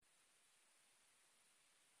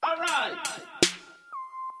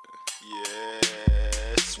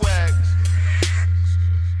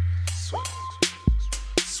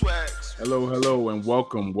Hello, and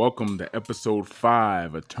welcome to episode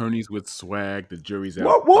 5, Attorneys with Swag, the Jury's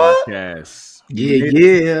Out What? podcast. We Yeah, made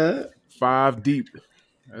it yeah. 5 deep.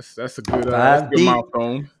 That's a good Five deep.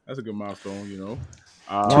 milestone. That's a good milestone. Two, You know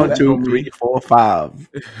two, three, me. 4, 5.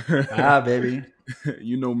 Baby.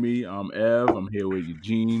 You know me. I'm Ev. I'm here with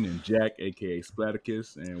Eugene and Jack, aka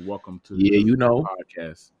Splaticus, and welcome to Yeah, the you know.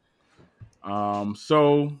 podcast.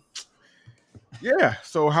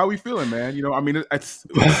 So how we feeling, man? It's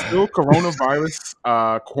still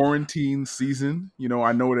coronavirus quarantine season.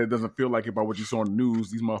 I know that it doesn't feel like it by what you saw on the news.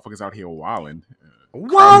 These motherfuckers out here wilding.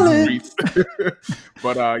 Wallet.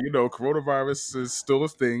 But coronavirus is still a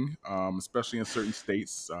thing, especially in certain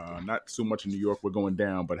states. Not so much in New York. We're going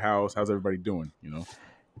down, but how's everybody doing?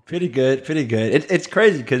 Pretty good. It's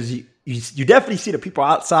crazy because you definitely see the people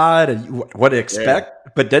outside and what to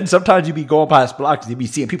expect, but then sometimes you be going past blocks and you be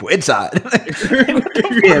seeing people inside.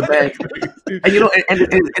 Yeah, man. And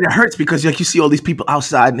and it hurts because like you see all these people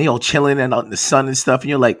outside and they all chilling and out in the sun and stuff, and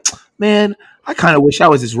you're like, man, I kind of wish I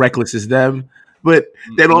was as reckless as them. But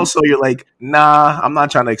then also you're like, nah, I'm not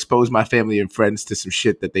trying to expose my family and friends to some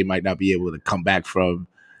shit that they might not be able to come back from.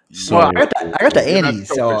 So Well, I got the Annie,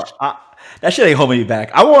 so that shit ain't holding me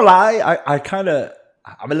back. I won't lie.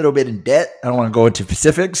 I'm a little bit in debt. I don't want to go into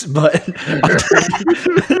specifics, but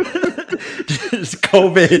just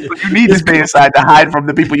COVID. you need to stay inside to hide from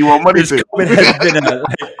the people you owe money to.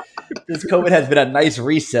 This COVID has been a nice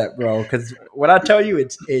reset, bro. Because when I tell you,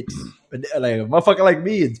 it's like a motherfucker like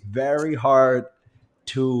me, it's very hard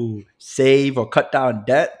to save or cut down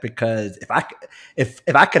debt because if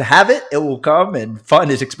I could have it, it will come, and fun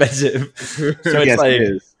is expensive. So it's Yes, like it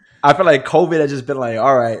is. I feel like COVID has just been like,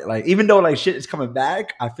 all right, like even though like shit is coming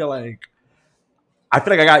back, I feel like I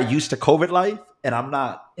got used to COVID life, and I'm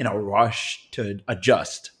not in a rush to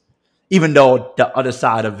adjust. Even though the other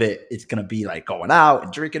side of it, it's gonna be like going out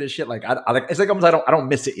and drinking and shit. Like it's like almost I don't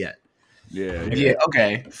miss it yet. Yeah.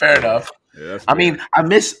 Okay. Fair enough. Yeah, I mean,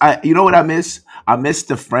 you know what I miss? I miss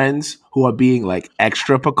the friends who are being like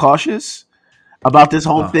extra precautious about this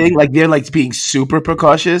whole thing. Like they're like being super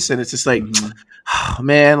precautious, and it's just like, oh,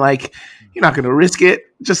 man, like you're not gonna risk it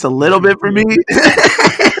just a little bit for me.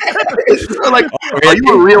 Like, are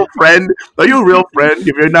you a real friend? Are you a real friend if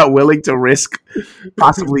you're not willing to risk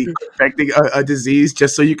possibly infecting a disease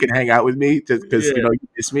just so you can hang out with me because you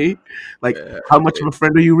miss me? Like, how much of a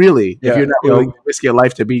friend are you really if you're not willing to risk your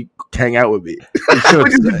life to hang out with me?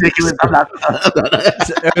 Which is ridiculous. I'm not.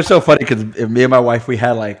 It was so funny because me and my wife, we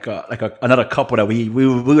had another couple that we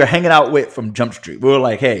were hanging out with from Jump Street. We were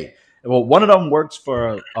like, hey, well, one of them works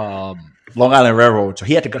for Long Island Railroad, so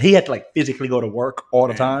he had to like physically go to work all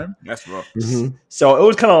the time. That's rough. Mm-hmm. So it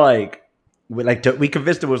was kind of like we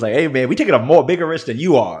convinced him, was like, hey man, we taking a bigger risk than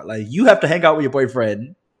you are. Like you have to hang out with your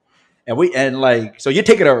boyfriend, so you're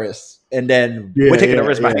taking a risk, and then we're taking a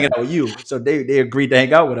risk by hanging out with you. So they agreed to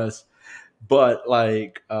hang out with us. But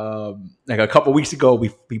like a couple weeks ago,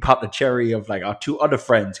 we popped the cherry of like our two other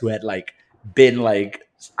friends who had like been like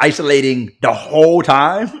isolating the whole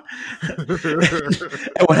time. And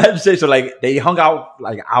what I have to say, so like they hung out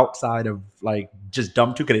like outside of like just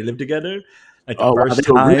dumb two because they lived together. Like the first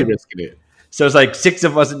they were really time. risking it. So it's like 6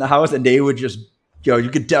 of us in the house, and they would just you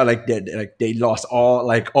could tell like they lost all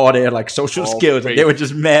their like social skills, and they were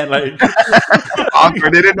just mad like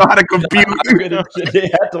awkward. They didn't know how to compute. They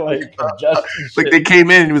had to like adjust. Like they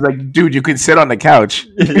came in and was like, dude, you can sit on the couch.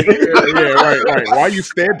 Right. Why are you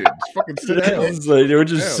standing? Just fucking sit down. Like, they were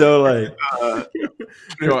just so like.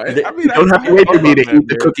 You don't have to wait for me to eat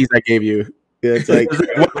the cookies I gave you. Yeah, it's like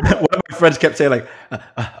one of my friends kept saying like,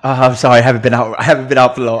 "I'm sorry, I haven't been out. I haven't been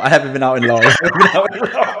out for long. I haven't been out in long."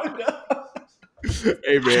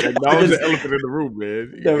 Hey man, acknowledge the elephant in the room,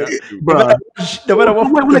 man. No matter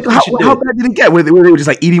what, like, how bad did it get? Were they just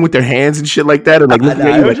like eating with their hands and shit like that, and like looking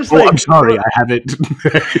at you like, I'm sorry, I haven't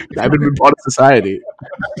been part of society.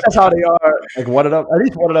 That's how they are. Like at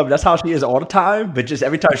least one of them. That's how she is all the time. But just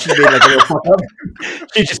every time she made like a little fuck up,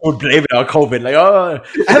 she just would blame it on COVID. Like, oh,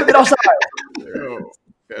 I haven't been outside.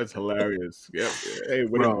 That's hilarious. Yeah. Hey, I'm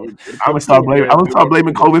gonna start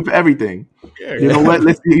blaming COVID for everything. Yeah, you know what?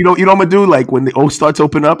 You know what I'm gonna do? Like when the O starts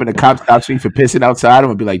open up and the cop stops me for pissing outside, I'm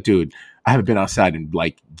gonna be like, dude, I haven't been outside in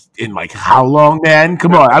how long, man?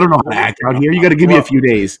 Come on, I don't know how to act out here. You got to give me a few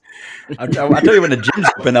days. I tell you, when the gyms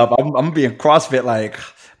open up, I'm gonna be in CrossFit. Like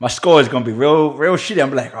my score is gonna be real shitty.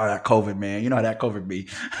 I'm like, oh, that COVID, man. You know how that COVID be.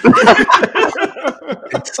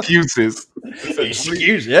 Excuses.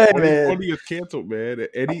 Yeah, man. Only is canceled, man.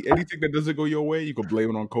 Anything that doesn't go your way, you can blame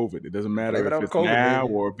it on COVID. It doesn't matter if it's COVID, now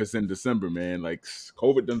or if it's in December, man. Like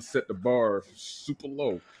COVID doesn't set the bar super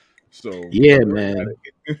low. So yeah, man.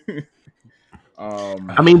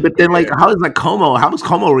 I mean, but then how does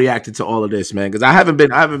Como reacted to all of this, man? Because I haven't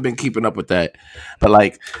been keeping up with that. But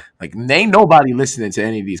like ain't nobody listening to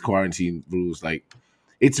any of these quarantine rules. Like,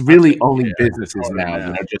 it's really only businesses now that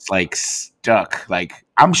are just like stuck. Like,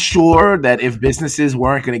 I'm sure that if businesses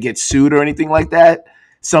weren't going to get sued or anything like that,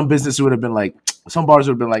 some bars would have been like,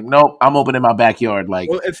 nope, I'm open in my backyard. Like,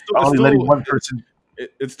 it's only letting one person.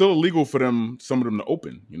 It's still illegal for some of them to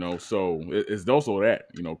open, so it's also that,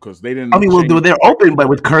 because they didn't. I mean, well, they're open, but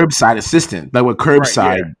with curbside assistant,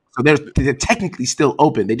 so they're technically still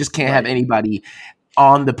open. They just can't have anybody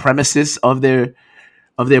on the premises of their.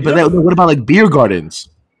 But what about like beer gardens?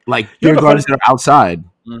 Like beer gardens that are outside.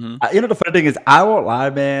 Mm-hmm. The funny thing is, I won't lie,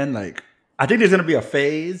 man. Like, I think there's gonna be a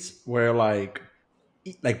phase where like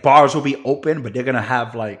bars will be open, but they're gonna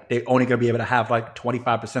have they're only gonna be able to have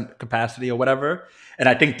 25% capacity or whatever. And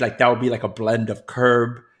I think that would be like a blend of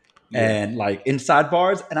curb and like inside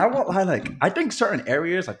bars. And I won't lie, I think certain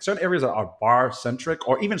areas that are bar centric,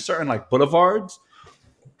 or even certain like boulevards,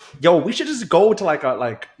 we should just go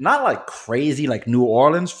to not like crazy like New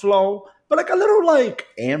Orleans flow, but like a little like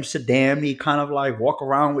Amsterdam-y kind of like walk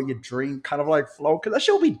around with your drink kind of like flow, because that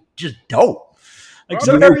shit will be just dope. Like,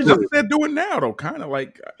 that's what they're doing now, though. Kind of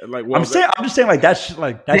like. I'm just saying, like that's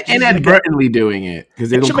like they're inadvertently doing it because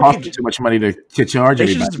they don't cost too much money to charge. They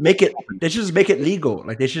should just make it. They should just make it legal.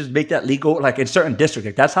 Like, they should just make that legal. Like, in certain districts,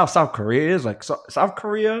 like that's how South Korea is. Like, South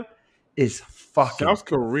Korea is fucking South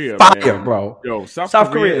Korea, fire, man. bro. Yo,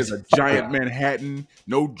 South Korea is a giant Manhattan.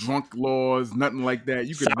 No drunk laws, nothing like that.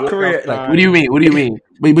 You could South Korea. Like, what do you mean?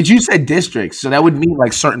 Wait, but you said districts, so that would mean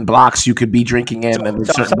like certain blocks you could be drinking in, and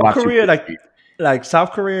certain South blocks. Korea, like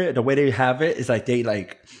South Korea, the way they have it is they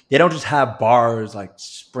don't just have bars like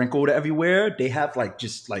sprinkled everywhere. They have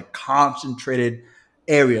just concentrated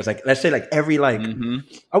areas. Like, let's say every I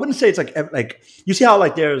wouldn't say it's like you see how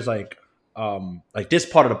there's like this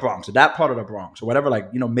part of the Bronx or that part of the Bronx or whatever,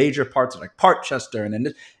 major parts of Parkchester,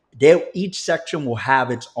 and then each section will have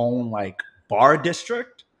its own bar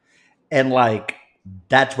district, and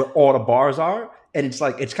that's where all the bars are. And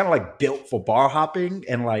it's kind of built for bar hopping,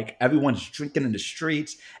 and everyone's drinking in the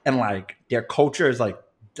streets, and their culture is like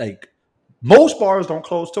most bars don't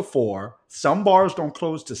close till 4, some bars don't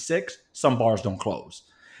close to 6, some bars don't close.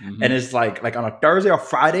 Mm-hmm. And it's like on a Thursday or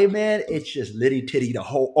Friday, man, it's just litty titty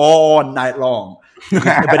all night long.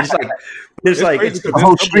 But it's a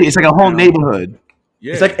whole street. It's like a whole neighborhood.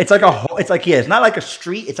 Yeah. It's not like a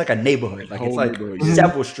street. It's like a neighborhood.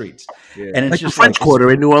 Several streets. Yeah. And it's just the French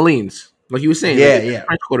Quarter in New Orleans. Like you were saying,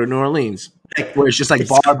 French Quarter, New Orleans, where it's just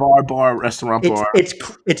bar, restaurant, bar.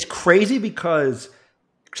 It's crazy because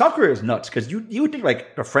South Korea is nuts. Because you would think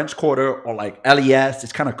the French Quarter or LES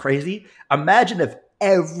is kind of crazy. Imagine if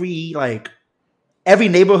every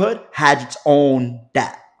neighborhood had its own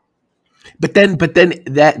that. But then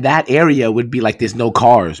that area would be there's no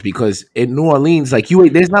cars, because in New Orleans,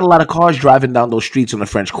 there's not a lot of cars driving down those streets on the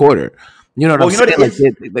French Quarter. You know what I'm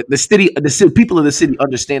saying? The city, people of the city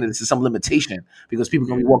understand that this is some limitation, because people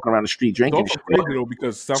are gonna be walking around the street drinking.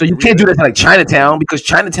 So you can't do that to Chinatown, because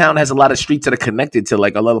Chinatown has a lot of streets that are connected to a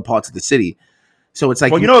lot of parts of the city. So it's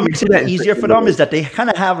what makes it easier for them is that they kind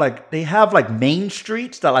of have main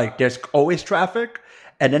streets that there's always traffic,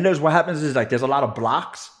 and then there's what happens is there's a lot of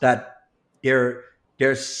blocks that they're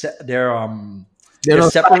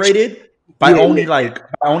separated by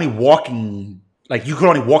only walking. You can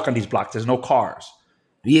only walk on these blocks. There's no cars.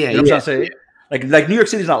 Yeah, you know what I'm saying? Like New York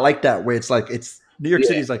City's not like that, where it's New York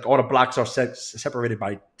City's all the blocks are separated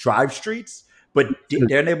by drive streets, but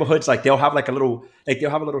their neighborhoods they'll have a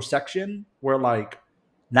little section where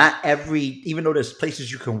not even though there's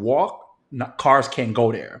places you can walk, cars can't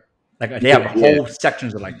go there. They have whole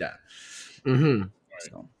sections of that. Mm-hmm.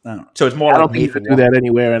 So, I don't know. So it's more. I don't think you can do that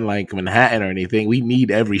anywhere in Manhattan or anything. We need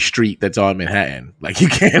every street that's on Manhattan. You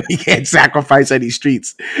can't sacrifice any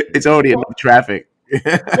streets. It's already enough traffic.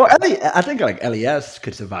 Well, I think LES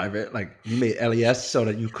could survive it. You made LES so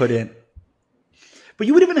that you couldn't, but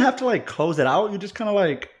you wouldn't even have to close it out. You just kind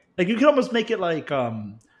of you could almost make it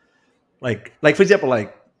for example,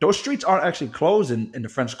 those streets aren't actually closed in the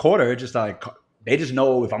French Quarter. It's just they just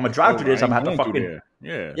know if I'm gonna drive through this, I'm gonna have to fucking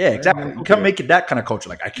exactly. You can make it that kind of culture.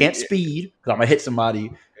 I can't speed because I'm gonna hit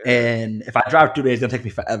somebody, and if I drive through there, it's gonna take me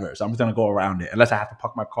forever. So I'm just gonna go around it unless I have to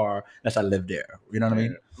park my car, unless I live there. You know what I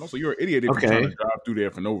mean? Also, you're an idiot if you're trying to drive through there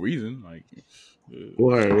for no reason.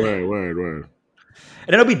 Word.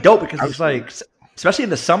 And it'll be dope because it's especially in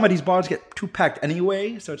the summer, these bars get too packed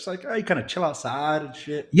anyway. So it's you kind of chill outside and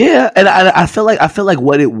shit. Yeah, and I feel like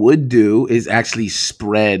what it would do is actually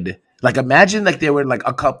spread. Imagine there were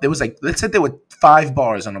a couple. There was let's say there were 5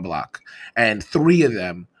 bars on a block, and 3 of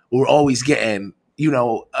them were always getting,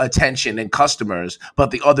 attention and customers,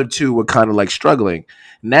 but the other two were kind of like struggling.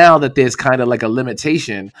 Now that there's kind of like a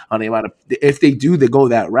limitation on the amount of, if they go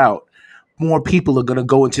that route, more people are going to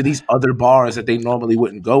go into these other bars that they normally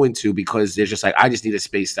wouldn't go into because they're just like, I just need a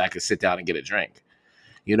space that I can sit down and get a drink,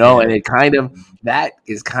 and it kind of, that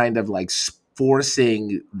is kind of like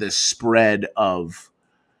forcing the spread of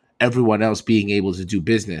everyone else being able to do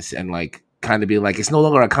business and like kind of be like, it's no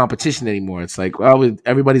longer a competition anymore. It's like, well,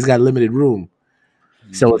 everybody's got limited room.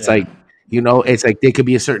 So it's like, it's like there could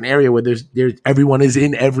be a certain area where there's everyone is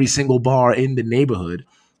in every single bar in the neighborhood.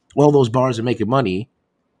 Well, those bars are making money,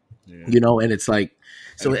 and it's like,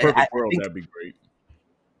 so in a perfect world, that'd be great.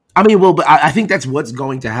 I mean, well, but I think that's what's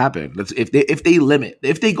going to happen.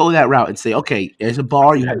 If they go that route and say, okay, there's a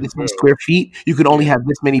bar, you have this many square feet, you can only have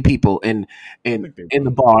this many people in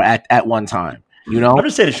the bar at one time. I'm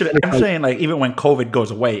just saying it should. I'm saying like even when COVID goes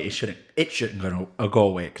away, it shouldn't go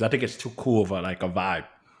away because I think it's too cool of a vibe.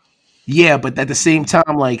 Yeah, but at the same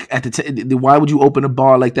time, like why would you open a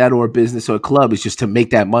bar like that or a business or a club? It's just to make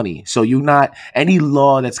that money. So you're not any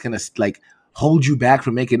law that's gonna like hold you back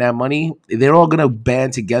from making that money. They're all gonna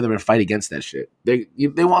band together and fight against that shit. They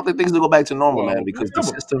want the things to go back to normal, man, because the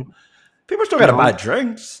system. People still gotta buy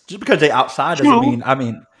drinks just because they outside doesn't mean. I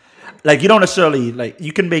mean, like you don't necessarily like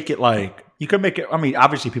you can make it like. You can make it. I mean,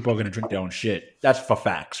 obviously, people are going to drink their own shit. That's for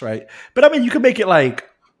facts, right? But I mean, you can make it like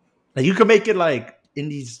you can make it like in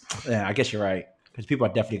these. Yeah, I guess you're right because people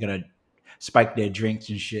are definitely going to spike their drinks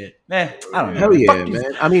and shit. Man, I don't know. Hell yeah,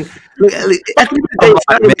 man. I mean, look, we're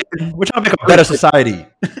trying to make a better society.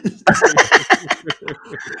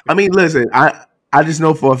 I mean, listen, I just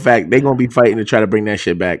know for a fact they're going to be fighting to try to bring that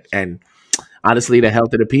shit back, and honestly, the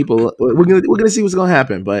health of the people, we're gonna see what's gonna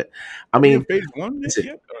happen. But I mean, phase one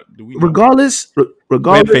yet? regardless,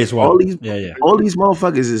 phase one. all these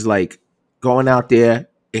motherfuckers is like going out there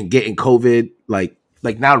and getting COVID, like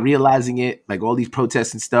not realizing it, like all these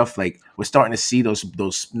protests and stuff. Like we're starting to see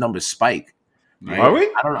those numbers spike. Right? Are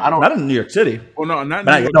we? I don't. Not in New York City. Well, no, not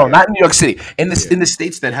in New York City. In the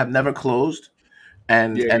states that have never closed.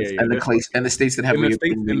 And the states that have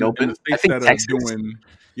reopened, I think Texas.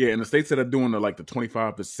 In the states that are doing the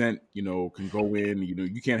 25%, can go in.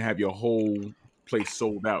 You can't have your whole place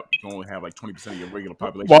sold out. You can only have like 20% of your regular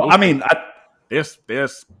population. Well, I mean, they're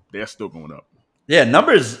still going up. Yeah,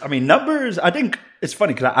 numbers. I mean, numbers. I think it's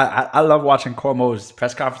funny because I love watching Cuomo's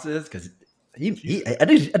press conferences because I think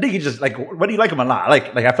he just like. What do you like him a lot?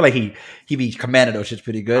 Like I feel like he be commanding those shits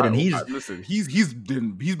pretty good, and listen. He's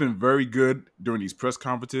been very good during these press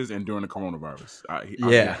conferences and during the coronavirus.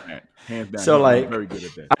 Hands down. So like, very good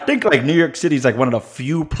at that. I think like New York City is like one of the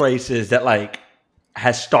few places that like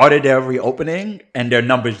has started their reopening and their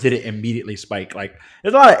numbers didn't immediately spike. Like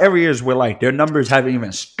there's a lot of areas where like their numbers haven't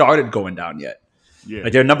even started going down yet. Yeah,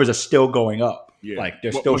 like their numbers are still going up. Yeah, like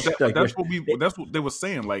they're still. That's what they were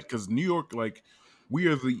saying. Like, because New York, like, we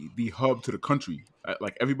are the hub to the country.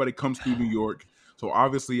 Like, everybody comes through New York, so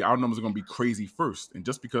obviously our numbers are going to be crazy first. And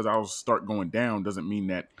just because ours start going down doesn't mean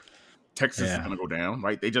that Texas is going to go down,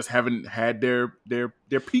 right? They just haven't had their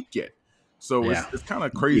peak yet. So it's kind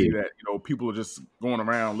of crazy that people are just going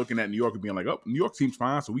around looking at New York and being like, "Oh, New York seems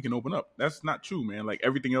fine, so we can open up." That's not true, man. Like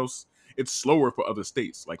everything else. It's slower for other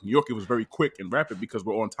states. Like New York, it was very quick and rapid because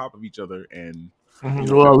we're on top of each other and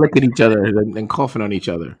we're all licking each other and coughing on each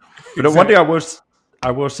other. But the one thing I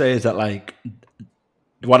will say is that like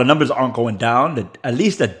while the numbers aren't going down, at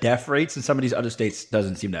least the death rates in some of these other states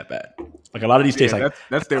doesn't seem that bad. Like a lot of these states, like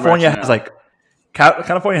that's California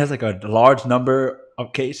has like a large number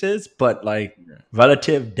of cases, but like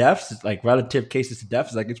relative cases to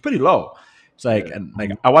deaths, like it's pretty low. It's like, and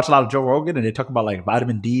like I watch a lot of Joe Rogan and they talk about like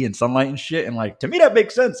vitamin D and sunlight and shit. And like, to me, that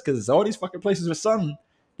makes sense because all these fucking places with sun,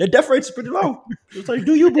 their death rates are pretty low. It's like,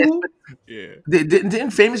 do you, boo? Yeah.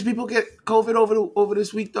 Didn't famous people get COVID over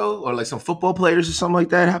this week though? Or like some football players or something like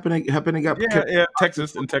that happen to get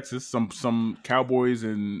Texas, some Cowboys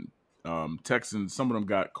and Texans, some of them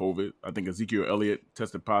got COVID. I think Ezekiel Elliott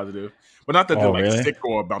tested positive. But not that they're like sick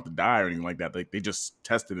or about to die or anything like that. They just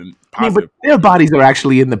tested and positive. But their bodies are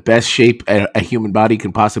actually in the best shape a human body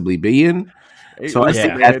can possibly be in. So I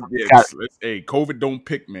think COVID don't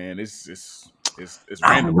pick, man. It's random.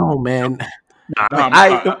 I don't know, man.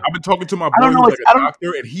 I've been talking to my boy who's like a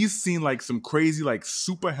doctor, and he's seen like some crazy, like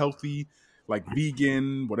super healthy, like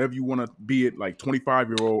vegan, whatever you want to be it, like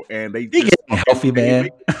 25-year-old, and they vegan healthy, man.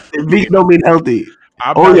 Vegan don't mean healthy.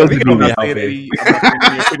 Oreos I'm not are saying vegan. any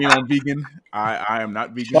opinion on vegan. I am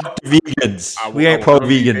not vegan. Fuck the vegans. I We will ain't pro never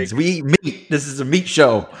be vegans. We eat meat. This is a meat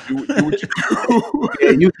show. do what you do.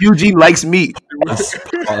 Yeah, Eugene likes meat. Pause.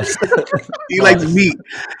 Pause. He likes meat.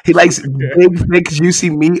 He likes big, thick, juicy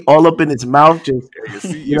meat all up in his mouth. Just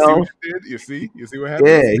Yeah, you you see know, what you did? You see what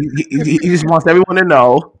yeah. happened? He just wants everyone to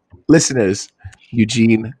know, listeners.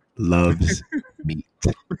 Eugene loves meat.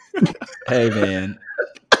 Hey, man.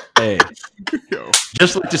 Hey. Yo.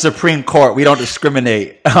 Just like the Supreme Court, we don't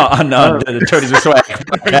discriminate on the attorneys with swag.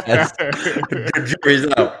 The jury's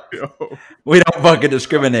out. Yo. We don't fucking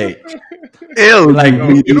discriminate. Ew, Like, Yo,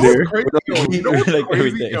 meat you know what's eater. crazy? You know what's Like crazy?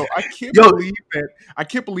 everything. Yo, I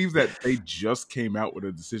can't believe that they just came out with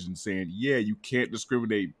a decision saying, yeah, you can't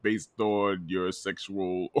discriminate based on your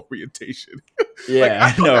sexual orientation. Yeah,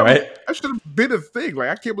 I know, right? That should have been a thing. Like,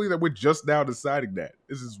 I can't believe that we're just now deciding that.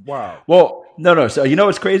 This is wild. Well, no. So you know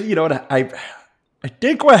what's crazy? You know what I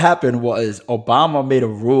think what happened was Obama made a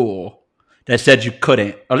rule that said you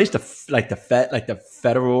couldn't, or at least the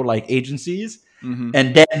federal like agencies,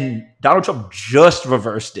 and then Donald Trump just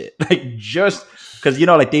reversed it, like just because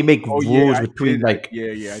like they make rules between I did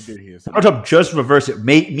hear something. Donald Trump just reversed it,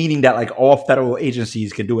 meaning that like all federal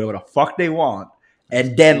agencies can do whatever the fuck they want.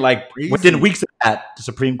 And then, like, within weeks of that, the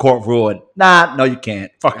Supreme Court ruled, no, you can't.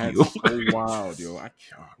 Fuck That's you. so wild, yo.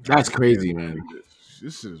 That's crazy, man.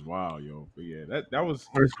 This shit is wild, yo. But yeah, that was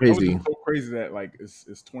crazy. so crazy that like it's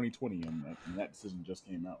 2020 and that decision just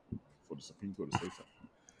came out for the Supreme Court to say something.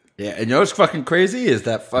 Yeah, and you know what's fucking crazy is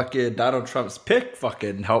that fucking Donald Trump's pick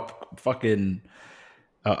fucking helped fucking.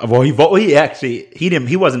 He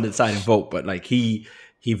wasn't deciding vote, but like he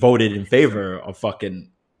voted in favor of fucking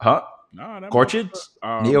Gorsuch,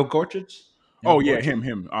 Neo Gorsuch. Oh yeah, him.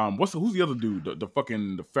 Who's the other dude?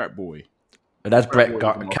 The fat boy. That's Brett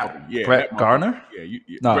Brett Garner. Yeah,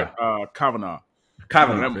 no. Brett Kavanaugh.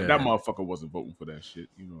 That motherfucker wasn't voting for that shit.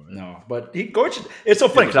 You know. No, but Gorsuch. It's so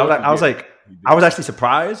funny because I was actually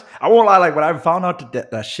surprised. I won't lie. Like when I found out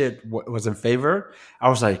that shit was in favor, I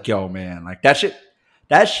was like, yo, man, like that shit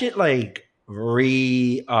like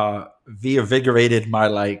reinvigorated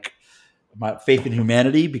my faith in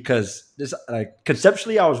humanity, because this like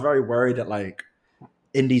conceptually I was very worried that like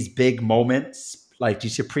in these big moments, like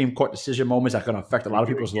these Supreme Court decision moments that are going to affect a lot of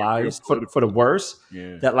people's lives for the worse,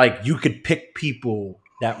 that like you could pick people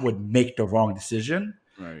that would make the wrong decision,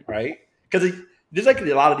 right? Because there's like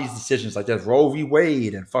a lot of these decisions, like there's Roe v.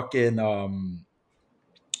 Wade and fucking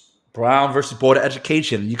Brown versus Board of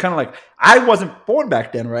Education. You kind of like, I wasn't born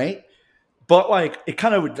back then, right? But like it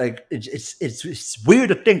kind of like it's weird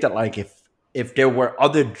to think that like if there were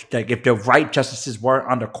other, like if the right justices weren't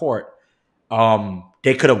on the court,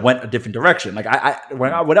 they could have went a different direction. Like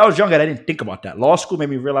when I was younger, I didn't think about that. Law school made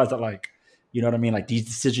me realize that, like, you know what I mean? Like these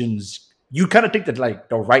decisions, you kind of think that like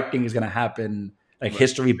the right thing is going to happen. Like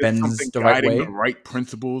history bends the right way. The right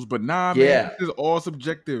principles, but nah, man, this is all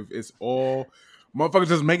subjective. It's all motherfuckers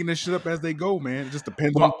just making this shit up as they go, man. It just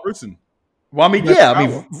depends on the person. Well, I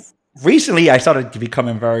mean, recently I started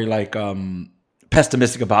becoming very like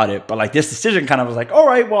pessimistic about it, but like this decision kind of was like, all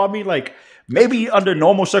right, well, I mean, like maybe under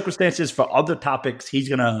normal circumstances for other topics, he's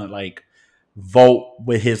gonna like vote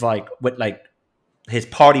with his his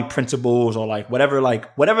party principles or whatever.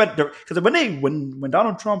 Because when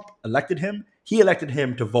Donald Trump elected him, he elected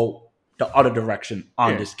him to vote the other direction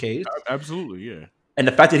on this case. Absolutely, yeah. And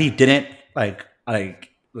the fact that he didn't it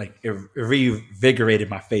reinvigorated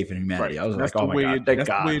my faith in humanity. I was like, oh my God, thank God.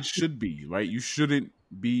 That's the way it should be, right? You shouldn't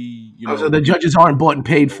be, so the judges aren't bought and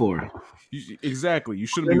paid for. Exactly. You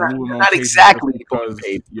shouldn't be ruling on not exactly because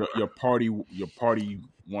your party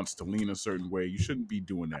wants to lean a certain way. You shouldn't be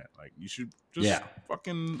doing that. Like you should just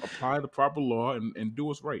fucking apply the proper law and do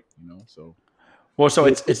what's right, you know? So well, so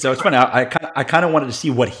it's funny. I kind of wanted to see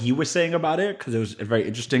what he was saying about it, because it was very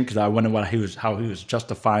interesting, because I wondered how he was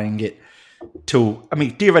justifying it. I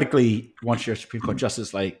mean, theoretically, once you're a Supreme Court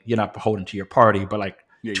justice, like you're not beholden to your party, but like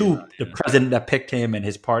the president that picked him and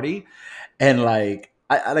his party, and like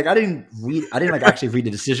I didn't actually read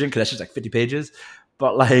the decision, because that's just like 50 pages,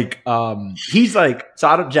 but like he's like, so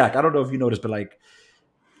I don't know if you noticed, but like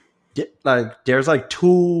there's like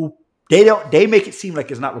two. They make it seem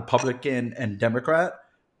like it's not Republican and Democrat,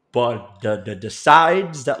 but the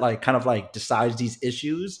sides that like kind of like decides these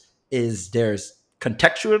issues is there's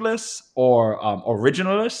contextualists or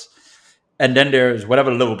originalists, and then there's whatever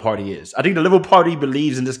the Liberal Party is. I think the Liberal Party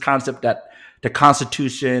believes in this concept that the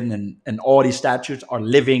Constitution and all these statutes are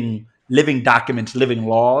living documents, living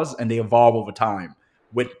laws, and they evolve over time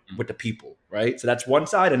with the people, right? So that's one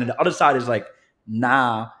side, and then the other side is like,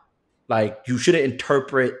 nah, like you shouldn't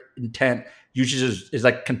interpret intent you should just it's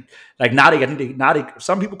like now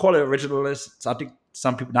some people call it originalist. I think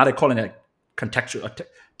some people now they're calling it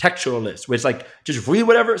textualist, where it's like just read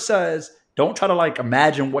whatever it says. Don't try to like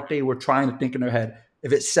imagine what they were trying to think in their head.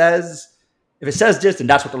 If it says this, then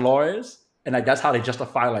that's what the law is, and like that's how they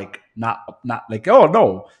justify like not like, oh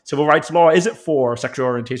no, civil rights law isn't for sexual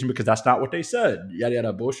orientation because that's not what they said. Yada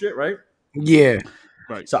yada bullshit, right? Yeah,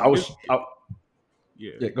 right. So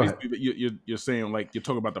yeah, go ahead. You're saying like you're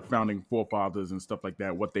talking about the founding forefathers and stuff like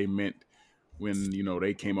that, what they meant when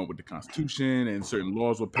they came up with the Constitution and certain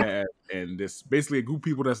laws were passed, and this basically a group of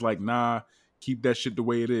people that's like, nah, keep that shit the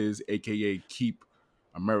way it is, aka keep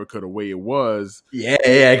America the way it was. Yeah,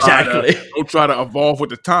 exactly. Don't try to evolve with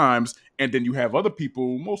the times. And then you have other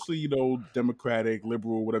people, mostly, Democratic,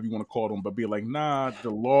 liberal, whatever you want to call them, but be like, nah,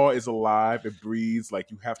 the law is alive, it breathes,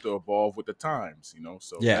 like you have to evolve with the times,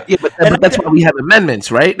 So yeah, but that's why we have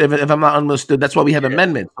amendments, right? If I'm not understood, that's why we have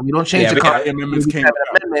amendments. We don't change the Constitution. Amendments came out.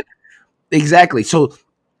 Amendment. Exactly. So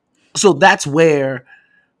that's where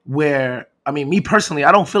I mean, me personally,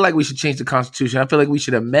 I don't feel like we should change the Constitution. I feel like we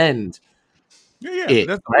should amend. It,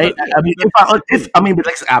 right?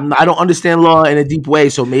 I don't understand law in a deep way,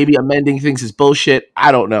 so maybe amending things is bullshit.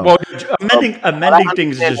 I don't know. Well, amending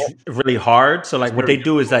things is just really hard. So, like, what they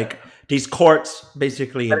do is like these courts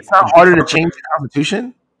basically. But it's not harder to change the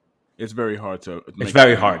Constitution. It's very hard to. It's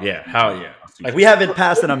very hard. Yeah, hell yeah. Like we haven't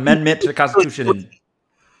passed an amendment to the Constitution.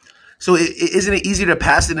 So, isn't it easier to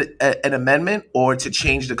pass an amendment or to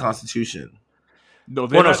change the Constitution? No,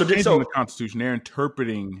 they're not changing the Constitution. They're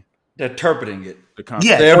interpreting. They're interpreting it. The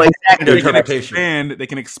Constitution. Yeah, exactly. They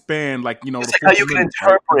can expand, like It's like how you can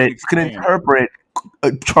interpret. You can interpret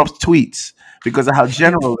Trump's tweets because of how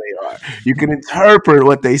general they are. You can interpret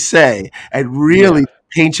what they say and really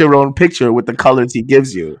paint your own picture with the colors he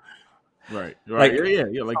gives you. Right. Like, yeah.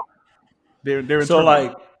 Like they're so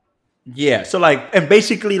like so like and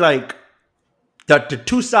basically like the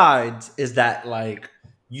two sides is that like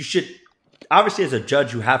you should. Obviously, as a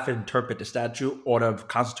judge, you have to interpret the statute or the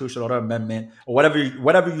Constitution or the amendment or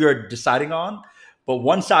whatever you're deciding on. But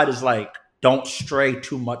one side is like, don't stray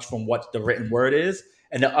too much from what the written word is.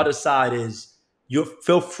 And the other side is you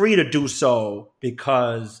feel free to do so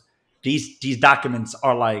because these documents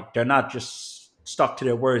are like, they're not just stuck to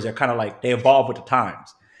their words. They're kind of like, they evolve with the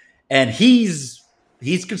times. And he's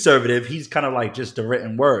conservative. He's kind of like just the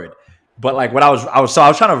written word. But like what I was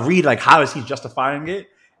trying to read, like, how is he justifying it?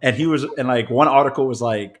 And like one article was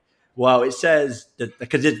like, well, it says that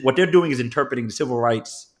because what they're doing is interpreting the Civil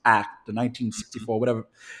Rights Act, the 1964, whatever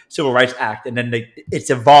Civil Rights Act, and then it's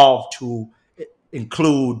evolved to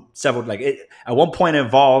include several. Like at one point, it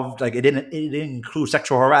involved like it didn't include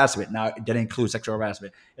sexual harassment. Now it didn't include sexual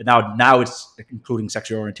harassment, and now it's including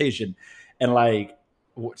sexual orientation. And like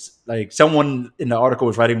someone in the article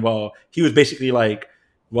was writing, well, he was basically like,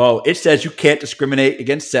 well, it says you can't discriminate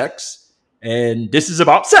against sex. And this is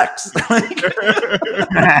about sex.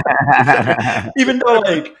 Even though,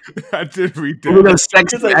 like, I did read that. Even though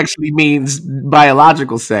sex actually means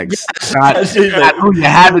biological sex, not who you're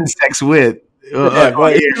having sex with.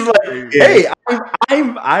 Hey,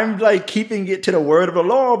 I'm like keeping it to the word of the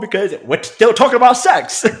law because we're still talking about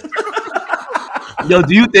sex. Do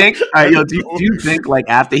you think? Do you think like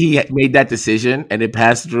after he made that decision and it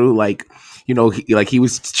passed through, like? He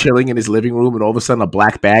was chilling in his living room and all of a sudden a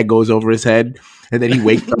black bag goes over his head and then he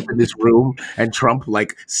wakes up in this room and Trump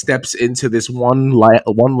like steps into this one light,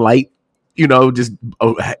 just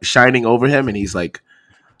shining over him. And he's like,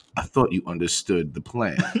 I thought you understood the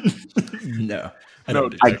plan. No,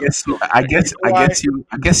 I guess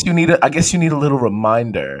you need a little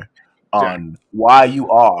reminder on why you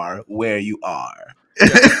are where you are.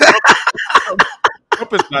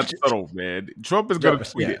 Trump is not subtle, man. Trump is going to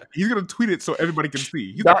tweet it. He's going to tweet it so everybody can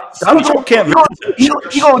see. Donald Trump can't. He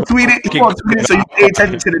going to tweet it. He going to tweet it so you pay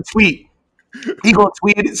attention to the tweet. He going to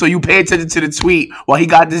tweet it so you pay attention to the tweet while he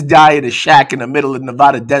got this guy in a shack in the middle of the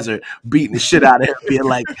Nevada desert beating the shit out of him, being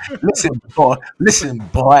like, listen, boy,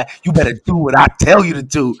 you better do what I tell you to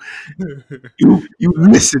do. You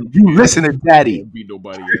listen to daddy. Don't beat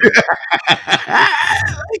nobody.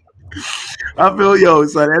 I feel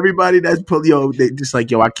son. Everybody that's they just like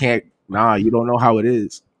I can't. Nah, you don't know how it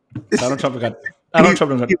is. Donald Trump don't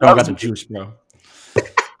got the juice, bro.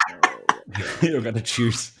 He don't got the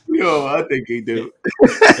juice. I think he do.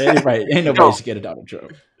 Ain't nobody scared of Donald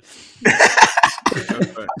Trump.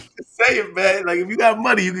 Say it, man. Like if you got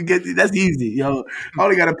money, you can get. That's easy, I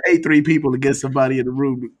only got to pay 3 people to get somebody in the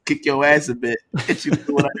room to kick your ass a bit. Get you to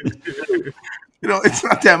do what I do. It's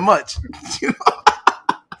not that much.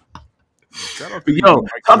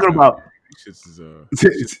 Talking about. I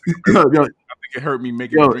think It hurt me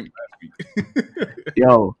making a drink last week.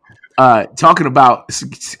 Yo, talking about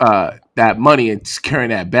that money and securing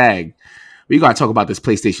that bag, we gotta talk about this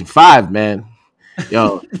PlayStation 5, man.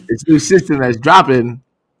 Yo, this new system that's dropping,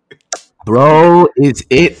 bro. Is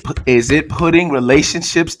it putting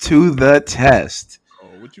relationships to the test? Oh,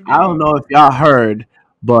 what you mean? I don't know if y'all heard,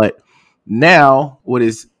 but now what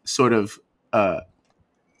is sort of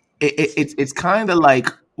it's kind of like,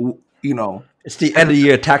 you know, it's the end of the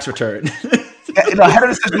year tax return.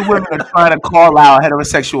 Heterosexual women are trying to call out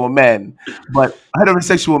heterosexual men, but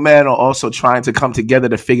heterosexual men are also trying to come together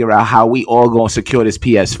to figure out how we all gonna secure this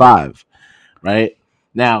PS5, right?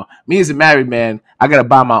 Now, me as a married man, I gotta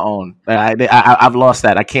buy my own. I've lost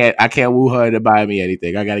that. I can't woo her to buy me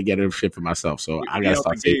anything. I gotta get her shit for myself. So I gotta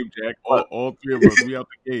start saving. Jack. All three of us, we out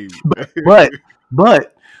the game.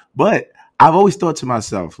 but I've always thought to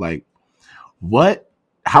myself, like,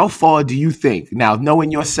 how far do you think, now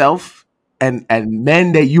knowing yourself and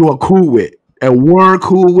men that you are cool with and were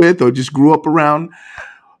cool with or just grew up around,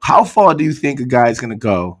 how far do you think a guy's gonna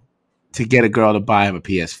go to get a girl to buy him a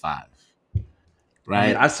PS5?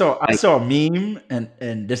 Right? I saw a meme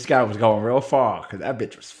and this guy was going real far because that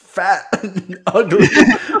bitch was fat and ugly.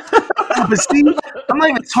 But see, I'm not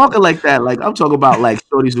even talking like that. Like, I'm talking about like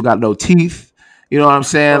shorties who got no teeth. You know what I'm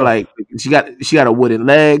saying? Oh. Like, she got a wooden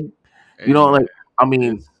leg. You know, like, I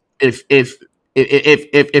mean, if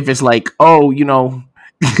it's like, oh, you know,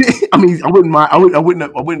 I mean, I wouldn't mind.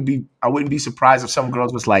 I wouldn't be surprised if some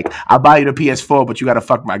girls was like, I'll buy you the PS4, but you got to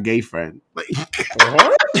fuck my gay friend. Like,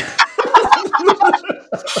 what?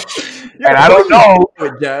 And I don't know,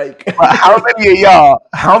 but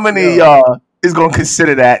how many of y'all is gonna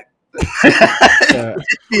consider that? Like,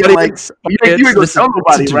 you ain't gonna tell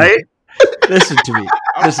nobody, right? Listen to me.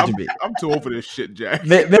 I'm too old for this shit, Jack.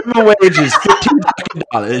 Minimum wage is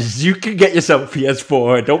 $15. You can get yourself a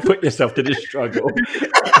PS4. Don't put yourself to this struggle.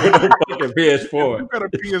 Fucking PS4. You got a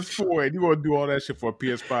PS4 and you gonna do all that shit for a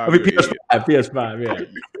PS5? I mean, PS5, yeah.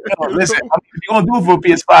 No, listen, if you're gonna do it for a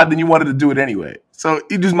PS5, then you wanted to do it anyway. So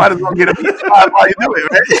you just might as well get a PS5 while you do it,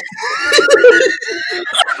 right?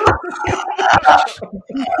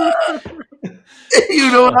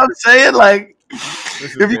 You know what I'm saying? Like,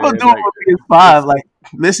 if you're gonna do it for PS5, like,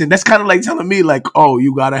 listen, that's kind of like telling me, like, oh,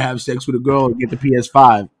 you gotta have sex with a girl and get the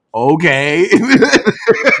PS5. Okay.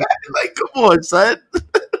 Like, come on, son.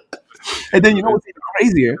 And then you know what's even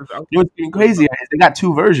crazier? Is they got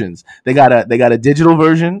two versions. They got a digital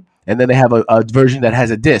version, and then they have a version that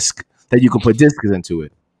has a disc that you can put discs into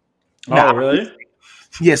it. Oh, really?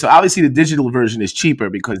 Yeah, so obviously the digital version is cheaper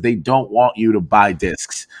because they don't want you to buy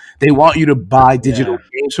discs. They want you to buy digital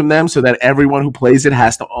games from them so that everyone who plays it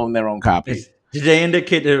has to own their own copy. Did they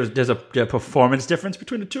indicate there's a performance difference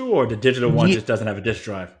between the two, or the digital one just doesn't have a disc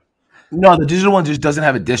drive? No, the digital one just doesn't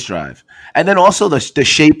have a disc drive. And then also the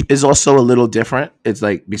shape is also a little different. It's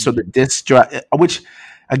like, so the disc drive, which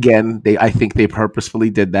again, I think they purposefully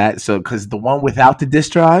did that. So, because the one without the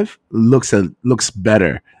disc drive looks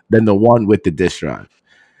better than the one with the disc drive.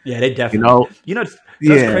 Yeah, they definitely. You know what's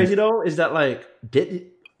crazy though is that, like,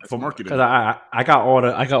 because I got all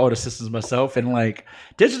the systems myself, and like,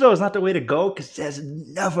 digital is not the way to go because there's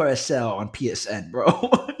never a sale on PSN, bro.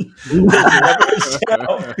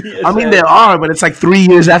 I mean, there are, but it's like 3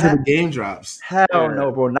 years after the game drops. Hell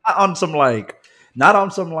no, bro. Not on some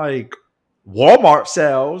Walmart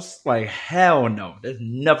sales. Like, hell no. There's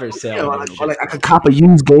never a sale. Or like I could cop a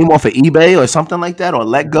used game off of eBay or something like that, or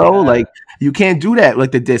let go. Yeah. Like, you can't do that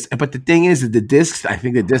like the disc. But the thing is that the discs, I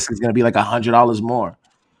think the disc is going to be like $100 more.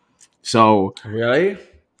 So really,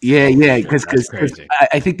 yeah, because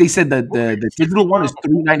I think they said that the digital one is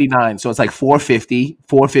 $399, so it's like $450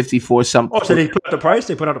 for something. Oh, so they put out the price.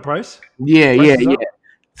 Yeah.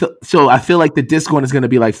 So I feel like the disc one is going to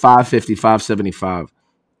be like $550, $575.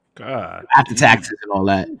 God, after taxes and all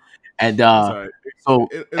that. And so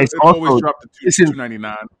it always dropped to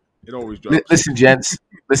 $299. It always drops. Listen,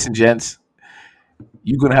 gents,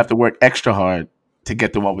 you're gonna have to work extra hard to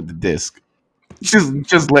get the one with the disc.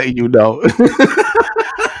 Just letting you know.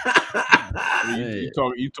 You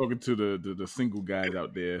talking to the single guys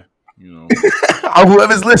out there, you know.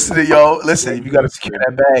 Whoever's listening, yo, listen. If you gotta secure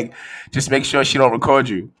that bag, just make sure she don't record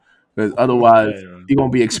you, because otherwise you're gonna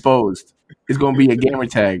be exposed. It's gonna be a gamer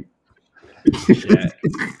tag. Yeah.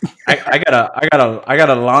 I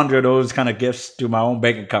gotta launder those kind of gifts through my own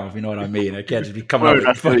bank account, if you know what I mean. I can't just be coming up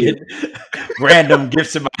with fucking random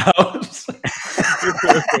gifts in my house.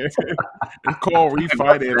 It's called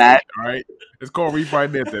refinance, all right? It's called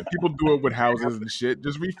refinance. People do it with houses and shit.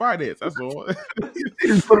 Just refinance. That's all.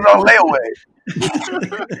 Just put it on layaway.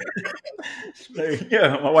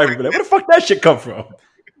 Yeah, my wife would be like, "Where the fuck that shit come from?"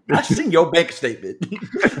 I seen your bank statement.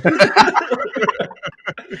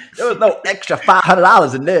 There was no extra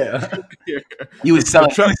 $500 in there. You was selling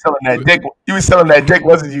that dick. You was selling that dick,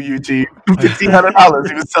 wasn't you, Eugene? $1,500.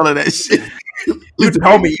 You was selling that shit. You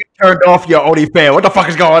told me you turned off your OnlyFans. What the fuck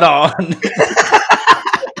is going on?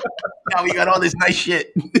 Now we got all this nice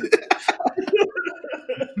shit.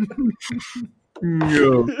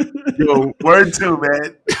 Yo, word too,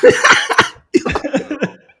 man.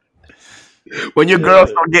 When your girl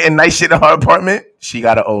start getting nice shit in her apartment, she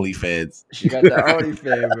got an OnlyFans. She got the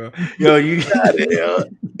OnlyFans, bro. Yo, you got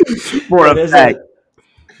it. For a fact.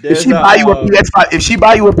 If she buy you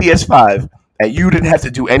a PS5 and you didn't have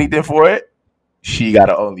to do anything for it, she got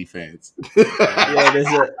an OnlyFans. Yeah,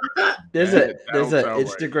 there's an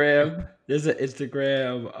Instagram. There's an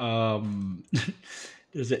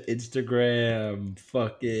Instagram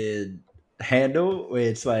fucking handle where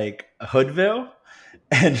it's like a Hoodville,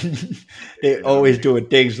 and they always doing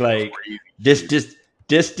things like this,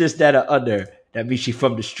 that, or other. That means she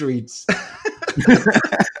from the streets.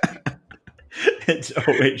 It's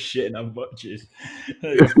always shit on bunches.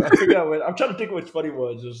 I forgot what I'm trying to think of. What's funny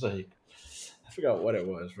was it was like I forgot what it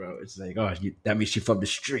was, bro. It's like, oh, that means she from the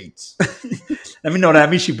streets. Let me know that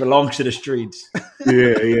means she belongs to the streets.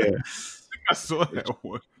 Yeah. I saw that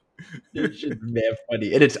one. This shit's mad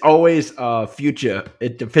funny, and it's always future.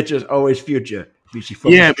 The picture's always future.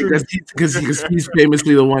 Yeah, because he's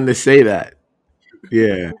famously the one to say that.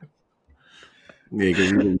 Yeah,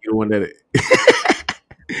 because he's the one that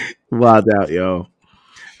wild out, yo.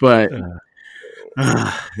 But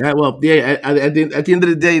at the end of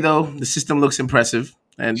the day, though, the system looks impressive,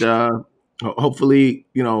 and hopefully,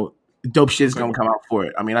 dope shit's gonna come out for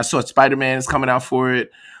it. I mean, I saw Spider-Man is coming out for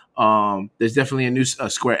it. There's definitely a new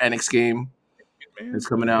Square Enix game that's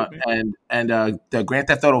coming out, and the Grand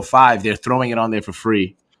Theft Auto 5, they're throwing it on there for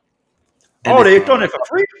free. And they're throwing it for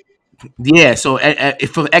free? Yeah, so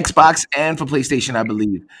for Xbox and for PlayStation, I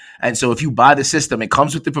believe. And so if you buy the system, it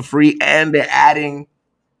comes with it for free, and they're adding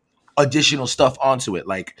additional stuff onto it,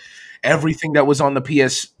 like everything that was on the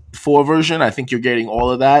PS4 version. I think you're getting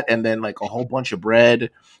all of that, and then like a whole bunch of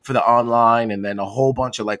bread for the online, and then a whole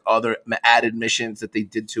bunch of like other added missions that they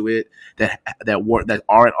did to it that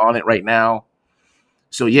aren't on it right now.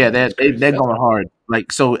 So yeah, they're going hard.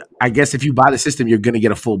 Like, so I guess if you buy the system, you're gonna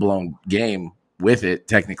get a full blown game with it,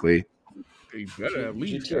 technically. You better at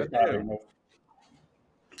least.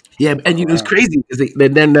 Yeah, and it's crazy because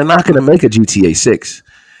they're not gonna make a GTA 6.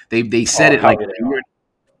 They said it like a year.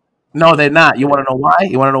 No, they're not. You want to know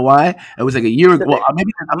why? It was like a year ago. Well,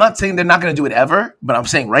 maybe I'm not saying they're not going to do it ever, but I'm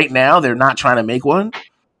saying right now they're not trying to make one.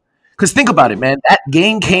 Because think about it, man. That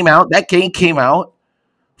game came out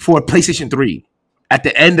for PlayStation 3 at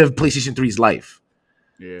the end of PlayStation 3's life.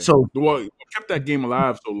 Yeah. So what kept that game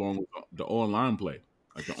alive so long was the online play.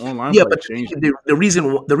 Like the online play changed.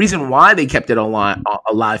 The reason why they kept it alive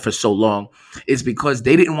for so long is because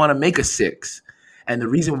they didn't want to make a 6. And the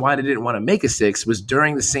reason why they didn't want to make a 6 was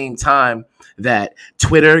during the same time that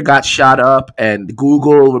Twitter got shot up and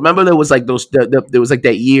Google. Remember, there was like there was like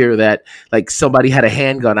that year that like somebody had a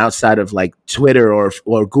handgun outside of like Twitter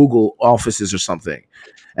or Google offices or something,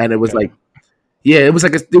 and it was like, yeah, it was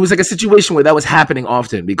like a situation where that was happening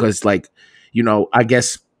often because like, I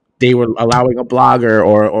guess they were allowing a blogger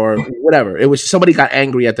or whatever. It was somebody got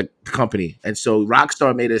angry at the company, and so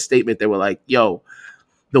Rockstar made a statement. They were like, "Yo,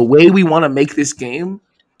 the way we want to make this game,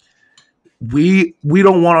 we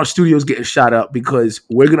don't want our studios getting shot up because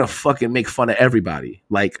we're gonna fucking make fun of everybody.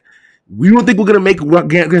 Like, we don't think we're gonna make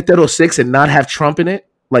Grand Theft Auto 6 and not have Trump in it.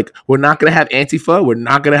 Like, we're not gonna have Antifa. We're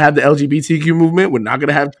not gonna have the LGBTQ movement. We're not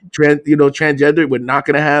gonna have transgender. We're not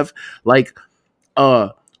gonna have like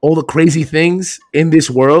all the crazy things in this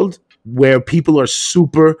world where people are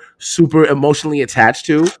super, super emotionally attached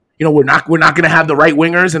to. We're not going to have the right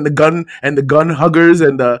wingers and the gun huggers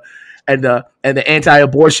and the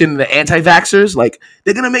anti-abortion and the anti-vaxxers. Like,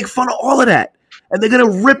 they're going to make fun of all of that, and they're going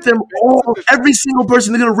to rip them all. Every single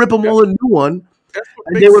person, they're going to rip them all a new one.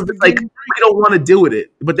 And they were like, we don't want to deal with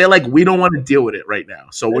it, but they're like, we don't want to deal with it right now.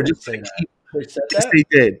 So we're just saying they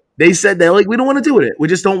did. They said that like we don't want to deal with it. We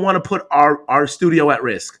just don't want to put our studio at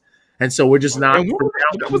risk, and so we're just not.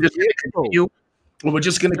 We're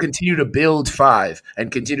just going to continue to build 5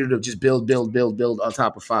 and continue to just build on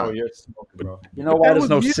top of 5. Oh, you're smoking, bro. You know why there's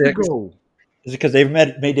no 6? Is because they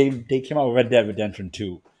came out with Red Dead Redemption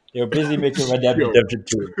 2. They were busy making Red Dead Redemption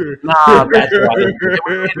 2. Nah, that's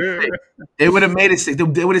why. They would have made it 6.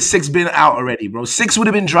 They would have 6 been out already, bro. 6 would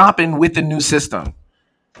have been dropping with the new system.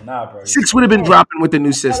 Nah, bro. 6 would have been dropping with the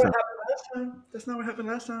new system. That's not what happened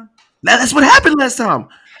last time. That's what happened last time.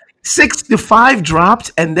 6 to 5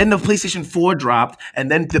 dropped, and then the PlayStation 4 dropped,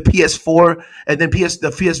 and then the PS4, and then the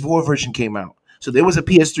PS4 version came out. So there was a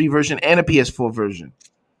PS3 version and a PS4 version.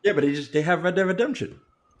 Yeah, but they have Red Dead Redemption.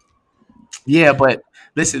 Yeah, but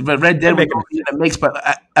listen, but Red Dead was already in the mix, but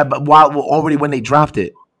while already when they dropped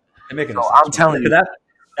it. So I'm telling you,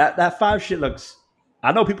 that 5 shit looks.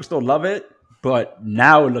 I know people still love it, but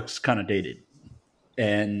now it looks kind of dated.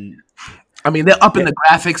 And I mean, they're up in the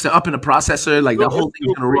graphics, they're up in the processor, like the whole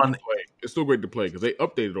thing's gonna run. It's still great to play because they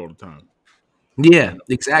update it all the time. Yeah,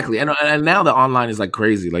 exactly, and now the online is like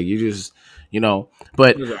crazy. Like you just,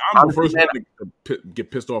 but I'm the first one to get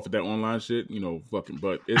pissed off at that online shit. Fucking,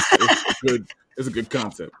 but it's good. It's a good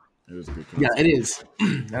concept. It is a good concept. Yeah, it is,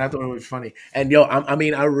 and I thought it was funny. And I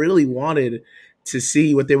mean, I really wanted to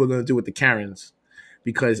see what they were gonna do with the Karens.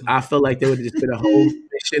 Because I feel like they would have just been a whole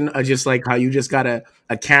mission of just like how you just got a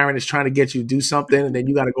Karen is trying to get you to do something, and then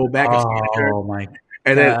you got to go back and my God.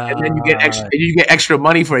 And then you get extra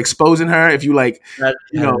money for exposing her if you like. That's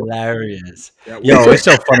hilarious. Yo, it's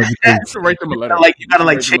so funny because write them a letter. You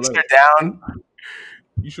gotta chase her down.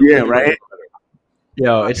 Yeah, right.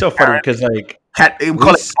 Yo, it's so funny because we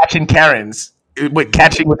call it catching Karens. With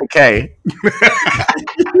catching with a K.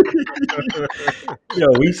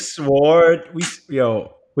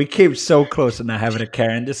 We came so close to not having a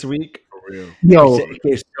Karen this week. For real. We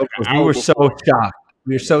were so shocked.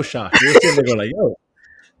 We were so shocked. We were sitting there going like,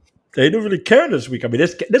 they don't really Karen this week. I mean,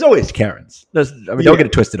 there's always Karens. Don't get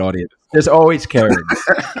it twisted, audience. There's always Karens.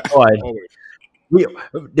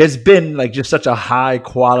 There's been like just such a high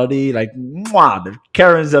quality, like the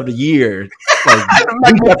Karens of the year. Like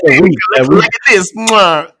week look at this.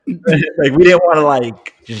 Like we didn't want to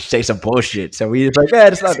just say some bullshit. So we just like,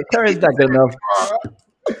 it's not the Karen's not good enough.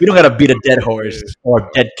 We don't gotta beat a dead horse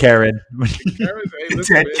or dead Karen.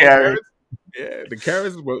 Dead Karen. Yeah, the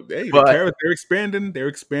Karens. Well, the Karens, they're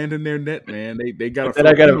expanding their net, man. They got. Then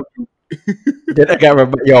I got.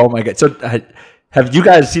 Oh my God! So have you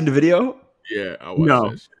guys seen the video? Yeah, I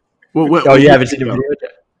watched that shit. You haven't seen the video?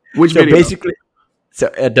 Which video? Basically,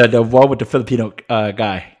 the one with the Filipino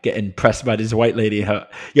guy getting pressed by this white lady.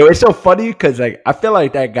 It's so funny because I feel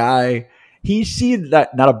like that guy, he seen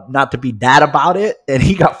that not to be that about it, and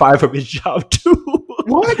he got fired from his job too.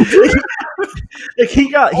 What? He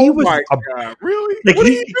was my God, really? What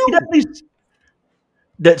did he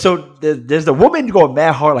do? So there's the woman going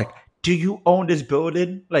mad hard like, do you own this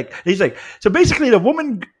building? Like he's like, so basically a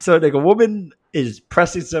woman is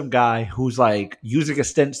pressing some guy who's like using a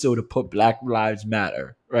stencil to put Black Lives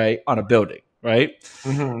Matter right on a building, right?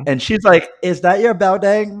 Mm-hmm. And she's like, is that your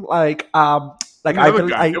building? There's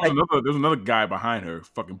another guy behind her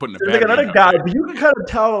fucking putting the like another guy, but you can kind of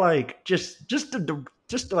tell like just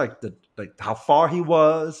how far he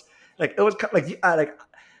was. Like it was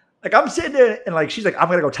like I'm sitting there and like she's like, I'm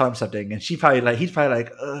gonna go tell him something, and he's probably like,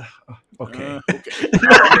 okay.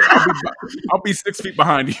 I'll be 6 feet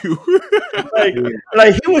behind you.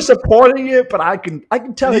 like he was supporting it, but I can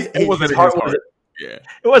tell it wasn't his heart. Yeah,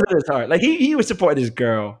 it wasn't his heart. Like he was supporting his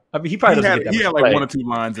girl. I mean, he probably had like 1 or 2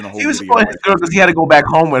 lines in a whole. He was supporting his girl because he had to go back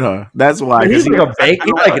home with her. That's why. He's like a bank.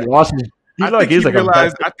 He like lost his. I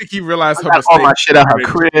think he realized her all my shit out her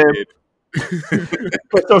crib.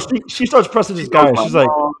 But so she starts pressing this guy. She's like,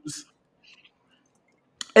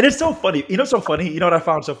 and it's so funny. You know, so funny. You know what I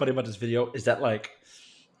found so funny about this video is that like,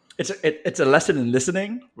 it's a lesson in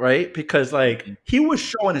listening, right? Because like he was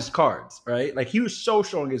showing his cards, right? Like he was so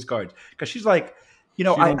showing his cards because she's like,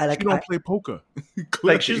 I don't play poker.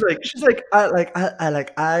 Like she's like I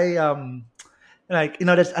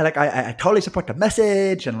totally support the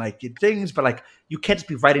message and like things, but like you can't just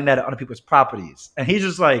be writing that on other people's properties. And he's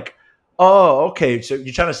just like, oh, okay. So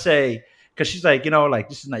you're trying to say, because she's like,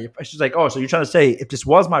 this is not your. She's like, oh, so you're trying to say if this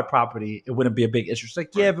was my property, it wouldn't be a big issue. She's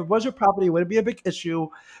like, yeah, if it was your property, it wouldn't be a big issue,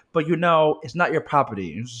 but it's not your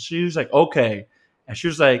property. And she was like, okay, and she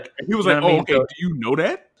was like, and he was like, oh, okay, do you know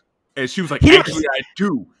that? And she was like, actually, I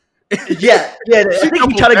do. Yeah. I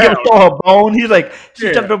think he tried to throw her bone. He's like,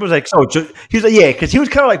 she jumped up and was like, so he's like, yeah, because he was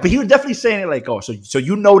kind of like, but he was definitely saying it like, oh, so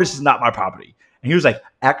this is not my property. And he was like,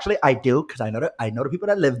 actually, I do, because I know the people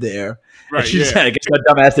that live there. Right, and she said, I guess that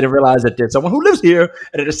dumbass didn't realize that there's someone who lives here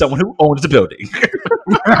and there's someone who owns the building.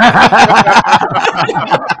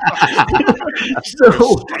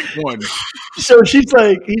 So she's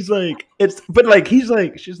like,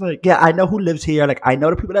 she's like, yeah, I know who lives here. Like, I know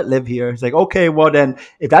the people that live here. He's like, okay, well then,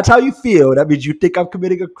 if that's how you feel, that means you think I'm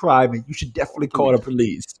committing a crime and you should definitely call the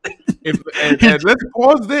police. and let's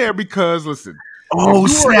pause there because, listen. Oh,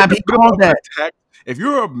 snap, he called that. If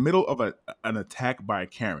you're in the middle of an attack by a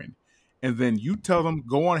Karen and then you tell them,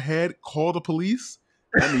 go on ahead, call the police,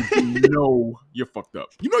 that means you know you're fucked up.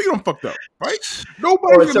 You know you don't fucked up, right?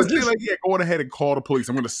 Nobody's gonna say like, yeah, go on ahead and call the police.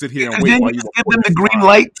 I'm gonna sit here and wait while you give them the green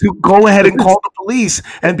light to go ahead and call the police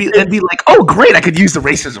and be like, oh great, I could use the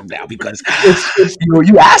racism now because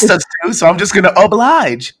you asked us to, so I'm just gonna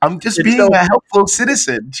oblige. I'm just being a helpful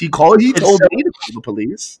citizen. He told me to call the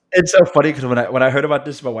police. It's so funny because when I heard about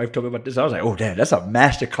this, my wife told me about this. I was like, oh damn, that's a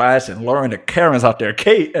master class in luring the Karens out their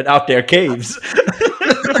caves.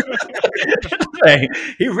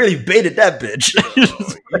 He really baited that bitch.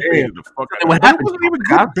 It wasn't even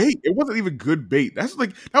good bait. It wasn't even good bait. That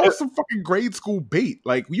was some fucking grade school bait.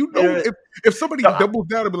 Like if somebody doubles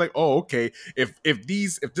down and be like, oh okay, if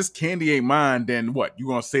this candy ain't mine, then what? You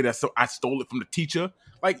gonna say that? So I stole it from the teacher?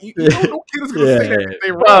 Like no kid is gonna say that.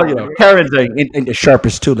 They wrong. Well, Karen's ain't the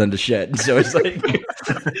sharpest tool in the shed, so it's like.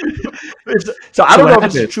 So I don't know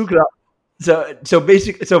if it's true. So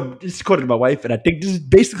basically, this is according to my wife, and I think this is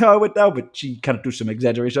basically how it went down, but she kind of threw some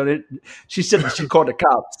exaggeration on it. She said that she called the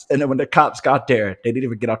cops, and then when the cops got there, they didn't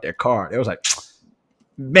even get out their car. They was like,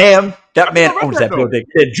 ma'am, that man owns that building.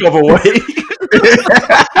 They drove away.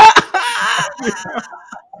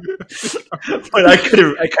 But I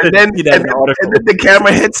couldn't see that in the article. And then the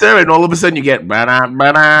camera hits her, and all of a sudden you get the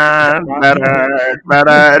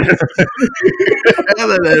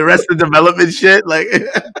Arrested Development shit, like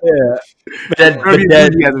But then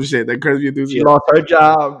shit. That Curb Your Enthusiasm. She lost her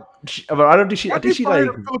job. I don't think she. I think she like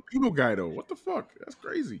a Filipino guy though. What the fuck? That's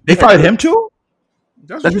crazy. They fired him too.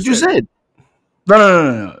 That's what you said.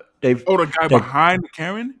 No. The guy behind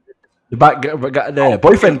Karen. The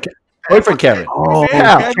boyfriend Karen. Oh,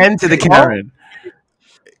 yeah. Ken to the Karen.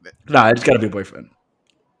 Nah, it's got to be a boyfriend.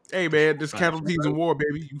 Hey man, this casualties in war,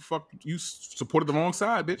 baby. You supported the wrong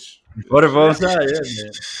side, bitch. Supported the wrong side,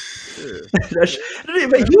 yeah,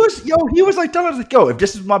 man. He was like telling us like, yo, if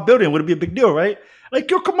this is my building, would it be a big deal, right?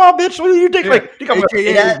 Like, yo, come on, bitch. What do you think? Yeah. Like,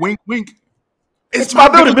 AKA, wink, wink. It's my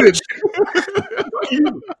building, bitch.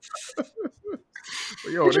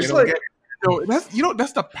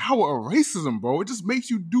 That's the power of racism, bro. It just makes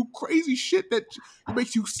you do crazy shit that it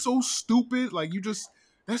makes you so stupid. Like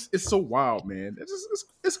it's so wild, man.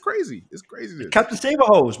 It's crazy. It's crazy. Captain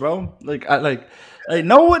Saberhose, bro. Like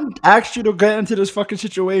no one asked you to get into this fucking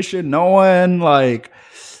situation. No one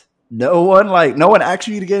asked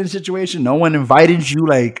you to get in a situation. No one invited you.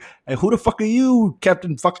 Like who the fuck are you,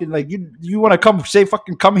 Captain? Fucking like you want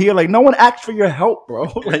to come here? Like no one asked for your help, bro.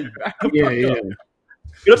 Like yeah. You know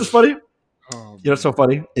what's funny? You know what's so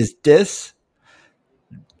funny is this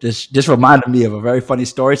reminded me of a very funny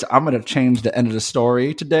story. So I'm gonna change the end of the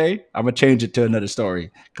story today. I'm gonna change it to another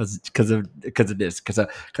story because of this. Because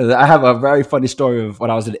I have a very funny story of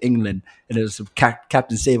when I was in England and it was some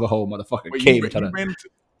Captain Saberhole motherfucker came.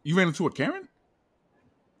 You ran into a Karen?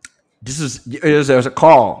 It was a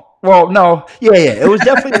call. Well, no, yeah. It was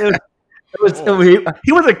definitely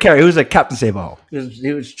he wasn't a Karen. He was a Captain Saberhole.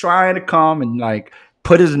 He was trying to come and like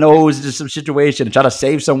put his nose into some situation and try to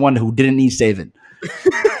save someone who didn't need saving.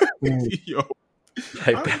 Yo, that's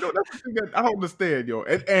the thing that I don't understand, yo.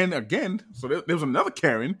 And again, so there was another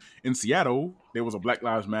Karen in Seattle. There was a Black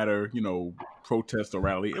Lives Matter, protest or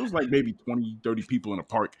rally. It was like maybe 20, 30 people in a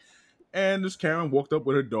park. And this Karen walked up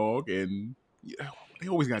with her dog, and they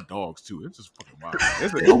always got dogs too. It's just fucking wild.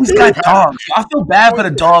 They always got dogs. I feel bad for the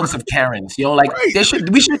dogs of Karens. Like right.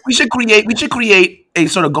 We should create a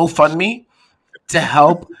sort of GoFundMe to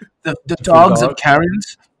help the dogs of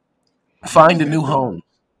Karens find a new home.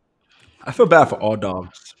 I feel bad for all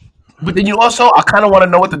dogs. But then I kind of want to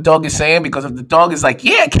know what the dog is saying, because if the dog is like,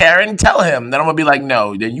 yeah, Karen, tell him, then I'm going to be like,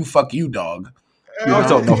 no, then you fuck you, dog. Dogs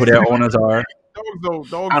don't know who their owners are.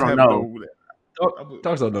 Dogs I don't know.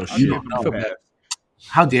 Dogs don't know shit.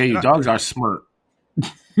 How dare you? Dogs are smart.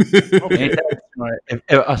 Okay.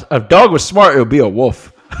 If a dog was smart, it would be a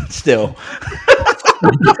wolf still.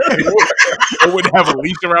 It wouldn't have a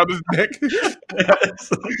leash around his neck.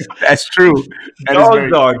 That's true.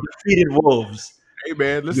 Dogs are defeated wolves. Hey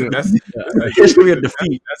man, listen, that's history of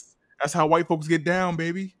defeat. That's how white folks get down,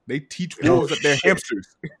 baby. They teach wolves that they're hamsters.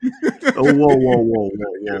 Whoa.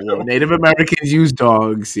 Native Americans use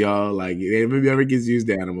dogs, y'all. Like Native Americans use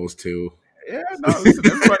the animals too. Yeah, no, listen,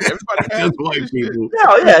 everybody has white people.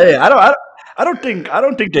 No, yeah. I don't think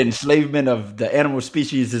the enslavement of the animal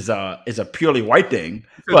species is a purely white thing.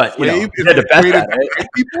 But they're the best at it.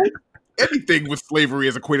 People? Anything with slavery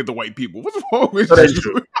is equated to white people. What's wrong with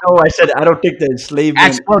you? No, I said I don't think the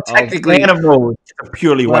enslavement of animals is a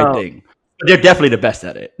purely white thing. But they're definitely the best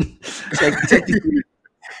at it.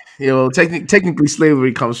 Technically,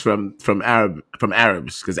 slavery comes from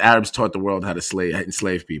Arabs, because Arabs taught the world how to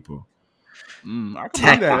enslave people. I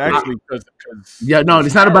can believe that actually. Yeah, no,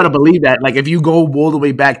 it's not about to believe that. Like, if you go all the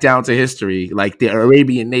way back down to history, like the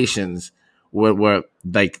Arabian nations were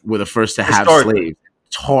the first to have slaves,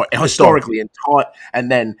 historically and taught,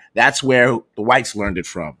 and then that's where the whites learned it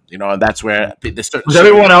from. You know, that's where the certain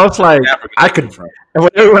everyone else like I could, from. And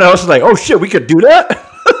when everyone else is like, "Oh shit, we could do that."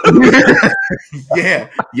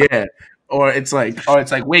 yeah. Or it's like,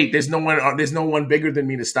 wait, there's no one bigger than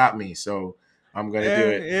me to stop me, so I'm gonna do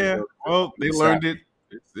it. Yeah. Well, they learned it.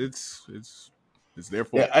 It's their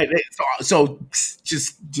fault. Yeah, so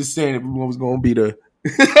just saying everyone was gonna be the.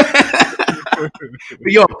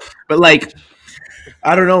 but like,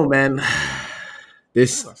 I don't know, man.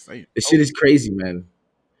 This shit is crazy, man.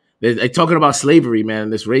 They're talking about slavery, man.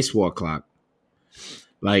 This race war clock.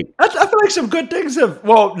 Like, I feel like some good things have.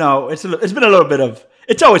 Well, no, it's been a little bit of.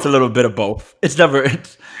 It's always a little bit of both. It's never.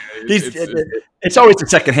 It's always the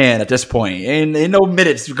second hand at this point, and no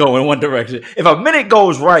minutes go in one direction. If a minute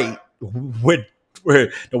goes right, where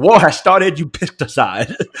the war has started, you picked a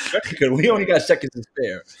side because we only got seconds to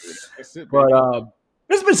spare. But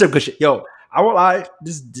there's been some good shit. Yo, I won't lie.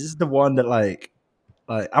 This is the one that like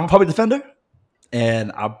I'm a public defender,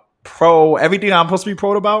 and I'm pro everything I'm supposed to be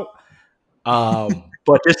pro about.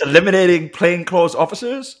 But just eliminating plainclothes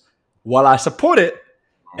officers, while I support it.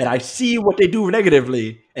 And I see what they do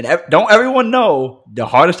negatively. And don't everyone know the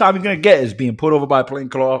hardest time you're going to get is being put over by a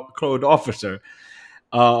plainclothes officer.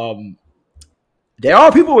 There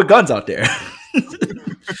are people with guns out there.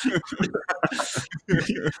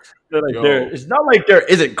 It's not like there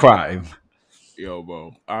isn't crime. Yo,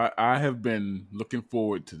 bro, I have been looking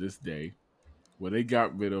forward to this day where they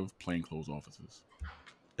got rid of plainclothes officers.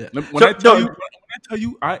 Yeah. When I tell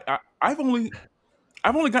you,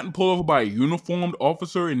 I've only gotten pulled over by a uniformed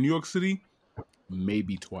officer in New York City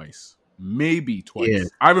maybe twice. Yeah.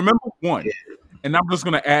 I remember one, and I'm just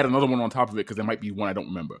going to add another one on top of it because there might be one I don't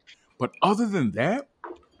remember. But other than that,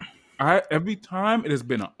 every time it has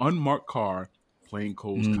been an unmarked car,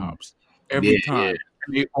 plainclothes cops. Every time.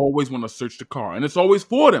 And they always want to search the car. And it's always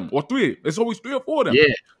for them, or three. It's always 3 or 4 of them.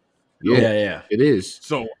 Yeah. It is.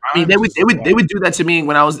 So I mean, they would do that to me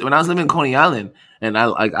when I was living in Coney Island, and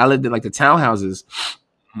I lived in like the townhouses.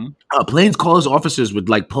 Plainclothes officers would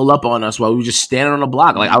like pull up on us while we were just standing on the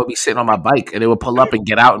block. Like I would be sitting on my bike, and they would pull up and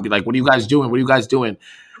get out and be like, "What are you guys doing? What are you guys doing?"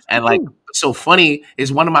 And like, so funny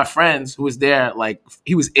is one of my friends who was there. Like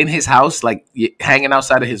he was in his house, like hanging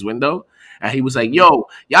outside of his window, and he was like, "Yo,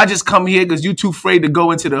 y'all just come here because you too afraid to go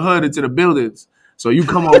into the hood, into the buildings. So you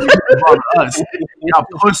come over here to bother us, y'all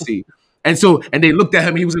pussy." And they looked at him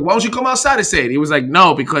and he was like, "Why don't you come outside and say it?" He was like,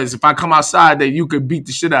 "No, because if I come outside, then you could beat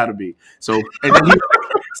the shit out of me." So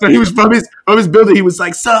he was from his building. He was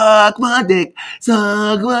like, suck my dick,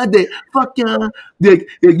 fuck ya. Like,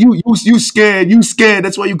 you scared.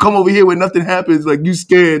 That's why you come over here when nothing happens. Like you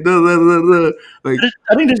scared. Like,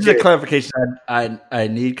 I think this is a clarification I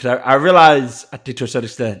need because I realize, I think to a certain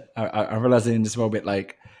extent, I'm realizing in this moment,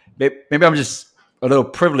 like maybe I'm just a little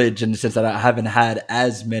privileged in the sense that I haven't had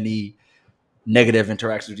as many negative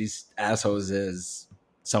interactions with these assholes as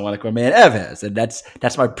someone like my man Ev has, and that's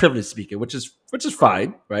my privilege speaking, which is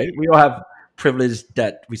fine, right? We all have privilege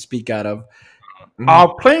that we speak out of.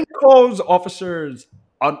 Are plainclothes officers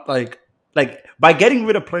like by getting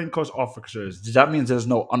rid of plainclothes officers? Does that mean there's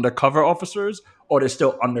no undercover officers, or there's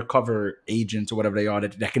still undercover agents or whatever they are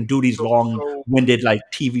that can do these long-winded like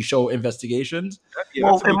TV show investigations?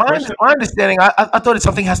 Well, in my understanding, I thought that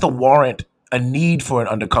something has to warrant a need for an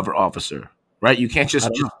undercover officer, right? You can't just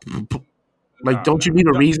don't you need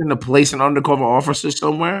a reason to place an undercover officer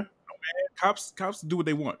somewhere? Cops do what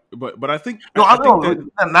they want, but I think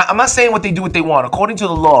I'm not saying what they do what they want. According to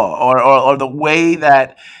the law, or the way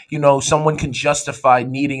that someone can justify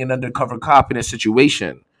needing an undercover cop in a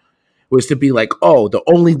situation was to be like, oh, the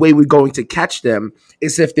only way we're going to catch them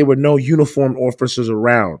is if there were no uniformed officers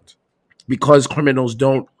around, because criminals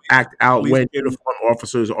don't act out when uniformed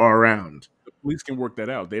officers are around. The police can work that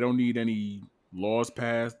out. They don't need any laws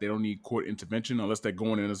passed. They don't need court intervention unless they're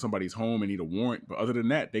going into somebody's home and need a warrant. But other than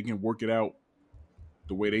that, they can work it out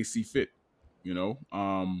the way they see fit,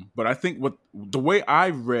 But I think the way I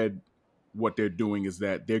read what they're doing is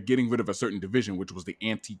that they're getting rid of a certain division, which was the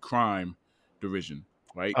anti-crime division,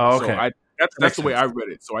 right? Oh, okay. So that's the way I read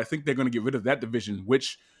it. So I think they're going to get rid of that division,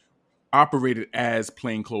 which operated as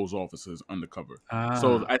plainclothes officers undercover.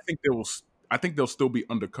 So I think they'll still be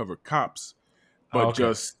undercover cops, but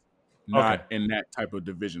just not in that type of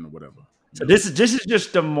division or whatever. So this is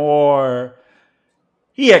just the more,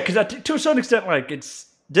 because to a certain extent, like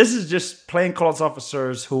this is just plainclothes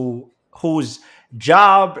officers whose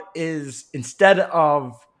job is, instead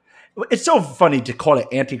of, it's so funny to call it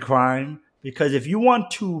anti-crime Because if you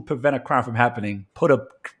want to prevent a crime from happening, put a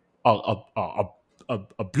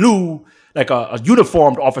blue, like a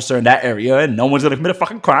uniformed officer in that area, and no one's gonna commit a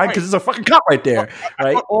fucking crime because there's a fucking cop right there, I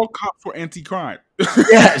right? thought all cops were anti-crime.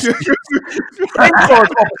 Yes, plainclothes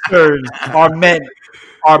officers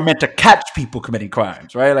are meant to catch people committing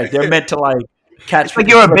crimes, right? Like they're meant to like catch. It's like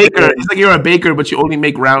you're a baker. It's like you're a baker, but you only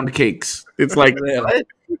make round cakes. It's like what?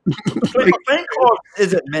 Plainclothes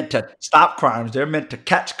isn't meant to stop crimes; they're meant to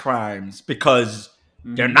catch crimes because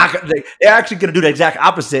they're not. They're actually going to do the exact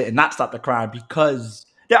opposite and not stop the crime because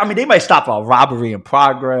they might stop a robbery in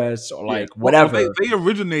progress or like whatever. Well, they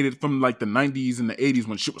originated from like the 90s and the 80s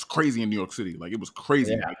when shit was crazy in New York City. Like it was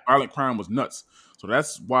crazy. Yeah. Like, violent crime was nuts. So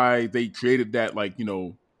that's why they created that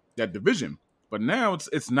that division. But now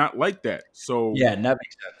it's not like that. So yeah, that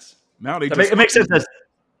makes sense. Now it makes sense that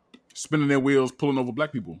spinning their wheels, pulling over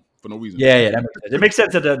black people for no reason. Yeah, that makes sense. It makes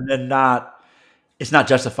sense that they're not. It's not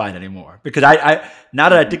justified anymore because I now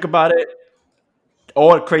that I think about it,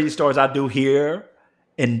 all the crazy stories I do hear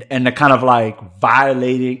and the kind of like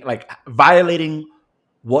violating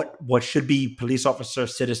what should be police officer,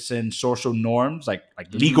 citizen, social norms, like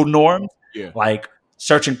legal norms, like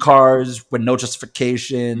searching cars with no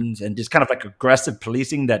justifications and just kind of like aggressive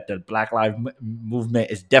policing that the Black Lives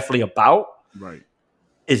Movement is definitely about. Right.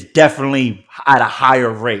 Is definitely at a higher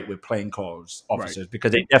rate with plainclothes officers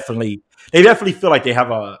because they definitely feel like they have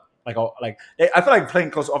I feel like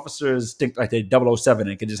plainclothes officers think like they're 007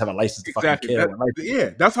 and can just have a license to fucking kill.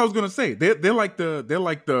 That's what I was gonna say. They're like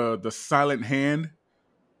the silent hand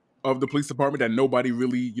of the police department that nobody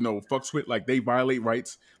really fucks with. Like they violate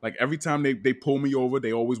rights. Like every time they pull me over,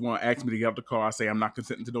 they always want to ask me to get out the car. I say I'm not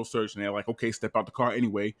consenting to no search, and they're like, okay, step out the car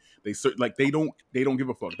anyway. They don't give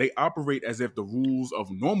a fuck. They operate as if the rules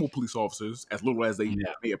of normal police officers, as little as they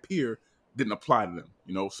may appear, didn't apply to them.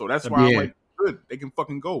 So that's why I'm like, good, they can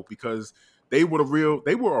fucking go because they were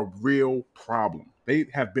a real problem. They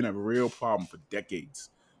have been a real problem for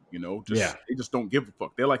decades. They just don't give a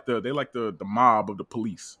fuck. They're like the mob of the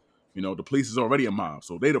police. The police is already a mob,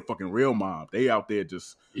 so they the fucking real mob. They out there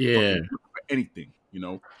just fucking for anything,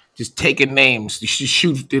 just taking names. You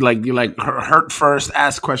shoot. You're like hurt first,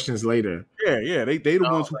 ask questions later. Yeah. They the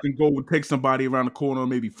ones who can go and take somebody around the corner,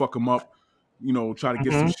 maybe fuck them up. Try to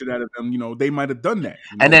get some shit out of them. They might have done that.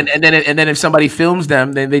 And then if somebody films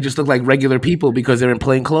them, then they just look like regular people because they're in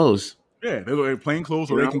plain clothes. Yeah, they look like plain clothes,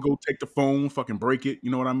 or they can go take the phone, fucking break it.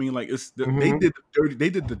 You know what I mean? Like they did the dirty. They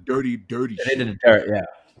did the dirty shit. They did the dirt, yeah.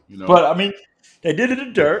 But I mean, they did it in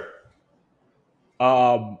the dirt.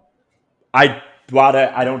 I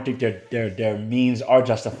don't think their means are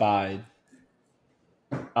justified.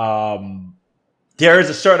 There is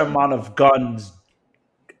a certain amount of guns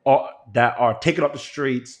that are taken off the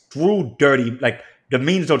streets through dirty, like the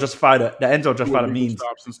means don't justify the ends don't justify the means.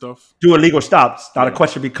 Stops and stuff. Do illegal stops. Now the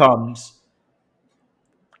question becomes,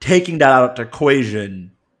 taking that out of the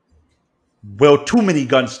equation, will too many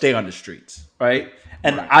guns stay on the streets, right?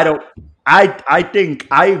 And I think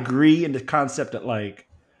I agree in the concept that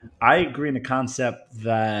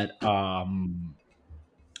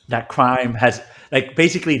that crime has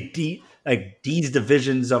basically these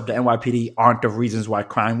divisions of the NYPD aren't the reasons why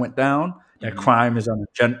crime went down. That crime is on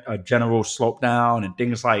a general slope down, and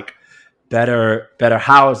things like better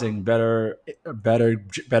housing, better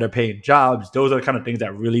paying jobs. Those are the kind of things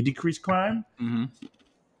that really decrease crime. Mm-hmm.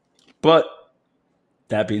 But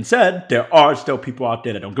that being said, there are still people out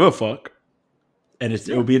there that don't give a fuck, and it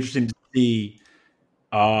will be interesting to see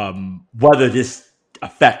whether this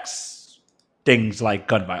affects things like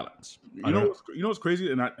gun violence. You know what's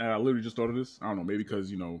crazy? And I literally just thought of this. I don't know, maybe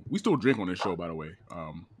because we still drink on this show, by the way.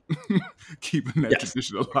 Keeping that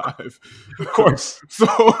tradition alive, of course. So,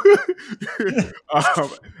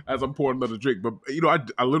 as I'm pouring another drink, but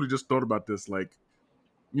I literally just thought about this. Like,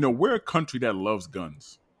 we're a country that loves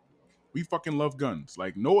guns. We fucking love guns.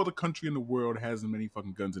 Like no other country in the world has as many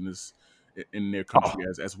fucking guns in their country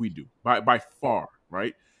as we do, by far,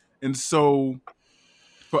 right? And so,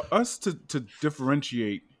 for us to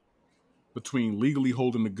differentiate between legally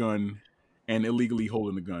holding the gun and illegally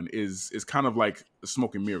holding the gun is kind of like a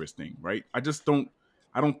smoke and mirrors thing, right? I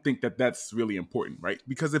don't think that that's really important, right?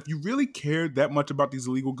 Because if you really cared that much about these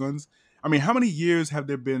illegal guns, I mean, how many years have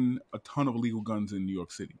there been a ton of illegal guns in New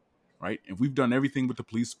York City, right? And we've done everything with the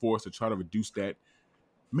police force to try to reduce that.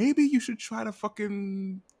 Maybe you should try to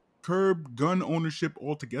fucking curb gun ownership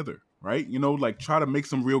altogether, right? Like try to make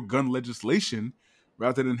some real gun legislation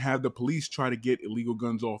rather than have the police try to get illegal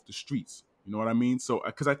guns off the streets. You know what I mean? So,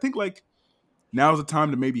 because I think like now's the time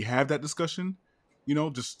to maybe have that discussion.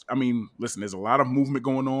 just, I mean, listen, there's a lot of movement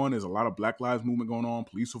going on. There's a lot of Black Lives movement going on,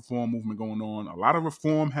 police reform movement going on, a lot of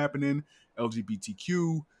reform happening,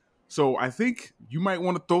 LGBTQ. So I think you might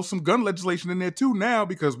want to throw some gun legislation in there too now,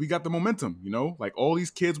 because we got the momentum, like all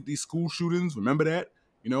these kids with these school shootings. Remember that?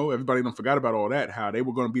 Everybody done forgot about all that, how they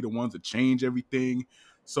were going to be the ones to change everything.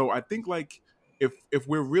 So I think like if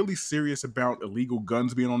we're really serious about illegal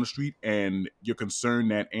guns being on the street and you're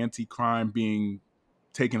concerned that anti-crime being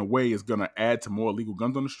taken away is going to add to more illegal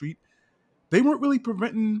guns on the street, they weren't really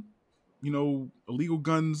preventing, illegal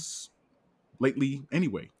guns lately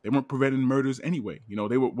anyway. They weren't preventing murders anyway.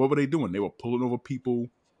 What were they doing? They were pulling over people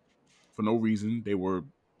for no reason. They were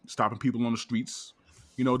stopping people on the streets.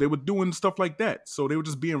 They were doing stuff like that. So they were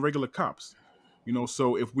just being regular cops.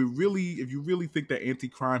 So if you really think that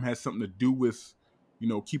anti-crime has something to do with,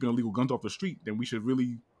 keeping illegal guns off the street, then we should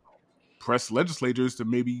really press legislators to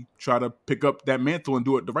maybe try to pick up that mantle and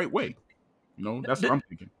do it the right way. That's what I'm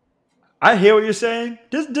thinking. I hear what you're saying.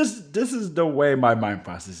 This is the way my mind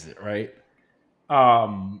processes it, right?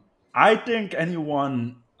 I think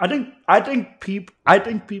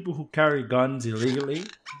people who carry guns illegally,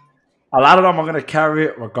 a lot of them are gonna carry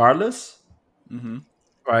it regardless,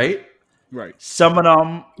 right? Right. Some of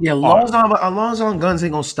them, as long as on guns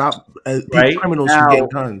ain't gonna stop criminals from getting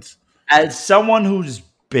guns. As someone who's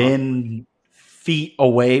been feet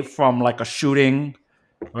away from like a shooting,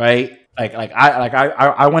 right?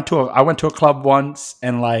 I went to a club once,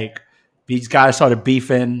 and like these guys started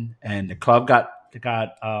beefing, and the club got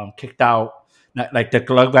kicked out. Like the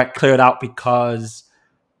club got cleared out because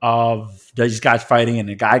of these guys fighting, and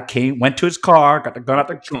the guy went to his car, got the gun out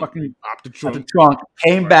the trunk,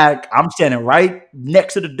 came back. I'm standing right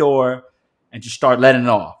next to the door, and just start letting it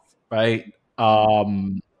off. Right. I've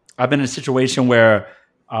been in a situation where,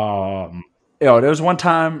 there was one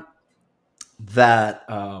time that,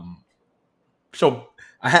 so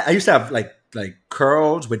I used to have like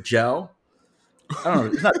curls with gel. I don't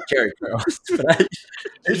know, it's not Jerry curls, but I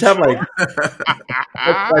used to have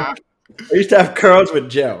I used to have curls with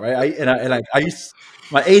gel, right? I used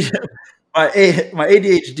my ADHD.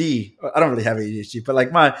 I don't really have ADHD, but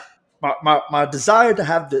like my desire to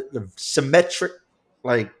have the symmetric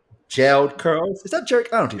like gelled curls. Is that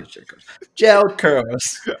jerk? I don't think it's jerk curls. Gelled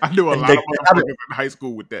curls. I knew a lot of motherfuckers in high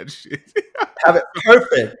school with that shit. Have it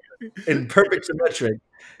perfect in perfect symmetric.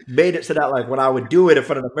 Made it so that like when I would do it in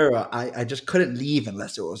front of the mirror, I just couldn't leave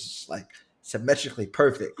unless it was like symmetrically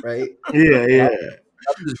perfect, right? Yeah.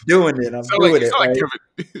 I'm just doing it. I'm doing it. Right?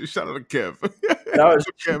 Kevin. Shout out to Kev. And I was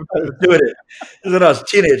doing it. This is when I was a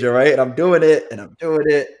teenager, right? And I'm doing it, and I'm doing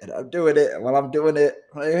it, and I'm doing it. And while I'm doing it,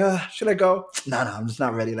 I'm like, should I go? No, I'm just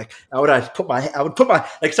not ready. Like, I would put my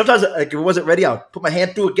like sometimes like if it wasn't ready, I would put my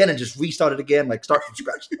hand through again and just restart it again, like start from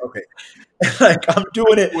scratch. Okay, and, like I'm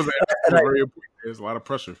doing it. There's a lot of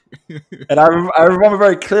pressure. And I remember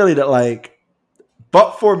very clearly that like,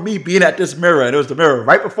 but for me being at this mirror, and it was the mirror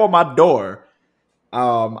right before my door.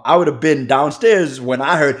 I would have been downstairs when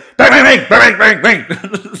I heard bang, bang, bang, bang, bang, bang.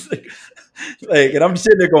 like, and I'm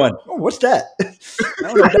sitting there going, "Oh, what's that?" I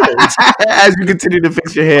don't know what that is. As you continue to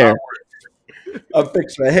fix your hair, I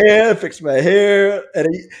fix my hair, and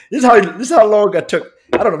this is how long I took.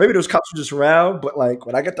 I don't know, maybe those cops were just around, but like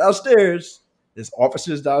when I get downstairs, there's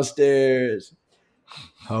officers downstairs.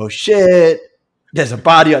 Oh shit! There's a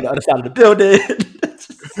body on the other side of the building.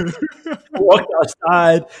 I walked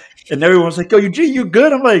outside, and everyone's like, "Yo, Eugene, you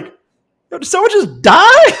good?" I'm like, "Yo, did someone just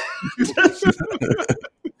die?"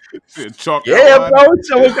 Yeah, bro,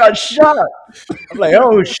 someone got shot. I'm like,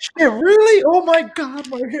 "Oh shit, really? Oh my god,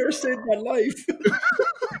 my hair saved my life."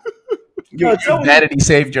 Your humanity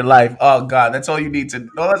saved your life. Oh god, that's all you need to know.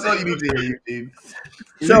 That's all you need to hear, Eugene.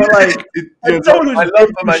 So like, my love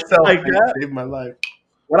for myself like that saved my life.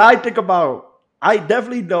 When I think about, I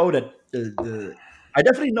definitely know that I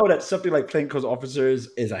definitely know that something like plainclothes officers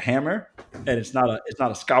is a hammer, and it's not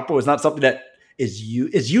a scalpel. It's not something that is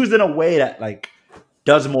used in a way that like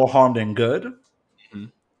does more harm than good. Mm-hmm.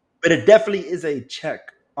 But it definitely is a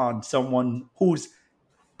check on someone who's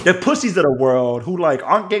the pussies of the world who like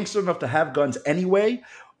aren't gangster enough to have guns anyway,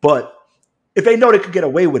 but if they know they could get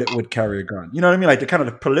away with it, would carry a gun. You know what I mean? Like the kind of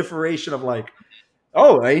the proliferation of like,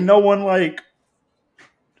 oh, ain't no one like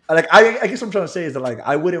I guess what I'm trying to say is that like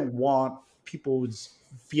I wouldn't want people's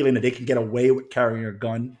feeling that they can get away with carrying a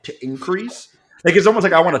gun to increase. Like it's almost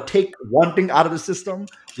like I want to take one thing out of the system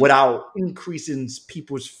without increasing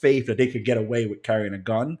people's faith that they could get away with carrying a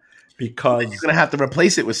gun, because you're gonna have to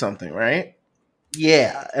replace it with something, right?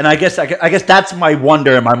 Yeah, and I guess that's my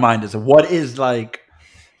wonder in my mind is what is like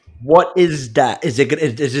what is that? Is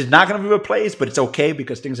it not going to be replaced, but it's okay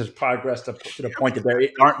because things have progressed to the point that there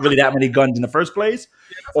aren't really that many guns in the first place?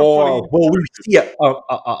 Or will we see a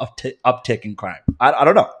uptick in crime? I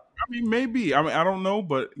don't know. I mean, maybe. I mean, I don't know,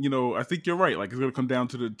 but I think you're right. Like, it's gonna come down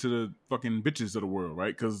to the fucking bitches of the world,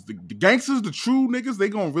 right? Because the gangsters, the true niggas, they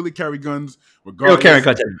gonna really carry guns regardless.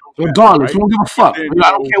 Regardless, right? We don't give a fuck.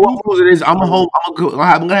 I don't care what rules it is. I'm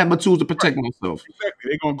gonna have my tools to protect myself.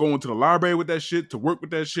 Exactly. They're gonna go into the library with that shit, to work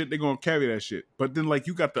with that shit. They're gonna carry that shit. But then, like,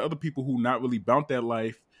 you got the other people who not really bout that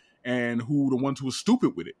life, and who the ones who are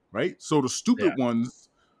stupid with it, right? So the stupid ones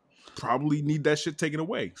probably need that shit taken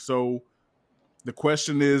away. So the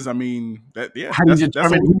question is, I mean, how do you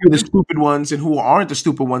determine who are the stupid ones and who aren't the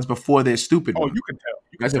stupid ones before they're stupid? Oh, you can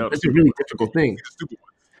tell. That's a really difficult thing.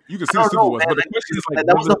 You can see the stupid ones, but the question is, like,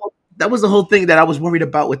 that was the whole thing that I was worried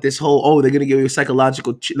about with this whole. Oh, they're gonna give you a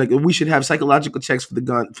psychological like we should have psychological checks for the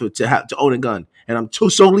gun to own a gun, and I'm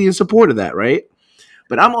solely in support of that, right?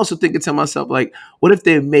 But I'm also thinking to myself, like, what if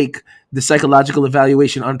they make the psychological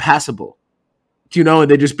evaluation unpassable?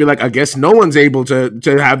 And they just be like, I guess no one's able to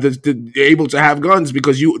have guns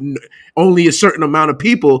because only a certain amount of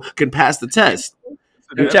people can pass the test.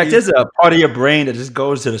 Jack, there's a part of your brain that just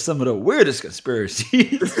goes to some of the weirdest conspiracies.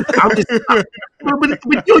 It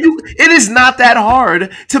is not that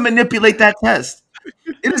hard to manipulate that test.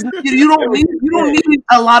 It is. You don't need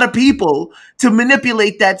a lot of people to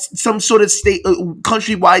manipulate that some sort of state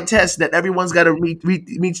countrywide test that everyone's got to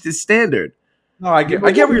reach this standard. No, I get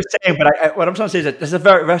what you're saying, but what I'm trying to say is that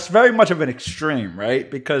that's very much of an extreme, right?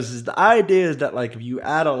 Because the idea is that, like, if you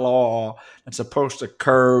add a law that's supposed to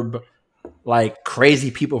curb like crazy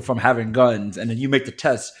people from having guns, and then you make the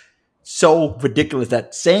test so ridiculous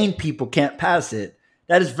that sane people can't pass it,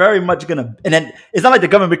 that is very much gonna. And then it's not like the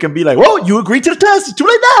government can be like, "Whoa, you agreed to the test. It's too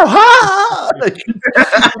late now." Ha! Like,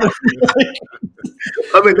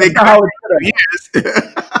 I mean, they got how it's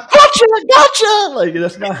gotcha. Like,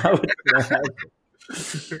 that's not how it's gonna happen.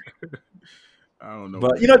 I don't know.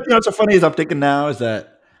 But what's so funny is I'm thinking now is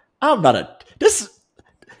that I'm not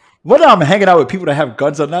whether I'm hanging out with people that have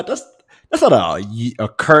guns or not. That's not a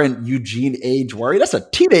current Eugene age worry. That's a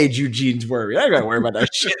teenage Eugene's worry. I ain't gotta worry about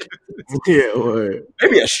that shit. Yeah,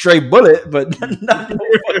 maybe a stray bullet, but not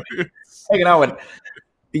hanging out with.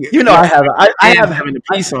 I have having a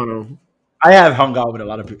piece on them. I have hung out with a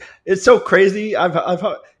lot of people. It's so crazy.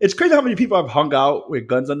 It's crazy how many people I've hung out with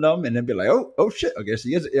guns on them, and then be like, oh shit. I guess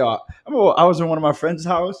he is. I was in one of my friend's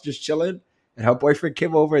house just chilling, and her boyfriend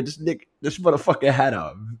came over, and this motherfucker had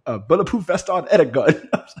a bulletproof vest on and a gun.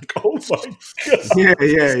 I was like, oh my god.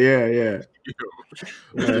 Yeah.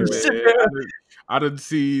 I done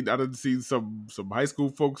seen some high school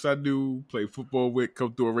folks I knew play football with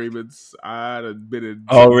come through arraignments. I done been in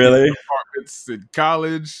apartments in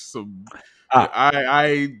college.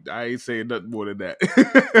 I ain't saying nothing more than that.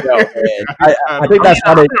 I think that's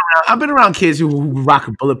how I've been around kids who rock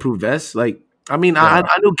a bulletproof vest. Like, I mean, I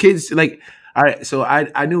know kids like. All right, so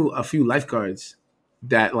I knew a few lifeguards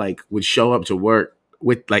that like would show up to work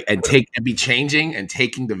with like and be changing and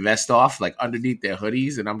taking the vest off like underneath their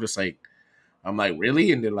hoodies, and I'm like,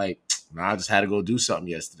 really? And they're like, nah, I just had to go do something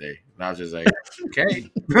yesterday. And I was just like, okay.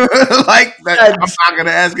 Like, I'm not going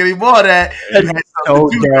to ask any more of that. You had something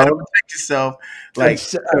to do, protect yourself. Like,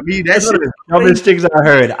 I mean, that's one of the dumbest things I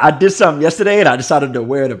heard. I did something yesterday, and I decided to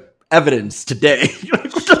wear the evidence today. What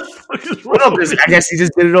the fuck is wrong? I guess he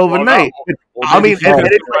just did it overnight. I mean, he had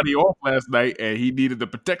everybody off last night, and he needed the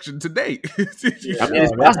protection today.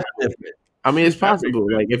 I mean, it's possible.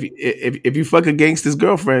 Like, if you fuck a gangster's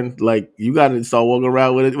girlfriend, like, you got to start walking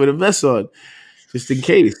around with a vest on, just in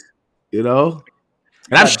case, And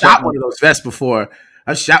I've shot one of those vests before.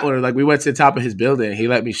 I've shot one. Like, we went to the top of his building. He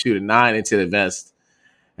let me shoot a 9 into the vest,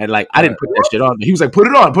 and like, I didn't put that shit on. He was like, "Put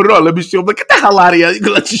it on. Let me shoot." I'm like, "Get the hell out of here! You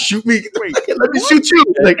can let you shoot me. Let me shoot you."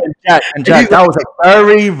 Like, Jack, that was a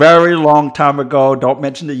very, very long time ago. Don't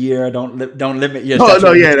mention the year. Don't limit your. Oh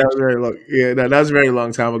no, yeah, that was very long. Yeah, that was a very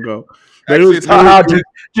long time ago. Actually,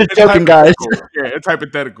 just joking, guys. Yeah, it's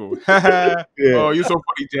hypothetical. Oh, you're so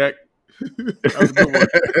funny, Jack. That was a good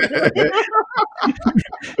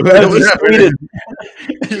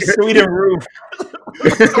one. Sweden roof.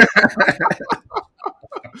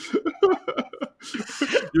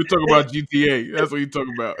 You're talking about GTA. That's what you're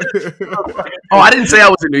talking about. Oh, I didn't say I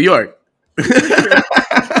was in New York.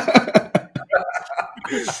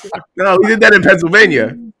 No, we did that in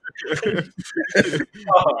Pennsylvania.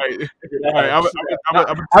 All right.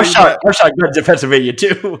 I shot guns in Pennsylvania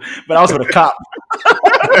too, but I was with a cop.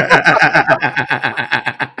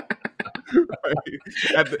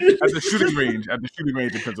 At the shooting range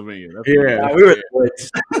in Pennsylvania. We were in the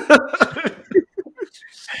woods.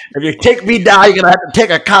 If you take me down, you're gonna have to take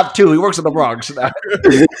a cop too. He works in the Bronx.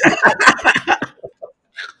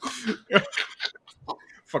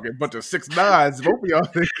 Fucking bunch of 6'9s, both of y'all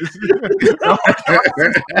niggas.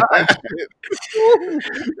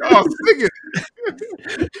 Y'all singing.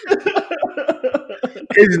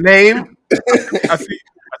 His name. I see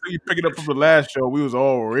you picking up from the last show. We was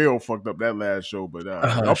all real fucked up that last show, but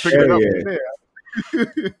I'll pick it up from there.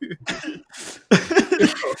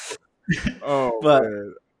 Oh, but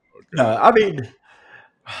man. Okay. no, I mean,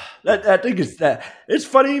 I think it's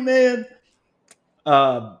funny, man.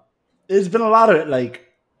 There's been a lot of like,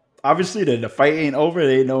 obviously the fight ain't over.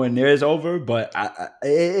 They ain't nowhere near is over, but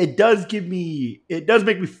it does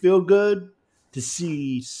make me feel good to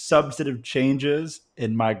see substantive changes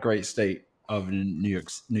in my great state of New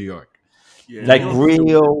York. Yeah, like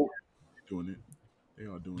real doing it. They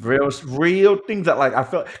are doing real things that like I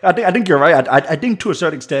think you're right. I think to a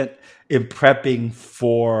certain extent in prepping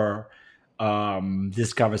for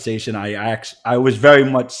this conversation, I was very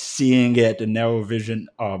much seeing it the narrow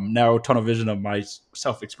tunnel vision of my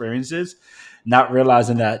self experiences, not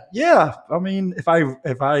realizing that I mean if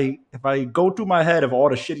I go through my head of all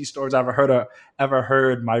the shitty stories I've ever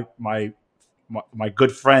heard my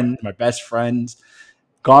good friend, my best friends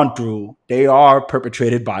gone through, they are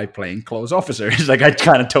perpetrated by plainclothes officers. Like I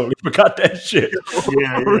kind of totally forgot that shit.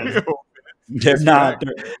 Yeah. They're not.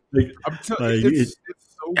 I'm telling you, it's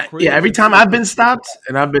so crazy. Yeah, every time I've been stopped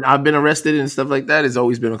and I've been arrested and stuff like that, it's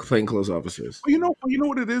always been plainclothes officers. Well, you know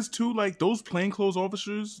what it is too. Like those plainclothes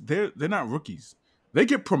officers, they're not rookies. They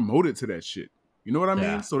get promoted to that shit. You know what I mean?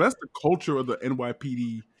 Yeah. So that's the culture of the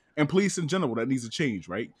NYPD and police in general that needs to change,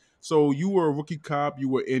 right? So you were a rookie cop, you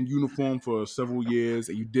were in uniform for several years,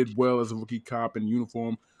 and you did well as a rookie cop in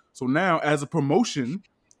uniform. So now, as a promotion,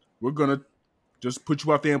 we're gonna just put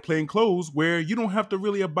you out there in plain clothes where you don't have to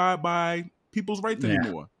really abide by people's rights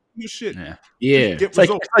anymore. Your shit. Yeah. It's like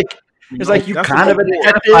you That's kind of a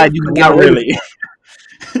detective, you but can not get really.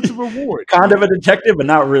 It's a reward. Kind of a detective, but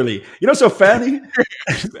not really. You know, so funny.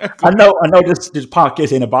 Exactly. I know this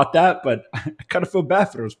podcast ain't about that, but I kind of feel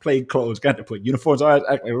bad for those plain clothes. Got to put uniforms on,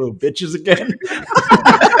 act like little bitches again.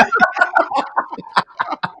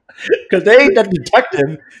 Because they ain't that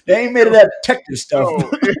detective. They ain't made of that detective stuff.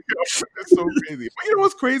 That's so crazy. But you know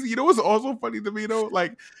what's crazy? You know what's also funny to me though?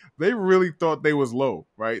 Like they really thought they was low,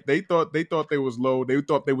 right? They thought they was low. They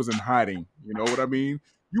thought they was in hiding. You know what I mean?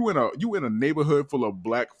 You in a neighborhood full of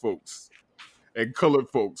black folks and colored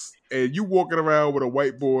folks, and you walking around with a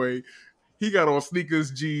white boy. He got on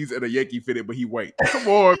sneakers, jeans, and a Yankee fitted, but he white. Come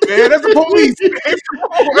on, man. That's the police. Man. Come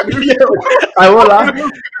on. I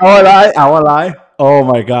won't lie. Oh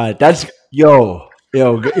my god, that's yo guys. I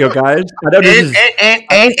know this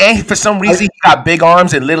and for some reason he got big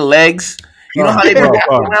arms and little legs. You know how they walk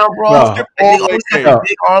around, bro? They always got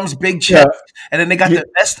big arms, big chest, and then they got the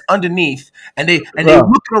vest underneath, and they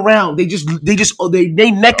looking around. They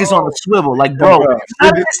neck is on the swivel, like bro.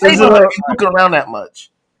 They looking around that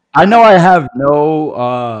much. I know I have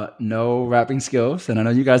no rapping skills, and I know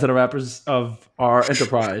you guys are the rappers of our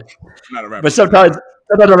enterprise. Not a rapper. But sometimes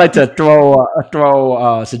I like to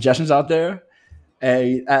throw suggestions out there.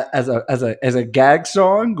 As a gag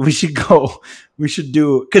song, we should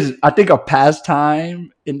do, because I think a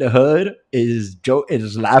pastime in the hood is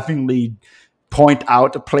laughingly point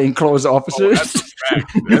out the plainclothes officers. That's a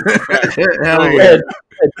fact. Hell yeah.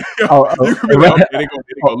 They go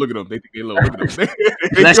look at them. They think they look at them.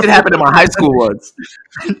 That shit happened in my high school once.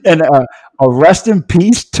 And a rest in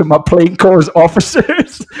peace to my plainclothes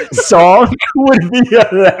officers song would be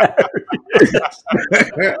hilarious.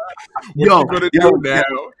 What you gonna do now?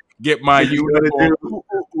 Get my uniform.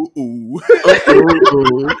 Like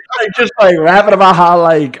just like rapping about how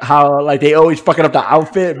they always fucking up the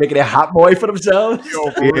outfit, making it hot boy for themselves.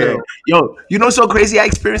 Yo, you know, so crazy. I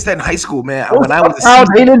experienced that in high school, man. When I was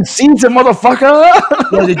they didn't season,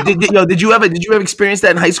 motherfucker. Did you ever experience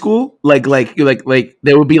that in high school? Like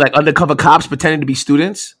there would be like undercover cops pretending to be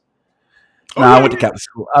students. I went to Catholic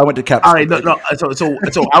school. All right, no. So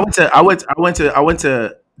I went to.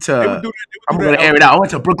 I'm gonna air it out. I went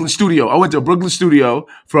to Brooklyn Studio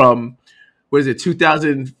from, what is it,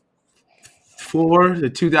 2004 to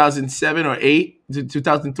 2007 or 8 to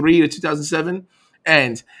 2003 to 2007,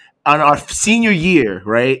 and on our senior year,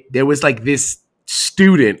 right, there was like this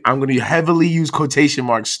student. I'm going to heavily use quotation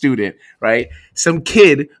marks student, right? Some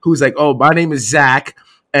kid who's like, oh, my name is Zach.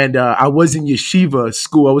 And I was in yeshiva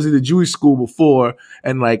school. I was in the Jewish school before,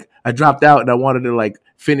 and like I dropped out, and I wanted to like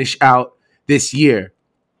finish out this year.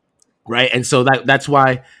 Right, and so that's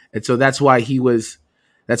why he was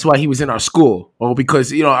in our school. Well,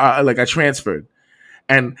 because I transferred,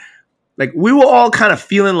 and like we were all kind of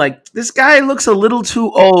feeling like this guy looks a little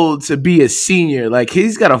too old to be a senior. Like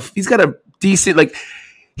he's got a decent, like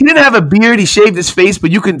he didn't have a beard. He shaved his face,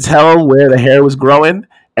 but you can tell where the hair was growing.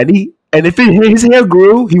 And if his hair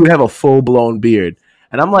grew, he would have a full blown beard.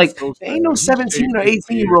 And I'm like, So there ain't no 17 or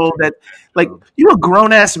 18 year beard. old that like you're a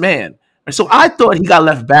grown ass man. And so I thought he got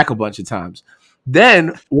left back a bunch of times.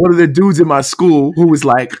 Then one of the dudes in my school who was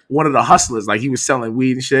like one of the hustlers, like he was selling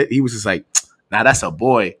weed and shit. He was just like, nah, that's a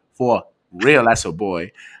boy. For real, that's a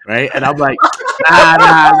boy. Right. And I'm like, nah.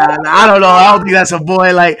 I don't know. I don't think that's a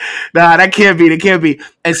boy. Like, nah, that can't be.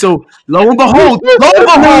 And so lo and behold,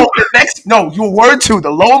 the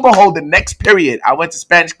next period, I went to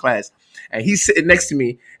Spanish class and he's sitting next to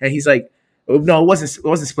me and he's like, oh, no, it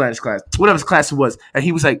wasn't Spanish class, whatever his class it was. And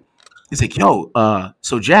he was like, yo,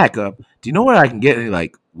 so Jack, do you know where I can get any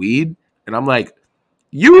like weed? And I'm like,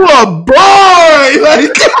 you a boy!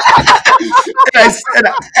 Like,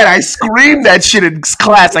 and I screamed that shit in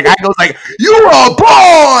class. Like I goes like, you a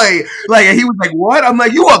boy! Like, and he was like, what? I'm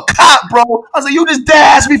like, you a cop, bro? I was like, you just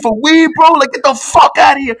asked me for weed, bro? Like, get the fuck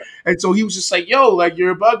out of here! And so he was just like, yo, like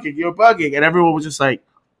you're bugging, and everyone was just like.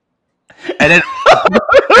 And then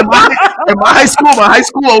in my high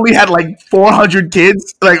school only had like 400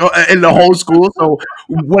 kids like in the whole school. So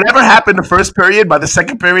whatever happened the first period, by the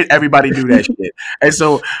second period, everybody knew that shit. And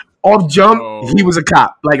so off jump, he was a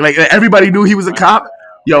cop. Like everybody knew he was a cop.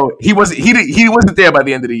 Yo, he wasn't there by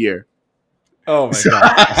the end of the year. Oh my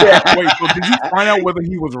god! Wait, so did you find out whether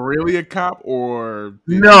he was really a cop or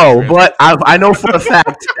no? But I know for a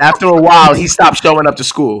fact after a while he stopped showing up to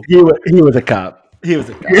school. He was a cop. He was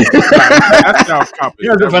a cop. That's how copish. You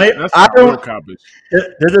know what's funny? That's real copish.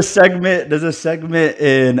 There's a segment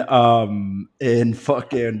in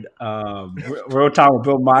fucking Real Time with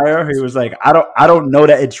Bill Maher. He was like, I don't know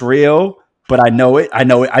that it's real, but I know it. I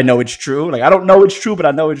know it's true. Like I don't know it's true, but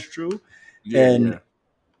I know it's true. Yeah.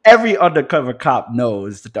 Every undercover cop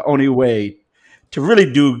knows that the only way to really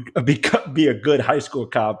be a good high school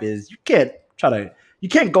cop is you can't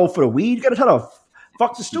go for the weed. You got to try to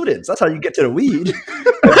fuck the students. That's how you get to the weed. You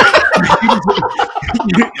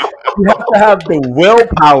have to have the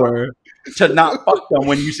willpower to not fuck them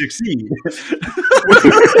when you succeed.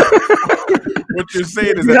 What you're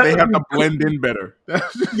saying is that they have to blend in better.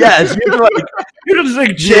 Yes, you're just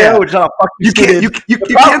like jail trying to fuck the students. You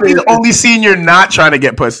can't be the only senior not trying to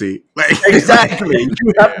get pussy. Like exactly.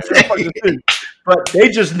 You have to fuck the students. But they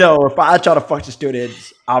just know if I try to fuck the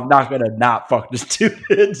students, I'm not gonna not fuck the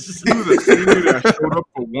students. He was a senior that showed up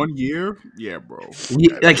for 1 year. Yeah, bro.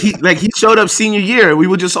 He showed up senior year. We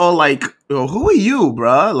were just all like, "Yo, who are you,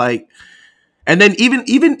 bro?" Like, and then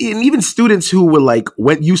even students who were like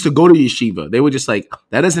used to go to yeshiva, they were just like,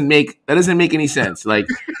 that doesn't make any sense. Like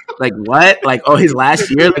what? Like, oh, his last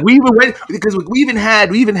year. Like we even went because we even had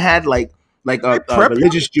like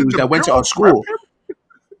religious Jews that went to our school.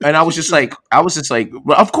 And I was just like,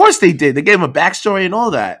 well, of course they did. They gave him a backstory and all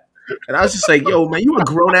that. And I was just like, yo, man, you a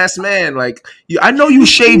grown ass man. Like, I know you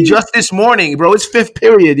shaved just this morning, bro. It's fifth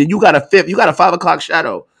period, and you got a 5 o'clock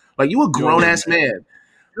shadow. Like, you a grown ass man.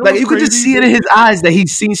 Like, you could just see it in his eyes that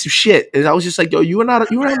he's seen some shit. And I was just like, yo, you're not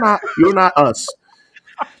us.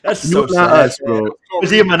 That's so sad, us, bro. Is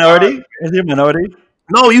he a minority?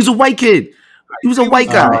 No, he was a white kid. He was a white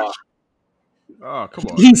guy. Oh, come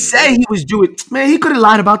on. He said he was Jewish. Man, he could have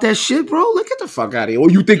lied about that shit, bro. Look, get the fuck out of here. Or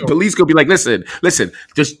you think police could be like, listen,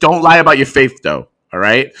 just don't lie about your faith, though. All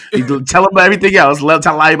right? You tell them everything else. Let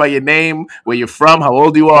them lie about your name, where you're from, how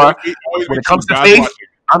old you are. When it comes to faith,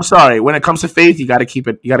 I'm sorry. When it comes to faith, you got to keep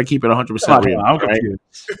it 100% real. I'm confused.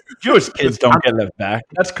 Jewish kids don't get left back.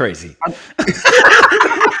 That's crazy.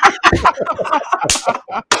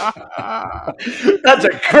 That's a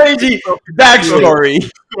crazy backstory.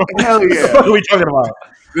 Hell yeah. What are we talking about?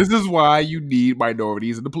 This is why you need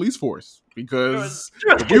minorities in the police force. Because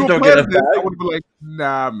if you you were president, I would be like,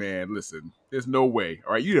 nah, man, listen, there's no way.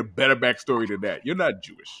 All right, you need a better backstory than that. You're not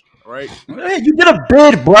Jewish. All right? Man, you did a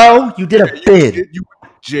bid, bro. You did a bid. You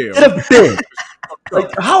went to jail. You did a bid. Like,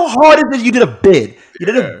 how hard is it? You did a bid. You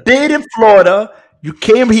did a bid in Florida. You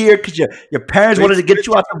came here because your parents wanted to get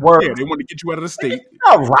you out to work. Yeah, they wanted to get you out of the state.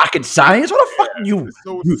 Not rocket science. What the fuck you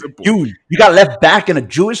got left back in a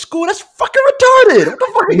Jewish school? That's fucking retarded. What the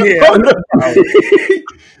fuck are you talking about?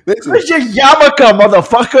 Where's your yarmulke,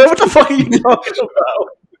 motherfucker? What the fuck are you talking about?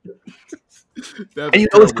 And you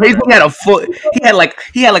know what's crazy?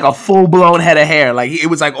 He had like a full blown head of hair. Like it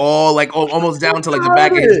was like all like almost down to like the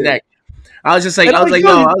back of his neck. I was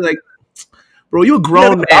like, bro, you a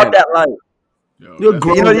grown man. Out that life. You're a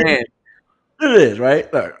grown man. It is,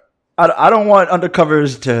 right? Look, I don't want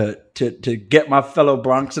undercovers to get my fellow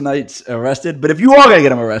Bronxonites arrested, but if you are gonna get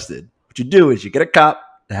them arrested, What you do is you get a cop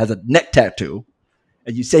that has a neck tattoo,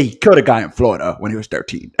 and you say he killed a guy in Florida when he was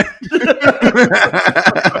 13.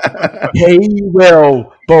 He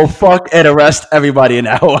will both fuck and arrest everybody in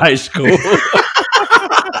that whole high school.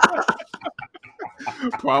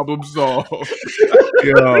 Problem solved.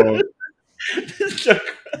 Yo.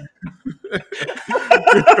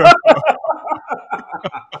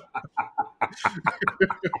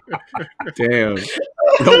 Damn.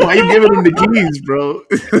 Why you giving him the keys, bro?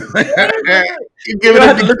 You giving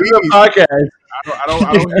him the keys. Podcast. I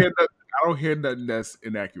don't hear nothing that's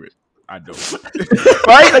inaccurate. I don't.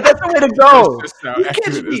 Right? Like, that's the way to go. That's just how You can't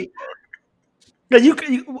accurate it is, be. Yeah,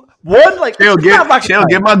 one, like, Chill, give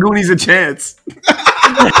my Goonies a chance.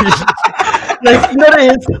 Like, you know what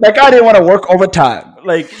it is? That guy didn't want to work overtime.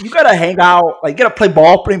 Like, you gotta hang out. Like, you gotta play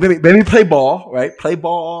ball. Maybe play ball, right? Play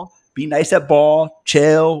ball. Be nice at ball.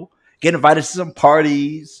 Chill. Get invited to some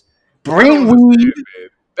parties. Bring weed.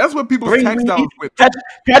 That's what people text out with.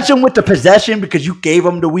 Catch them with the possession because you gave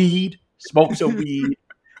them the weed. Smoke some weed.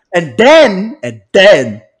 And then,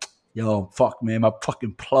 yo, fuck, man, my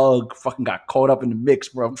fucking plug fucking got caught up in the mix,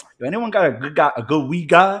 bro. Yo, anyone got a good weed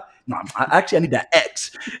guy? No, I need that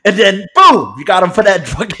X. And then, boom, you got him for that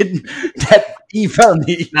fucking E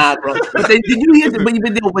felony. Nah, bro. But did you hear? But when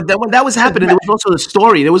that was happening, there was also a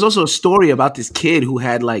story. There was also a story about this kid who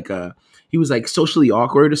had he was like socially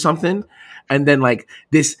awkward or something, and then like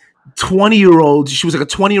this 20-year-old, she was like a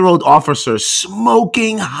 20-year-old officer,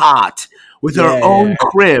 smoking hot with her own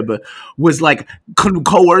crib, was like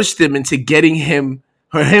coerced him into getting him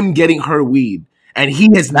getting her weed, and he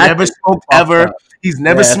has never smoked ever. Up. He's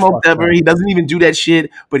never smoked ever. He doesn't even do that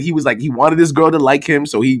shit. But he was like, he wanted this girl to like him,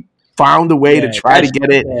 so he found a way to try to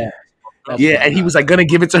get it. And he was like gonna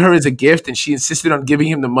give it to her as a gift, and she insisted on giving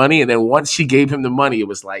him the money. And then once she gave him the money, it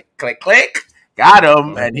was like click click, got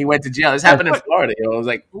him, and he went to jail. This happened in Florida. I was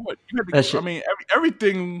like, what? I mean,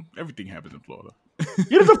 everything happens in Florida.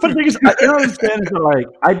 You know, the funny thing is, I don't understand. Like,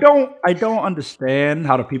 I don't understand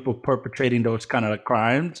how the people perpetrating those kind of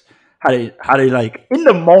crimes, how they like in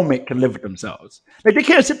the moment can live with themselves. Like, they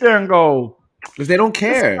can't sit there and go because they don't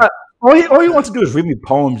care. All he wants to do is read me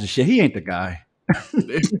poems and shit. He ain't the guy.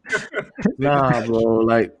 Nah, bro.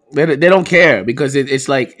 Like they don't care because it's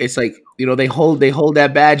like you know they hold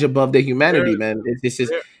that badge above their humanity, man.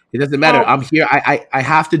 It doesn't matter. I'm here. I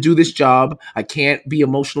have to do this job. I can't be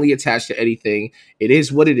emotionally attached to anything. It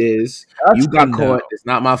is what it is. You got caught. It's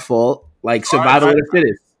not my fault. Like survival of the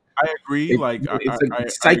fittest. I agree.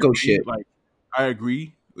 It's psycho shit. Like I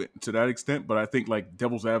agree to that extent, but I think like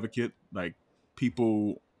devil's advocate, like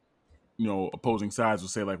people, you know, opposing sides will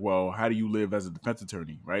say like, well, how do you live as a defense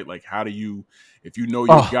attorney, right? Like, how do you, if you know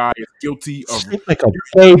your guy is guilty of like a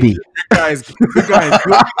baby, your guy is guilty of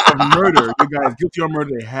murder, your guy is guilty of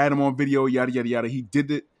murder. They had him on video, yada yada yada. He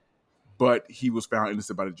did it, but he was found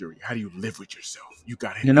innocent by the jury. How do you live with yourself? You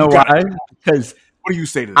got it. You know why? Because what do you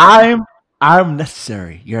say to that? I'm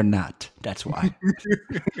necessary. You're not. That's why.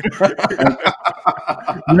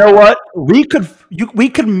 You know what? We could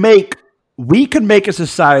make a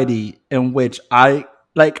society in which we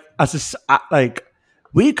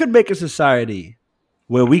could make a society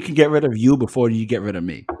where we can get rid of you before you get rid of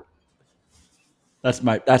me. That's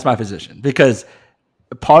my position, because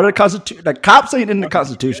part of the Constitution, like cops ain't in the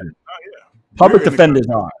Constitution. Public defenders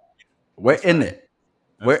are. We're in it.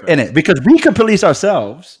 We're in it because we can police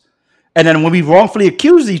ourselves. And then when we wrongfully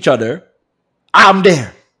accuse each other, I'm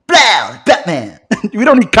there. Blah, Batman. We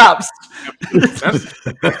don't need cops. Fuck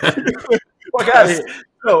out of here.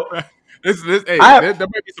 So, there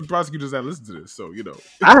might be some prosecutors that listen to this. So, you know.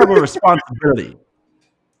 I have a responsibility.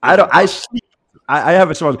 I have a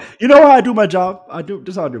responsibility. You know how I do my job? This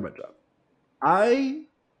is how I do my job.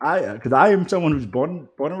 Because I am someone who's born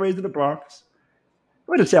and raised in the Bronx.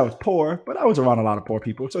 I wouldn't say I was poor, but I was around a lot of poor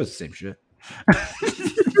people, so it's the same shit.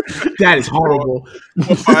 That is horrible.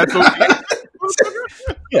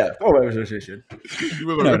 Yeah, poor association. You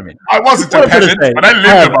know what I mean? I wasn't a peasant, but I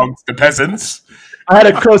lived amongst the peasants. I had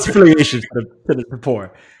a close affiliation to the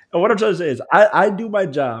poor. And what I'm trying to say is, I do my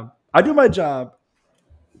job.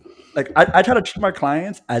 Like I try to treat my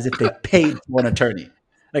clients as if they paid for an attorney.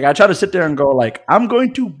 Like I try to sit there and go, like, I'm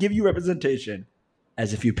going to give you representation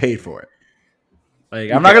as if you paid for it. Like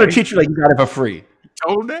I'm not going to treat you like you got it for free. You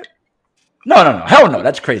told that? No, hell no,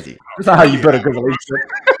 that's crazy. That's not how you build a good relationship.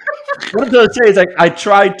 What I'm trying to say is, like, I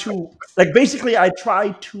try to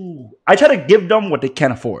give them what they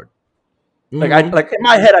can't afford. Like in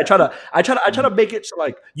my head, I try to make it so,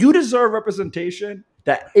 like, you deserve representation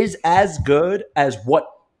that is as good as what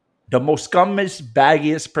the most scummiest,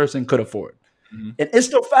 baggiest person could afford. Mm-hmm. And it's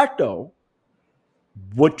the facto,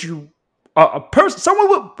 what you a person, someone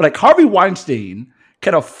with, like Harvey Weinstein,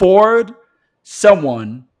 can afford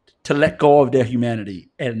someone to let go of their humanity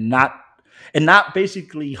and not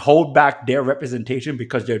basically hold back their representation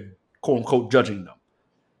because they're quote unquote judging them,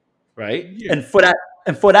 right? Yeah. And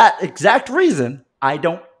for that exact reason, I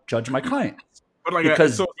don't judge my clients But like,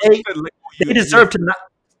 because so they deserve to not.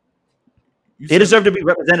 They deserve to be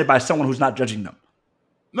represented by someone who's not judging them.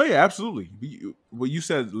 No, yeah, absolutely. Well, you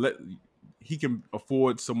said he can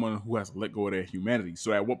afford someone who has to let go of their humanity.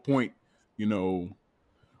 So at what point,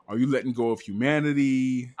 are you letting go of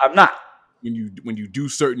humanity? I'm not. When you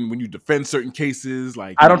defend certain cases,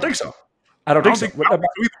 like I don't think so. I don't think so.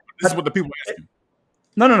 This is what the people are asking.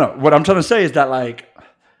 No. What I'm trying to say is that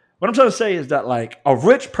a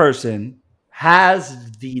rich person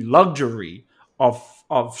has the luxury of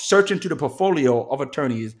searching through the portfolio of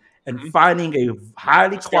attorneys and finding a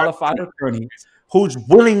highly qualified attorney who's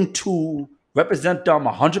willing to represent them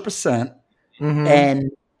 100%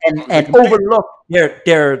 and overlook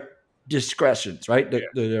their discretions, right?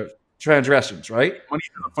 Their transgressions, right? Money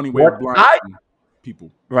is a funny way of blinding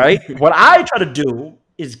people, right? What I try to do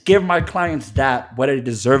is give my clients that, whether they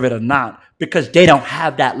deserve it or not, because they don't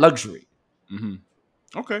have that luxury. Mm-hmm.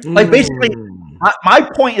 Okay. Like basically, my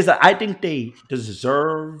point is that I think they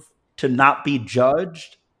deserve to not be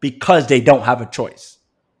judged because they don't have a choice.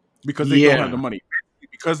 Because they don't have the money.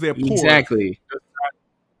 Because they're poor. Exactly. Does not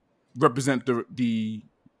represent the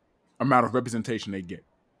amount of representation they get.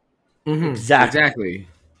 Mm-hmm. Exactly.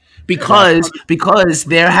 Because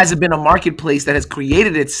there hasn't been a marketplace that has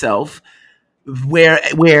created itself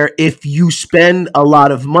where if you spend a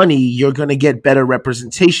lot of money, you're going to get better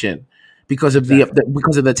representation because of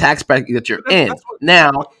because of the tax bracket that you're in.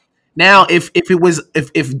 Now,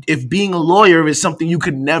 if being a lawyer is something you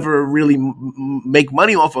could never really make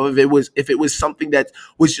money off of, if it was something that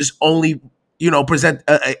was just only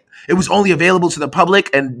it was only available to the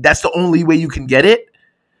public and that's the only way you can get it,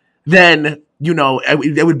 then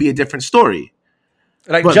it would be a different story.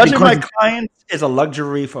 Like, but judging my clients is a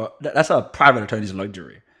luxury that's a private attorney's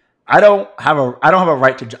luxury. I don't have a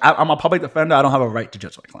right to. I'm a public defender. I don't have a right to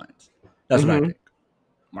judge my clients. That's what I think.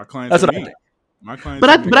 My clients. That's what I think. My clients. But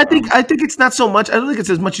I think it's not so much. I don't think it's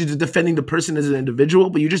as much as defending the person as an individual,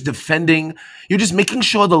 but you're just making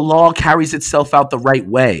sure the law carries itself out the right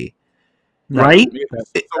way, right?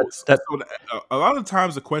 So a lot of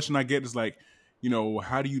times the question I get is like,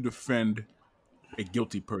 how do you defend a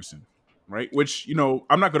guilty person? Right, which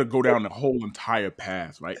I'm not going to go down the whole entire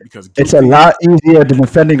path, right? Because it's a lot easier than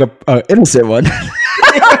defending an innocent one.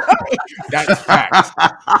 That's fact.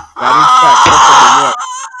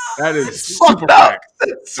 That is super fact.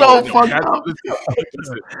 That's so fucked up.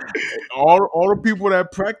 All the people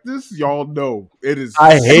that practice, y'all know it is.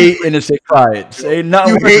 I hate innocent clients. You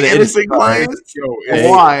hate innocent clients?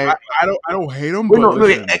 Why? I don't hate them.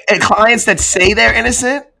 And clients that say they're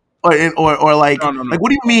innocent. Or like, no. Like, what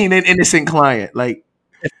do you mean an innocent client? Like,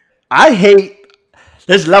 I hate.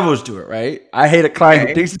 There's levels to it, right? I hate a client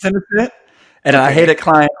who thinks it's innocent, and I hate a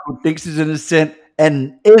client who thinks it's innocent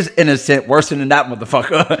and is innocent worse than that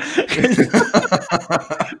motherfucker.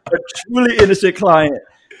 A truly innocent client.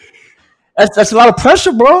 That's a lot of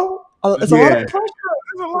pressure, bro. It's a lot of pressure.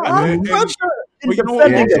 There's a lot of pressure in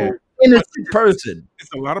defending an innocent person.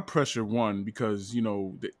 It's a lot of pressure. One, because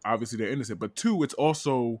obviously they're innocent, but two,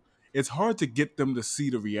 it's hard to get them to see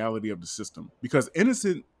the reality of the system because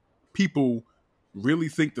innocent people really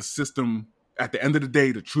think the system, at the end of the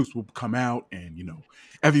day, the truth will come out and,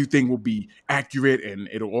 everything will be accurate and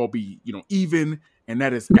it'll all be, even. And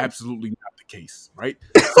that is absolutely not the case. Right.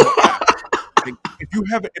 So if you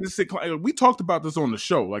have an innocent client, we talked about this on the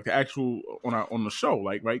show, like the actual on the show,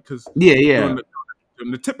 like, right. Cause in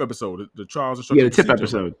the tip episode, the trials and the tip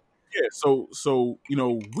episode. Yeah. So,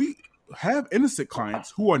 we have innocent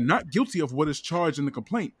clients who are not guilty of what is charged in the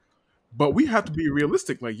complaint, but we have to be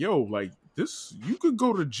realistic. Like, this, you could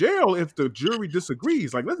go to jail if the jury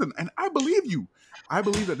disagrees. Like, listen, and I believe you. I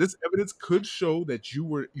believe that this evidence could show that you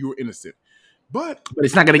were innocent, but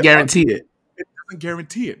it's not going to guarantee it. It doesn't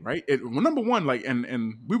guarantee it, right? Number one, like,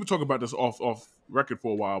 and we were talking about this off record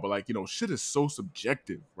for a while, but like, shit is so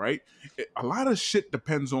subjective, right? A lot of shit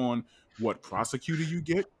depends on what prosecutor you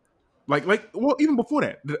get. Well, even before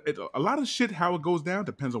that, a lot of shit, how it goes down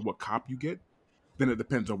depends on what cop you get. Then it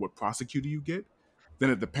depends on what prosecutor you get. Then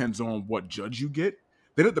it depends on what judge you get.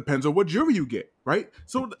 Then it depends on what jury you get, right?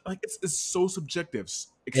 So, like, it's so subjective.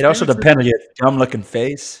 It also depends on your dumb-looking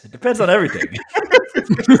face. It depends on everything.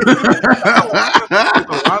 There's a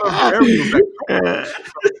lot of variables that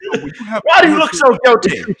Why do you look so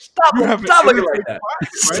guilty? Stop looking like that.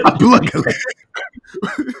 Stop looking like that.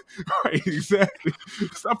 Right, exactly.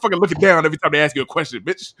 Stop fucking looking down every time they ask you a question,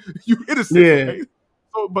 bitch. You innocent, Yeah. right?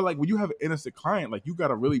 So, but like when you have an innocent client, like you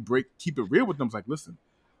gotta really keep it real with them. It's like, listen,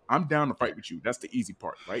 I'm down to fight with you. That's the easy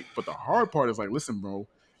part, right? But the hard part is like, listen, bro,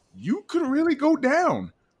 you could really go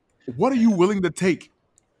down. What are you willing to take?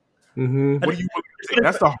 Mm-hmm. What are you willing to take?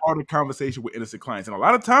 That's the harder conversation with innocent clients. And a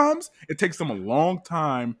lot of times it takes them a long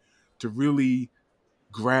time to really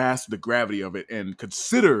grasp the gravity of it and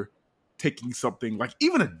consider taking something like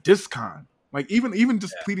even a discon, like even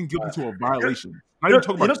just pleading guilty to a violation. Not even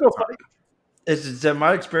talking about so funny. It's in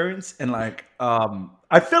my experience, and like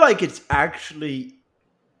I feel like it's actually,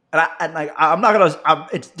 and like I'm not gonna.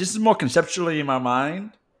 This is more conceptually in my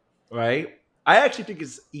mind, right? I actually think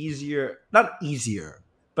it's easier, not easier,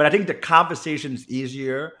 but I think the conversation is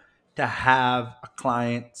easier to have a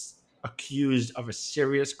client accused of a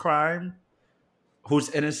serious crime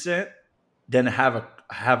who's innocent than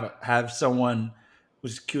have someone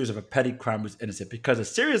who's accused of a petty crime who's innocent. Because a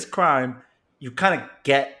serious crime, you kind of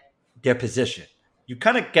get their position. You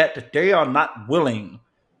kind of get that they are not willing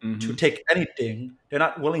to take anything. They're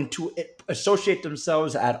not willing to associate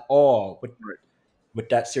themselves at all with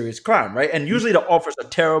that serious crime, right? And usually the offers are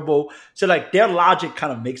terrible. So like their logic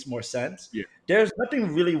kind of makes more sense. Yeah. There's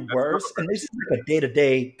nothing really worse, and this is like a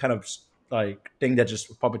day-to-day kind of like thing that just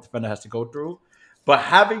a public defender has to go through. But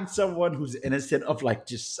having someone who's innocent of like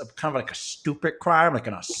just kind of like a stupid crime, like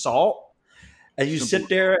an assault, and you sit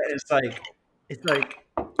there and it's like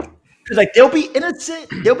they'll be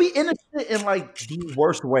innocent in like the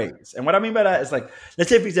worst ways. And what I mean by that is like, let's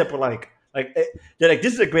say for example, they're like,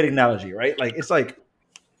 this is a great analogy, right? Like it's like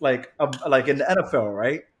in the NFL,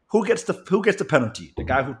 right? Who gets the penalty? The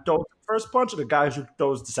guy who throws the first punch or the guy who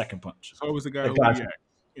throws the second punch? It's always the guy who reacts.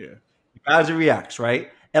 Yeah. The guy who reacts,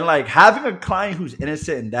 right? And like having a client who's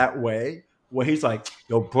innocent in that way, where he's like,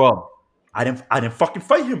 yo, bro, I didn't fucking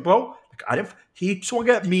fight him, bro. Like, he swung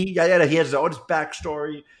at me, yeah. He has all this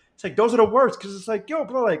backstory. It's like those are the worst because it's like, yo,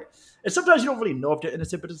 bro, like, and sometimes you don't really know if they're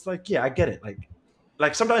innocent, but it's like, yeah, I get it. Like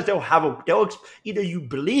sometimes they'll either you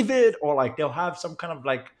believe it or like they'll have some kind of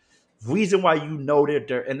like reason why you know that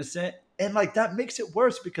they're innocent, and like that makes it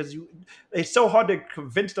worse because it's so hard to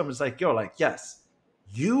convince them. It's like, yo, like, yes,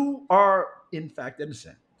 you are in fact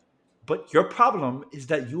innocent, but your problem is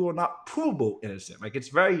that you are not provable innocent. Like it's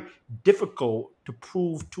very difficult to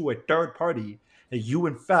prove to a third party that you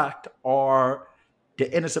in fact are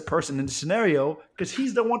the innocent person in the scenario because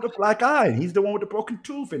he's the one with the black eye, he's the one with the broken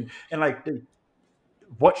tooth, and like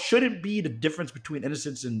what shouldn't be the difference between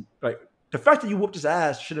innocence and like the fact that you whooped his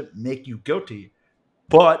ass shouldn't make you guilty,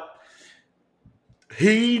 but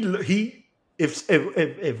if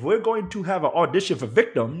we're going to have an audition for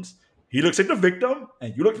victims, he looks like the victim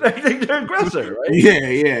and you look like the aggressor, right? Yeah.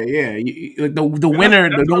 Like the winner,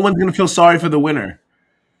 no one's gonna feel sorry for the winner.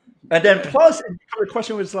 And then plus, the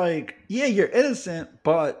question was like, yeah, you're innocent,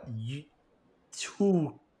 but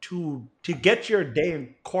to get your day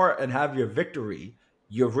in court and have your victory,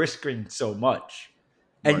 you're risking so much.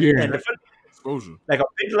 And Exposure. Like a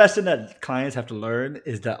big lesson that clients have to learn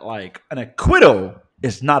is that like an acquittal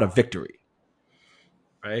is not a victory,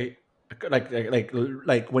 right? Like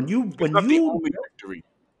when you only victory.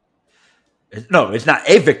 No, it's not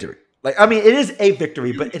a victory. Like I mean, it is a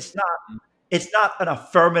victory, but it's not an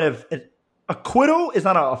affirmative. Acquittal is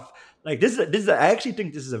not a like this is I actually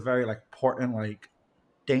think this is a very like important like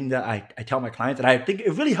thing that I tell my clients, and I think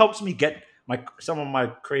it really helps me get some of my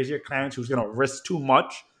crazier clients who's gonna risk too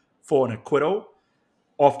much for an acquittal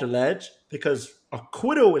off the ledge, because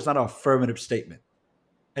acquittal is not an affirmative statement.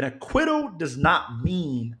 An acquittal does not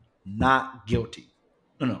mean not guilty.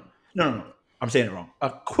 No. I'm saying it wrong.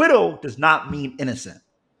 Acquittal does not mean innocent,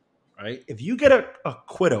 right? If you get an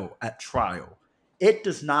acquittal at trial, it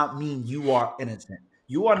does not mean you are innocent.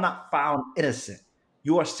 You are not found innocent.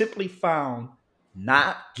 You are simply found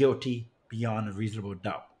not guilty beyond a reasonable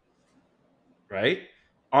doubt, right?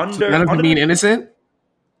 So that doesn't mean innocent?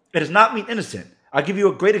 It does not mean innocent. I'll give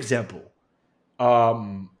you a great example.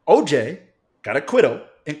 OJ got acquittal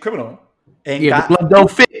in criminal, and the blood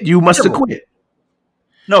don't fit. You must acquit.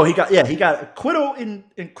 No, he got acquittal in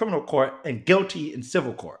criminal court and guilty in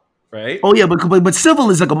civil court, right? Oh yeah, but civil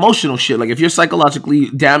is like emotional shit. Like if you're psychologically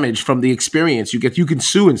damaged from the experience, you can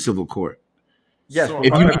sue in civil court. Yes,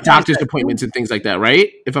 if you need doctor's appointments and things like that,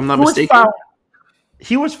 right? If I'm not mistaken,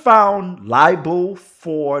 he was found liable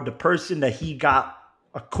for the person that he got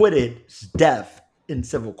acquitted's death in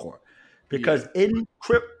civil court, because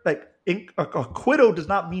acquittal does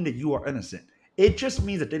not mean that you are innocent. It just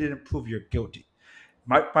means that they didn't prove you're guilty.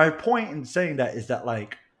 My point in saying that is that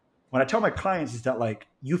like when I tell my clients is that like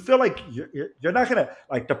you feel like you're not gonna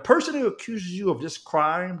like the person who accuses you of this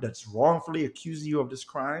crime that's wrongfully accusing you of this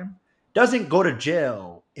crime doesn't go to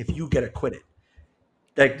jail if you get acquitted.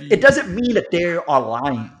 Like it doesn't mean that they are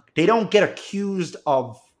lying. They don't get accused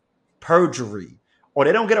of perjury or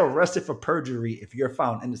they don't get arrested for perjury if you're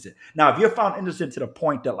found innocent. Now, if you're found innocent to the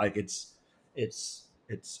point that like it's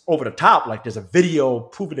over the top, like there's a video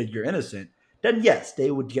proving that you're innocent, then yes,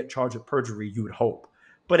 they would get charged with perjury, you would hope.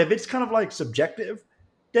 But if it's kind of like subjective,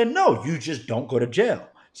 then no, you just don't go to jail.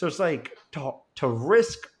 So it's like to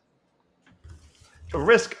risk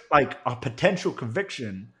like a potential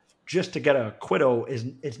conviction just to get an acquittal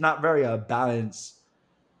it's not very a balanced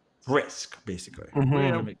risk, basically.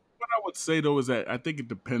 Yeah, what I would say though is that I think it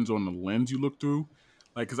depends on the lens you look through.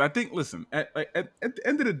 Like, because I think, listen, at the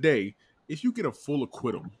end of the day, if you get a full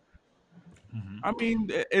acquittal, I mean,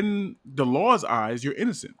 in the law's eyes, you're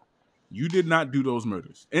innocent. You did not do those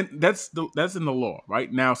murders, and that's in the law,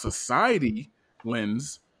 right? Now, society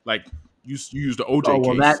lens, like you use the OJ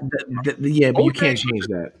case. But OJ, you can't change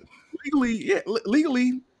that.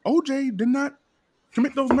 Legally, OJ did not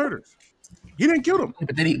commit those murders. He didn't kill them.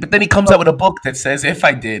 But then he comes out with a book that says, "If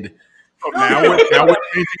I did." So now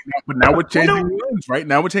we're changing the lens, right?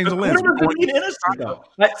 Now we're changing the lens.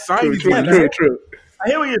 True. I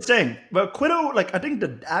hear what you're saying, but acquittal, like I think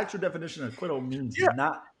the actual definition of acquittal means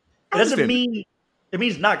not. It doesn't mean it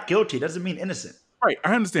means not guilty. It doesn't mean innocent. Right,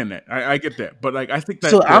 I understand that. I get that, but like I think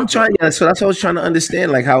that. So I'm trying. Yeah, so that's what I was trying to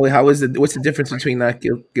understand. Like, how is it? What's the difference between not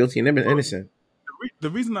guilty and innocent? The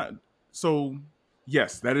reason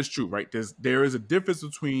yes, that is true. Right, there is a difference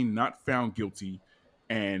between not found guilty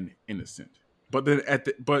and innocent, but then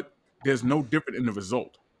but there's no different in the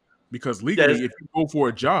result because legally, if you go for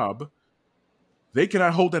a job, they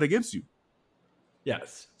cannot hold that against you.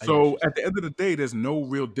 Yes. So at the end of the day, there's no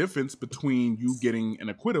real difference between you getting an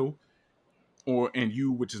acquittal and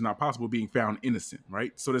you, which is not possible, being found innocent,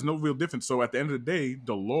 right? So there's no real difference. So at the end of the day,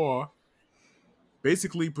 the law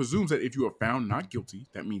basically presumes that if you are found not guilty,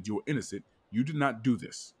 that means you're innocent. You did not do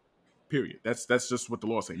this. Period. That's just what the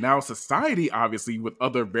law is saying. Now, society, obviously, with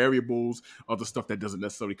other variables, other stuff that doesn't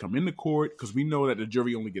necessarily come into court, because we know that the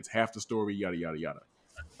jury only gets half the story, yada yada yada,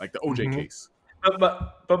 like the OJ case.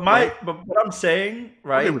 But what I'm saying,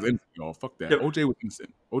 right? OJ was innocent, y'all. Fuck that. OJ was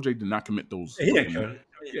innocent. OJ did not commit those. He didn't kill.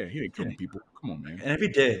 Yeah, he didn't kill people. Come on, man. And if he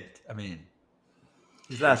did, I mean,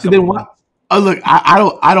 his last. So then what? Oh, look,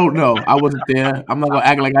 I don't know. I wasn't there. I'm not gonna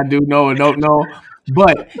act like I do know or don't know.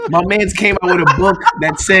 But my man's came out with a book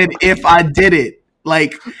that said, "If I did it,"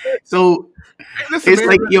 like, so listen, it's man,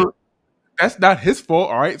 like that's not his fault,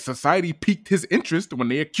 all right? Society piqued his interest when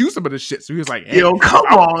they accused him of this shit. So he was like, hey, yo, come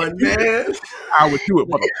on, man. I would do it,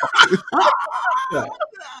 motherfucker.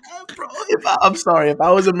 Bro, I'm sorry. If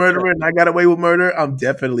I was a murderer and I got away with murder, I'm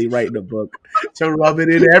definitely writing a book to rub it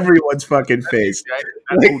in everyone's fucking face.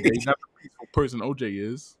 Not the peaceful person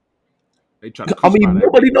OJ is. They try to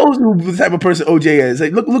nobody knows who the type of person OJ is.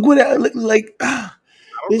 Like, look what like.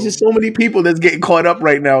 There's just so many people that's getting caught up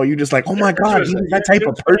right now. You're just like, oh my god, he's that type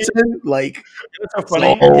of person. Like, what's so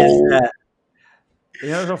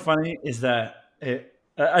funny is that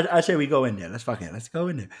I say we go in there. Let's go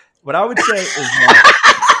in there. What I would say is that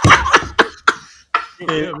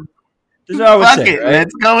this is what I would say. Right?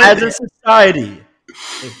 Let's go in as there. a society,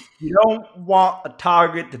 if you don't want a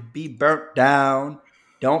target to be burnt down,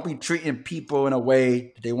 don't be treating people in a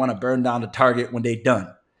way that they want to burn down the target when they're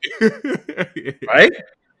done. Right?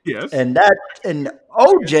 Yes. And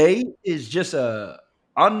OJ is just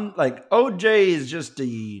OJ is just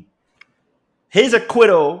his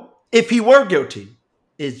acquittal, if he were guilty,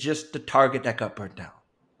 is just the target that got burnt down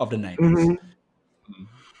of the 90s. Mm-hmm.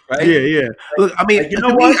 Right? Yeah. Look, I mean,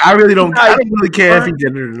 I really don't. I don't really care if he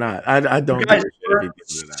did it or not. I don't.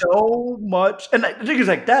 So much, and the thing is,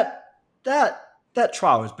 like that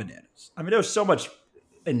trial was bananas. I mean, there was so much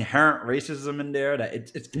inherent racism in there that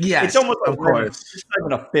it's almost like, of course, it's not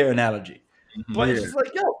even a fair analogy. But it's just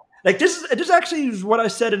like, yo, like this actually is what I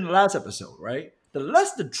said in the last episode, right?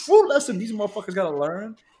 The true lesson these motherfuckers gotta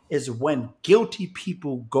learn is when guilty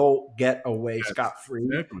people get away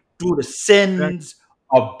scot-free through the sins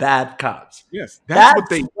of bad cops. Yes, that's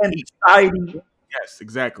what when society. Yes,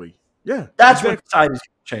 exactly. Yeah, that's when society's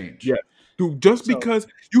change. Yeah, dude, because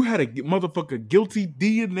you had a motherfucker guilty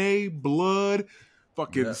DNA, blood,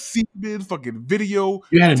 fucking semen, fucking video.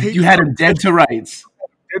 You had him dead to rights.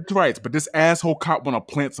 Dead to rights, but this asshole cop want to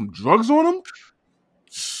plant some drugs on him.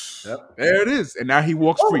 Yep. There it is, and now he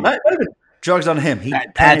walks free. Drugs on him. He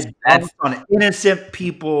planted drugs on innocent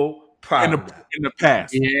people proud in of that. the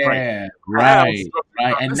past. Yeah, Right.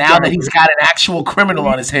 right. And This now guy that he's got an actual criminal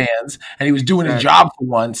on his hands and he was doing his job for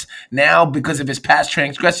once, now because of his past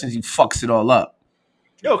transgressions, he fucks it all up.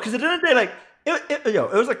 Yo, because at the end of the day, like,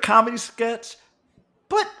 it was a comedy sketch.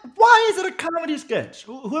 But why is it a comedy sketch?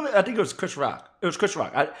 I think it was Chris Rock. It was Chris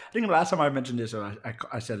Rock. I think the last time I mentioned this,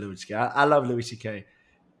 I said Louis C.K. I love Louis C.K.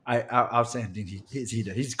 I was saying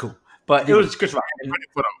he's cool. But it was Chris Rock.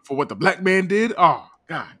 For what the black man did? Oh,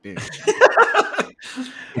 God damn. But,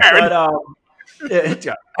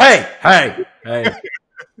 hey.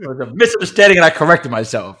 It was a misunderstanding and I corrected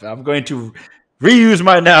myself. I'm going to reuse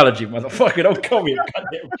my analogy, motherfucker. Don't call me a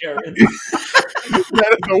goddamn Karen.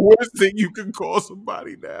 That is the worst thing you can call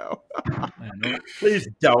somebody now. Please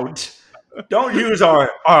don't. Don't use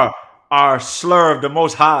our slur of the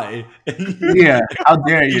Most High. Yeah, how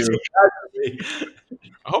dare you?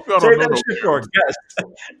 I hope y'all don't know that shit for a guest.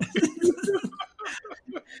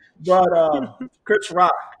 But Chris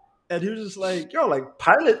Rock, and he was just like, yo, like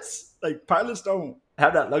pilots don't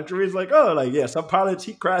have that luxury. It's like, oh, like, yeah, some pilots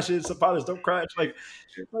he crashes, some pilots don't crash. Like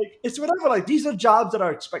it's whatever. Like these are jobs that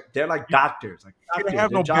are expected. They're like doctors. Like they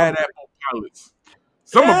have no bad apple pilots.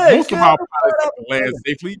 Most of our pilots like to land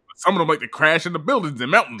safely, but some of them like to crash in the buildings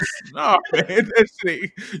and mountains. No, man, that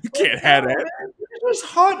shit, you can't have that. It's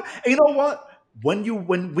hard. And you know what? When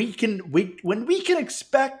we can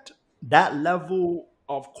expect that level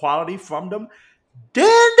of quality from them,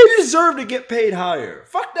 then they deserve to get paid higher.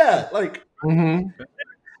 Fuck that. Like,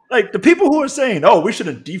 like the people who are saying, "Oh, we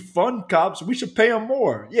shouldn't defund cops. We should pay them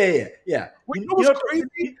more." Yeah. You know what's crazy?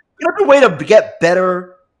 You know the way to get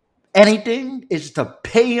better anything is to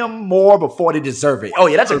pay them more before they deserve it. Oh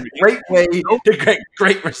yeah, that's a great way to get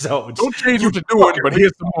great results. Don't change what you're doing, but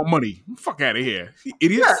here's some more money. Fuck out of here,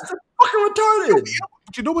 idiots. Yeah, it's fucking retarded.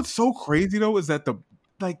 But you know what's so crazy though is that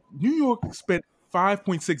New York spent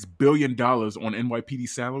 $5.6 billion on NYPD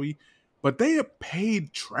salary, but they are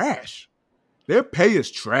paid trash. Their pay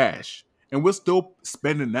is trash, and we're still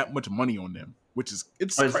spending that much money on them, it's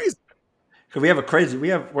crazy. Because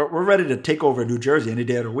we're ready to take over New Jersey any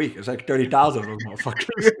day of the week. It's like 30,000 of those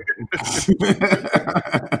motherfuckers.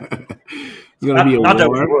 It's gonna be a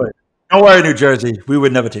war. Don't worry, New Jersey. We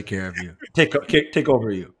would never take care of you. Take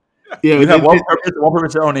over you. Yeah, we have one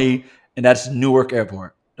purpose only, and that's Newark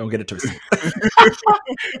Airport. Don't get it twisted.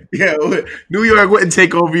 Yeah, New York wouldn't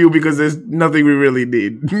take over you because there's nothing we really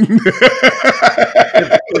need.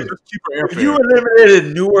 If you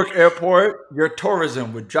eliminated Newark Airport, your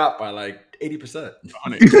tourism would drop by like 80%.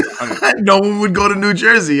 No one would go to New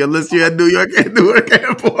Jersey unless you had Newark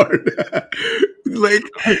Airport. Like,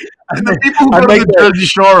 and the people who go to the Jersey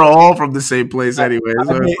Shore are all from the same place anyway. I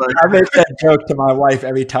make that joke to my wife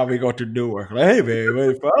every time we go to Newark. Like, hey,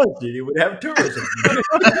 baby, for us, you would have tourism.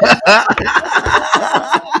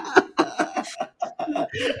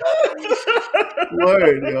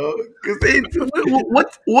 Word, yo.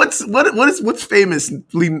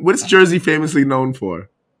 What's Jersey famously known for?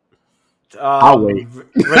 I'll wait.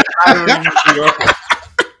 Retiring New Yorkers.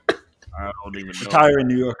 I don't even know. Retiring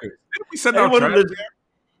New Yorkers. We send out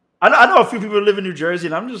I know a few people who live in New Jersey,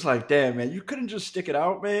 and I'm just like, damn, man, you couldn't just stick it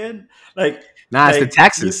out, man. Like, it's the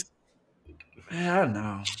taxes. I don't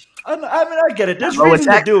know. I mean, I get it. There's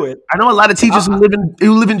reason to do it. I know a lot of teachers who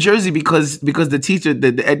live in Jersey because the teacher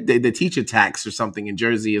teacher tax or something in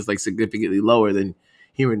Jersey is like significantly lower than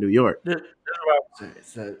here in New York. That's what I would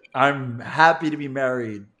say. I'm happy to be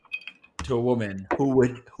married to a woman who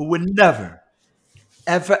would never,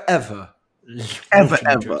 ever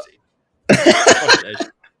Jersey.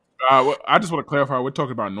 I just want to clarify. We're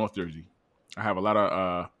talking about North Jersey. I have a lot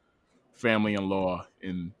of family-in-law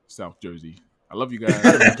in South Jersey. I love you guys.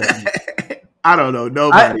 I don't know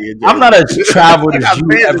nobody. I'm not as traveled as you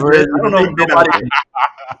ever is. I don't know nobody.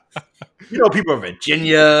 You know people in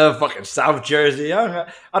Virginia, fucking South Jersey. I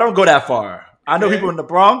don't go that far. I know people in the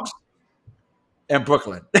Bronx and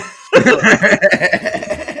Brooklyn.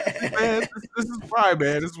 Man, this is why,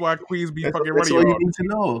 man. This is why Queens be fucking running. That's all you need to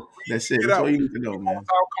know. That's it. That's all you need to know, man. It's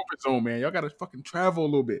our comfort zone, man. Y'all gotta fucking travel a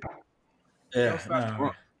little bit. Yeah.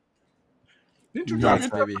 Didn't you drive to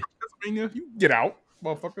Pennsylvania? You get out,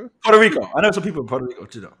 motherfucker. Puerto Rico. I know some people in Puerto Rico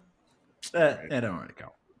too, though. That don't really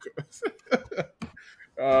count.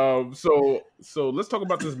 So let's talk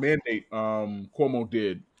about this mandate Cuomo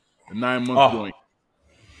did, the 9-month joint.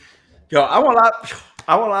 Yo, I won't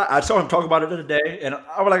lie. I saw him talk about it the other day, and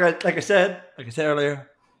I was like I said earlier,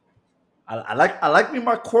 I like me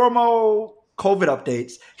my Cuomo COVID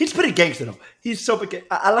updates. He's pretty gangster though. He's super.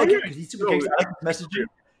 I like it because he's super gangster. I like his messaging.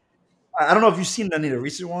 I don't know if you've seen any of the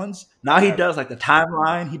recent ones. Now he does like the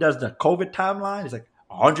timeline. He does the COVID timeline. It's like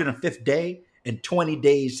 105th day, in 20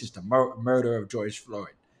 days since the murder of George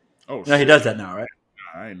Floyd. Oh, He does that now, right?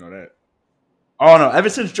 I didn't know that. Oh no! Ever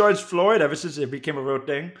since George Floyd, ever since it became a real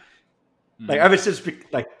thing, like ever since,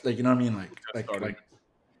 like you know what I mean,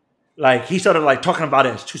 like he started like talking about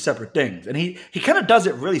it as two separate things, and he kind of does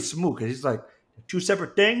it really smooth because he's like two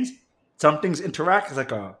separate things. Some things interact. It's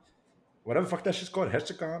like a whatever fuck that shit's called,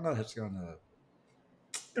 hexagon, not hexagon.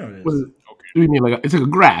 You know what it is. What do you mean? Like it's like a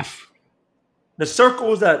graph. The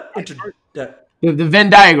circles that The Venn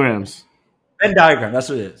diagrams. Venn diagram. That's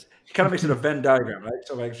what it is. He kind of makes it a Venn diagram, right?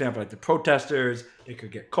 So, for example, like the protesters, they could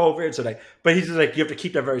get COVID. So, like, but he's just like you have to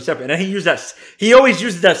keep that very separate. And then he always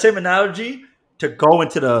uses that same analogy to go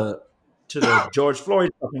into the George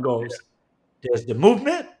Floyd stuff and goes, there's the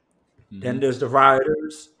movement, then there's the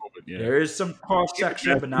rioters. Yeah. There is some cross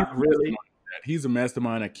section, but not really. He's a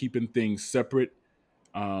mastermind at keeping things separate.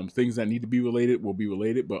 Things that need to be related will be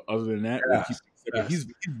related, but other than that, he's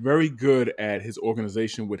very good at his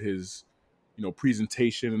organization with his,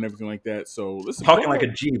 presentation and everything like that. So listen, talking like a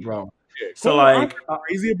G, bro. Yeah, so like, I'm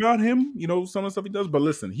crazy about him, some of the stuff he does, but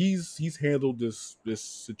listen, he's handled this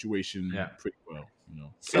situation pretty well.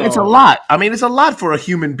 So, it's a lot. I mean, it's a lot for a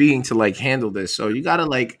human being to like handle this. So you gotta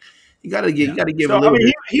give a little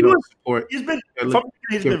bit of support. He's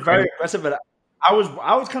been very aggressive, but I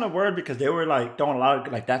was kind of worried because they were like doing a lot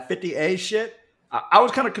of like that 50A shit. I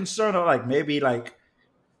was kind of concerned of like maybe like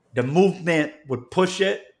the movement would push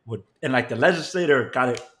it, and like the legislator got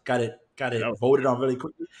it voted on really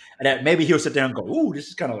quickly, and that maybe he'll sit there and go, "Ooh, this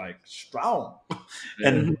is kind of like strong,"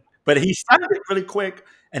 but he signed it really quick,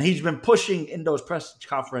 and he's been pushing in those press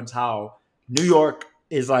conferences how New York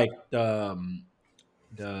is like the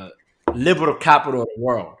liberal capital of the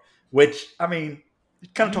world, which I mean.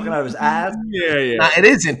 Kind of talking out of his ass. Yeah. Nah, it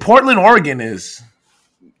isn't. Portland, Oregon is.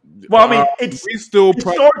 Well, I mean, we still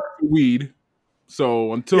practice weed,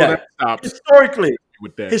 so until that stops. Historically,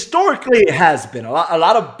 it has been a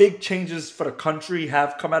lot of big changes for the country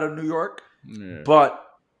have come out of New York, but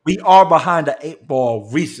we are behind the 8 ball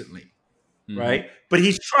recently, right? But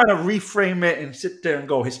he's trying to reframe it and sit there and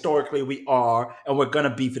go, historically, we are, and we're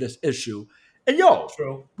gonna be for this issue. And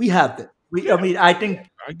we have that. I mean, I think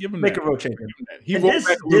I give him make that. a real change. He wrote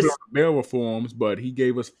back a little bit on the bail reforms, but he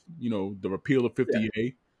gave us, the repeal of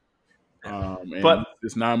 50A, and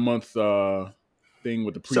this 9-month thing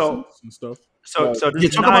with the precincts and stuff. So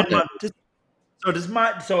this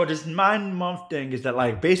 9-month thing is that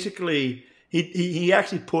like basically he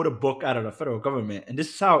actually pulled a book out of the federal government, and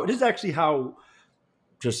this is actually how.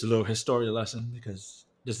 Just a little historical lesson because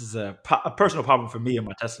this is a personal problem for me and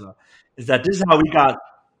my Tesla. Is that this is how we got.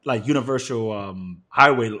 Like universal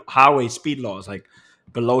highway speed laws, like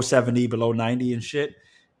below 70, below 90 and shit,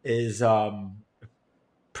 is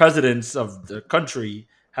presidents of the country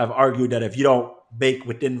have argued that if you don't make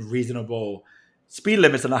within reasonable speed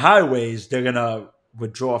limits on the highways, they're gonna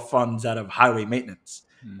withdraw funds out of highway maintenance.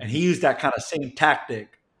 And he used that kind of same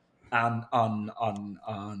tactic on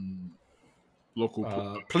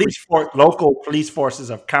local police forces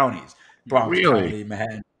of counties, Bronx County,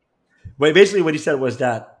 Manhattan. But basically what he said was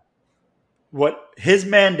that what his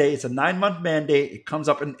mandate, it's a 9-month mandate, it comes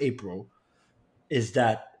up in April, is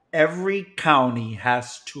that every county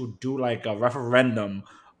has to do like a referendum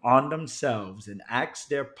on themselves and ask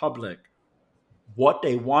their public what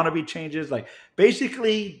they want to be changes. Like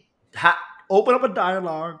basically open up a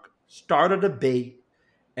dialogue, start a debate,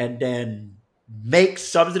 and then make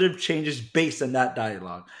substantive changes based on that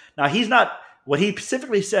dialogue. Now what he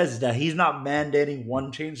specifically says is that he's not mandating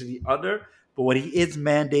one change to the other, but what he is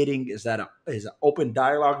mandating is that an open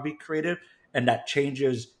dialogue be created and that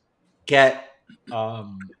changes get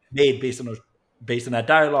made based on that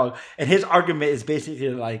dialogue. And his argument is basically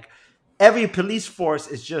like every police force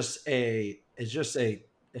is just a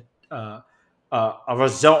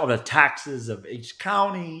result of the taxes of each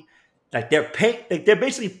county. Like they're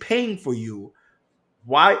basically paying for you.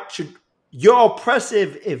 Why should you're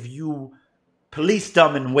oppressive if you police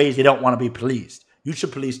them in ways they don't want to be policed? You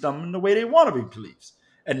should police them in the way they want to be policed.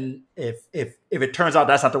 And if it turns out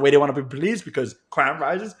that's not the way they want to be policed because crime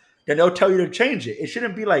rises, then they'll tell you to change it. It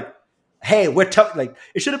shouldn't be like, hey,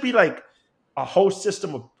 it shouldn't be like a whole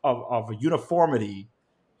system of a uniformity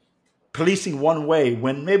policing one way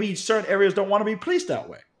when maybe certain areas don't want to be policed that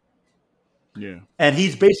way. Yeah. And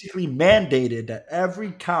he's basically mandated that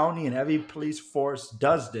every county and every police force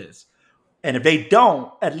does this. And if they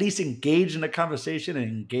don't, at least engage in the conversation and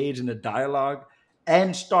engage in the dialogue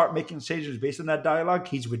and start making changes based on that dialogue,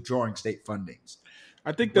 he's withdrawing state fundings.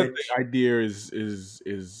 I think that the idea is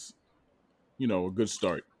a good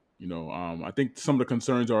start. I think some of the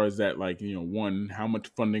concerns is that like, one, how much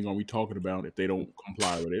funding are we talking about if they don't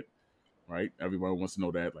comply with it? right? Everybody wants to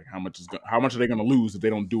know that. Like, how much are they going to lose if they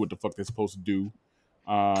don't do what the fuck they're supposed to do?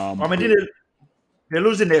 I mean, they're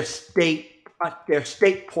losing their state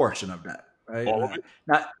portion of that, right? All of it?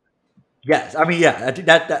 Not yes. I mean, yeah. I think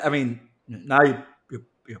that I mean, now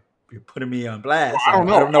you're putting me on blast. Well, I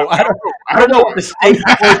don't know. I don't know. I I don't don't know know. what the state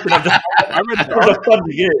portion of I read the of the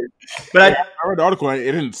funding is, but I read the article. And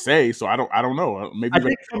it didn't say, so I don't know. Maybe I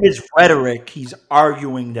think from his rhetoric, he's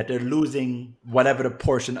arguing that they're losing whatever the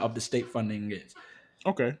portion of the state funding is.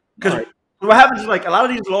 Okay. Because Right. what happens is like a lot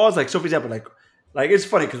of these laws, like so for example, like it's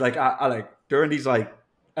funny because like I like during these like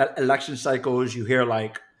election cycles, you hear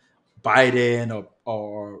like Biden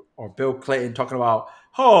or Bill Clinton talking about,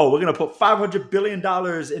 oh, we're gonna put $500 billion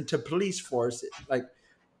into police force, like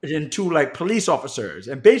into like police officers,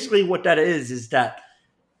 and basically what that is that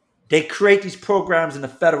they create these programs in the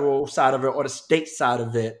federal side of it or the state side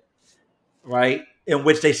of it, right, in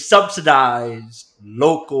which they subsidize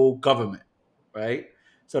local government, right?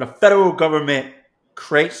 So the federal government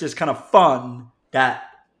creates this kind of fund that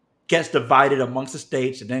gets divided amongst the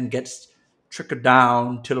states and then gets trickled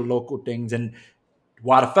down to the local things. And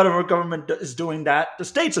while the federal government is doing that, the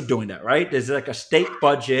states are doing that, right? There's like a state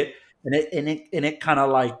budget, and it kind of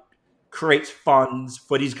like creates funds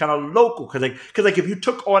for these kind of local, because if you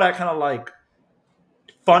took all that kind of like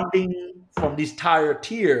funding from these higher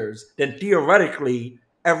tiers, then theoretically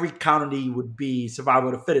every county would be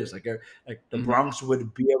survival of the fittest. Like the Bronx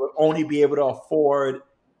would only be able to afford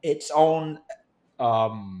its own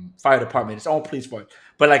fire department, its own police force.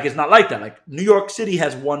 But like it's not like that. Like New York City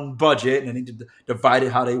has one budget, and they need to divide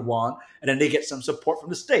it how they want, and then they get some support from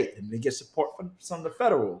the state, and they get support from some of the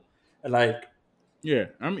federal, and like yeah.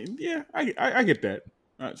 I mean, yeah, I get that.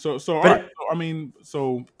 So all right.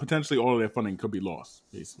 So potentially all of their funding could be lost,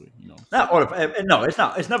 basically. Not all of it. No, it's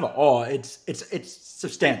not. It's never all. It's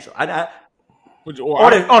substantial. All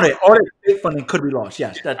the state funding could be lost.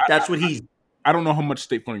 Yes, that's what he's. I don't know how much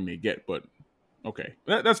state funding they get, but okay,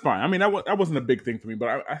 that's fine. I mean, that wasn't a big thing for me,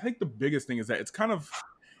 but I think the biggest thing is that it's kind of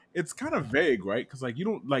vague, right? Because like you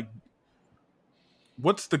don't like.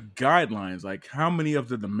 What's the guidelines? Like, how many of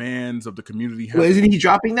the demands of the community have? Well, isn't he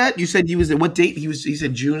dropping that? You said he was at what date? He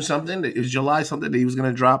said June something. It was July something that he was going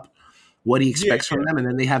to drop what he expects from them, and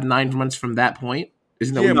then they have 9 months from that point.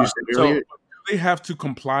 Isn't that what you said earlier? So, do they have to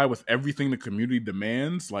comply with everything the community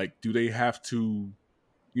demands? Like, do they have to,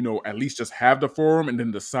 at least just have the forum and then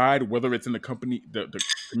decide whether it's in the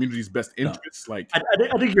community's best interests? No. Like,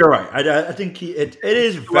 I think you're right. I think it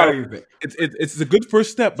is very big. It's a good first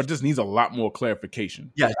step, but just needs a lot more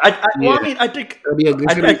clarification. Yeah. I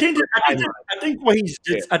think what he's.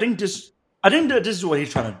 I think this is what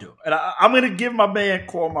he's trying to do, and I'm going to give my man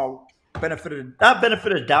Cuomo benefit of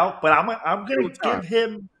the doubt, but I'm going to give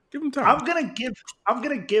him. Give him time. I'm going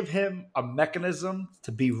to give him a mechanism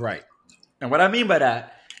to be right, and what I mean by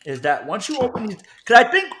that is that once you open these, because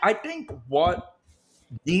I think what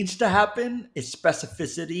needs to happen is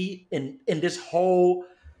specificity in this whole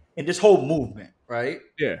movement, right?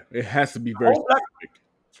 Yeah, it has to be very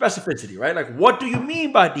specificity, right? Like, what do you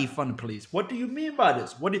mean by defund police? What do you mean by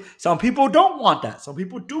this? Some people don't want that. Some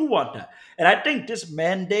people do want that, and I think this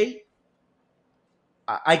mandate,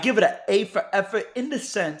 I give it an A for effort in the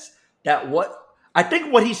sense that what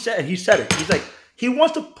he said, he said it. He's like, he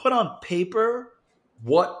wants to put on paper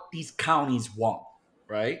what these counties want,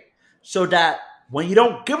 right? So that when you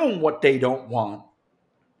don't give them what they don't want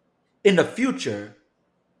in the future,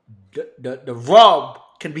 the rub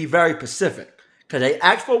can be very specific because they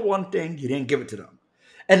asked for one thing, you didn't give it to them.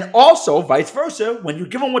 And also vice versa, when you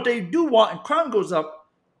give them what they do want and crime goes up,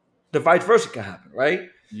 the vice versa can happen, right?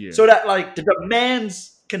 Yeah. So that like the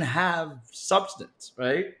demands can have substance,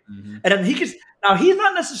 right? Mm-hmm. And then he's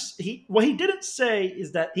not necessarily, what he didn't say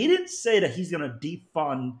is that he didn't say that he's going to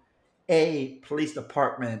defund a police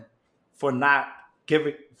department for not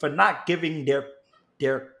giving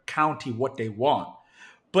their county what they want.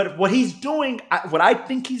 But what he's doing, what I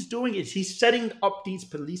think he's doing is he's setting up these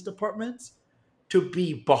police departments to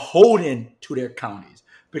be beholden to their counties.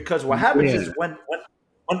 Because what happens is when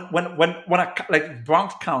like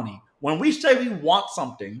Bronx County, when we say we want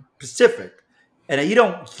something specific and then you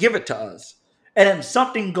don't give it to us, and then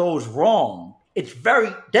something goes wrong, it's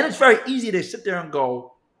very easy to sit there and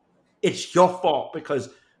go, it's your fault because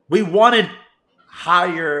we wanted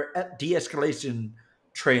higher de-escalation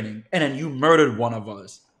training and then you murdered one of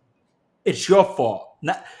us. It's your fault.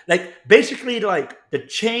 Not, like basically like the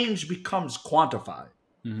change becomes quantified.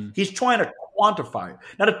 Mm-hmm. He's trying to quantify it.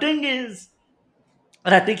 Now the thing is,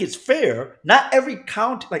 and I think it's fair, not every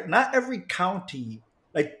county,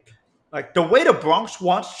 like the way the Bronx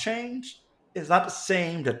wants change is not the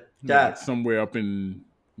same that somewhere up in,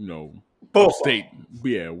 state.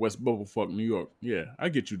 Yeah, West Bumblefuck, New York. Yeah, I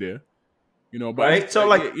get you there. You know, but right? So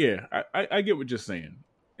like, I get what you're saying,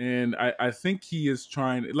 and I think he is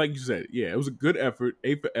trying. Like you said, yeah, it was a good effort,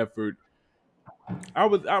 A for effort. I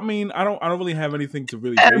don't really have anything to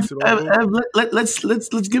really base it off of. Let's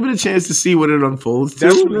give it a chance to see what it unfolds.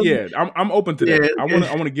 I'm open to that. I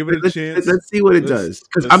want to give it a chance. Let's see what it does.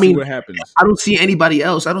 Because see what happens. I don't see anybody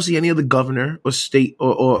else. I don't see any other governor or state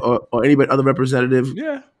or anybody other representative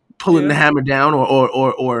pulling the hammer down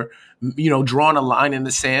or drawing a line in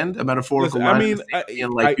the sand, a metaphorical line. You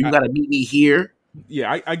got to meet me here.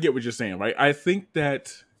 Yeah, I get what you're saying, right? I think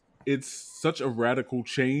that it's such a radical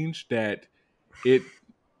change that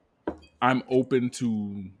I'm open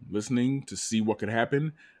to listening to see what could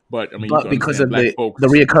happen. But I mean, because of the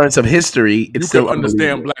reoccurrence of history, it's still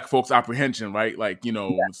understand Black folks' apprehension, right? Like,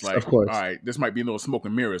 it's like, all right, this might be a little smoke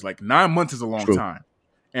and mirrors. Like 9 months is a long time.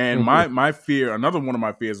 And my fear, another one of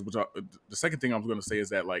my fears, which the second thing I was going to say is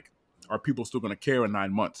that, like, are people still going to care in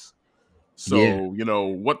 9 months? So,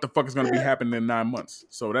 what the fuck is going to be happening in 9 months?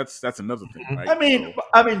 So that's another thing, right?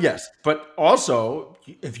 I mean, yes. But also,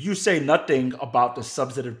 if you say nothing about the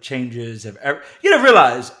substantive changes, you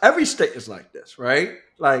realize every state is like this, right?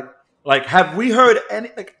 Like, have we heard any,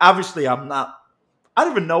 like, obviously I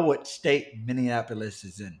don't even know what state Minneapolis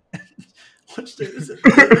is in. What state is it?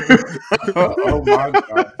 Oh my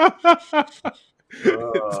God.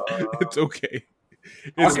 It's okay.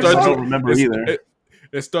 I don't remember either.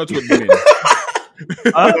 It starts with men.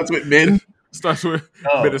 Starts with men? Starts with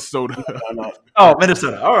Minnesota. No. Oh,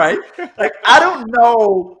 Minnesota. All right. Like, I don't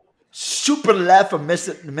know super left of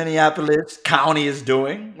Minneapolis County is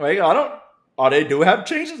doing. Right? They do have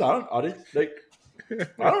changes? I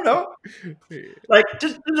don't know. Like,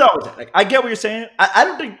 just always like, I get what you're saying. I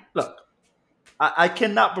don't think, look, I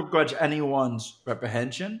cannot begrudge anyone's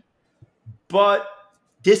reprehension, but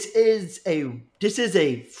this is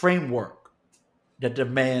a framework that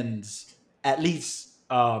demands at least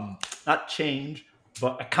not change,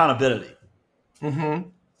 but accountability. Mm-hmm.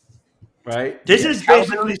 Right? This is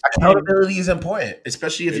accountability is important,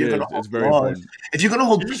 especially if you're going to hold laws. If you're going to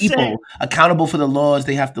hold people accountable for the laws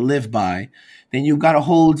they have to live by, then you've got to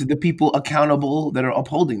hold the people accountable that are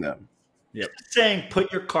upholding them. Yeah, saying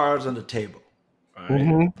put your cards on the table. Right?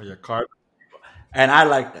 Mm-hmm. Put your cards on the table. And I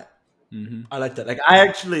like that. Mm-hmm. I like that. Like,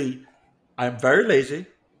 I'm very lazy.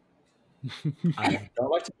 I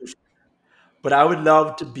don't like to do shit. But I would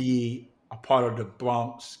love to be a part of the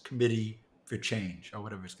Bronx Committee for Change or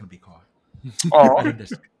whatever it's going to be called.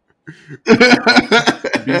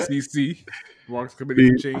 BCC, Bronx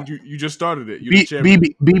Committee for Change. You just started it. You're the chairman.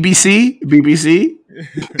 BBC.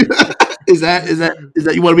 Is that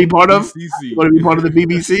you want to be part of? BCC. You want to be part of the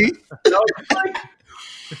BBC?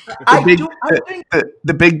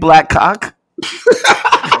 The big black cock.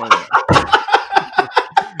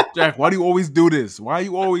 Jack, why do you always do this?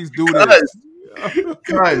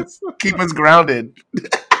 Guys, keep us grounded.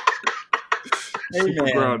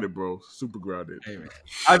 Super grounded, bro. Super grounded. Hey,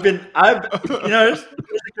 it's a good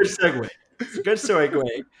segue. It's a good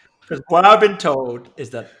segue because what I've been told is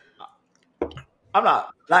that I'm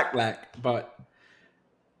not black, but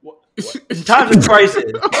in times of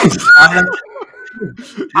crisis,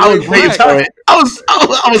 I was waiting for it. I was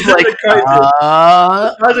like, in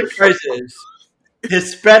times of crisis,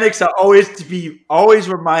 Hispanics are always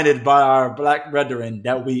reminded by our black brethren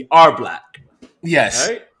that we are black. Yes.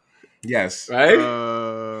 Right? Yes. Right?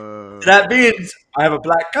 That means I have a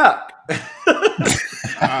black cock.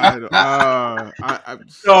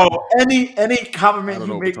 So any compliment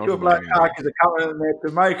you make to a black cock is a compliment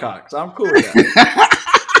to my cock. So I'm cool with that.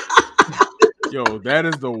 Yo, that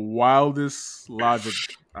is the wildest logic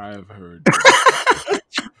I have heard.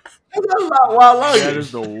 That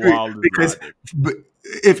is the wildest because logic.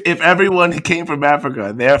 If everyone came from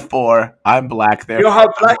Africa, therefore I'm black. Therefore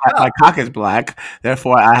my cock is black.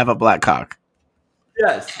 Therefore I have a black cock.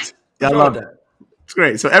 Yes, I love that. It's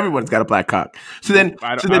great. So everyone's got a black cock. So then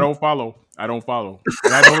I don't follow. And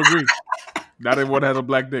I don't agree. Not everyone has a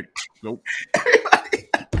black dick. Nope.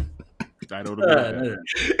 I don't agree with that.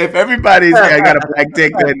 If everybody's got a black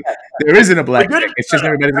dick, then there isn't a black dick. It's just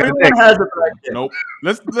everybody's got a dick. Has a black dick. Nope.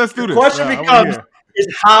 Let's do this. The question becomes: is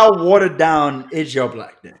how watered down is your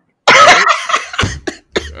black dick?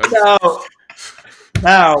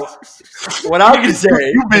 Now, what I can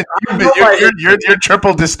say, you're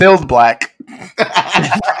triple distilled black.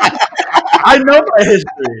 I know my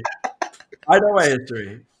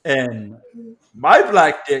history, and my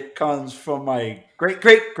black dick comes from my great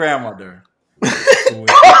grandmother.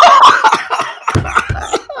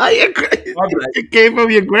 It came from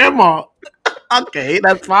your grandma. Okay,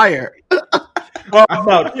 that's fire. Well,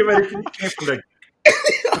 no, theoretically,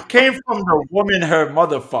 it came from the woman her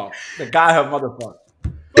mother fucked, the guy her mother fucked.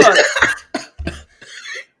 But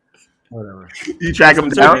whatever. You track him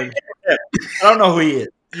down? I don't know who he is.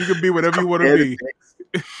 You can be whatever you want to be.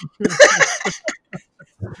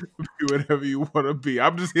 Be whatever you want to be.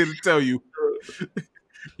 I'm just here to tell you,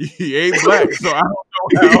 he ain't black, so I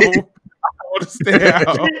don't know how. I understand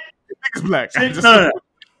how he's black.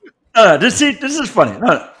 No. This is funny.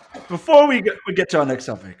 No. Before we get to our next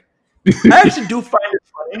topic, I actually do find it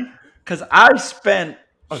funny because I spent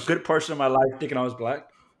a good portion of my life thinking I was black.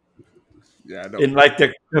 Yeah, I know. In like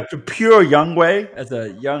the pure young way, as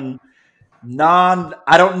a young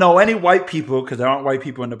I don't know any white people because there aren't white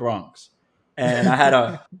people in the Bronx, and I had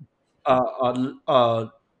a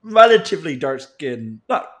relatively dark skin,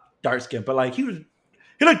 not dark skin, but like he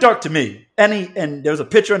looked dark to me, and there was a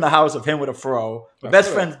picture in the house of him with a fro. My best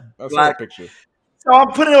friend's black. Picture. So I'm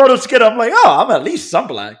putting all those together. I'm like, oh, I'm at least some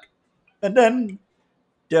black, and then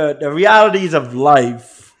the realities of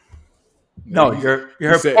life. No, you're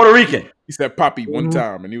Puerto Rican. He said "Poppy" one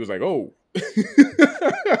time, and he was like, "Oh."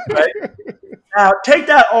 Right? Now, take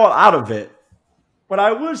that all out of it. What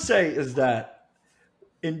I would say is that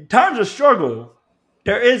in times of struggle,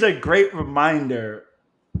 there is a great reminder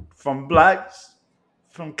from blacks,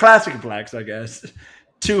 from classic blacks, I guess,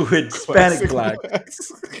 to Hispanic blacks.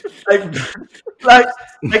 like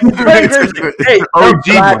hey, OG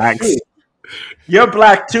blacks. You're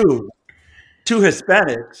black too. To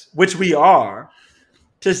Hispanics, which we are.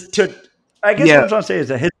 I guess what I'm trying to say is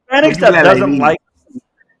that Hispanics that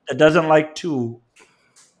doesn't like to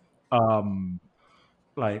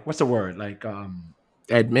like what's the word? Like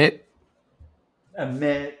admit. I'm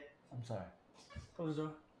sorry. Close the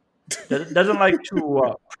door. That doesn't like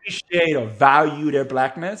to appreciate or value their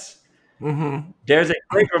blackness. Mm-hmm. There's a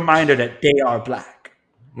great reminder that they are black.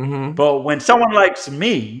 Mm-hmm. But when someone likes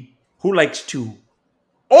me, who likes to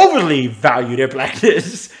overly value their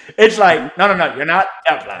blackness, it's like, no, you're not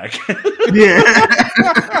that black. Yeah.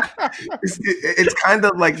 it's kind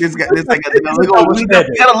of like there's like you got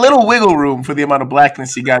a little wiggle room for the amount of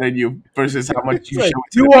blackness you got in you versus how much you show it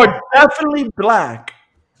to. You are definitely black,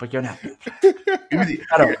 but you're not black.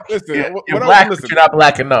 Listen, you're black, but you're not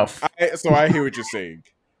black enough. So I hear what you're saying.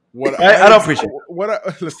 I don't appreciate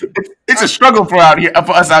it. Listen, it's a struggle for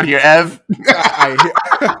us out here, Ev.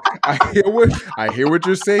 I hear what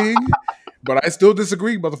you're saying, but I still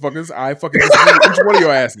disagree, motherfuckers. I fucking disagree with each one of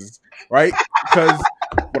your asses, right? Because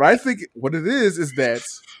what it is that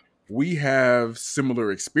we have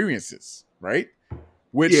similar experiences, right?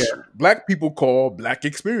 Which black people call black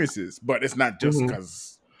experiences, but it's not just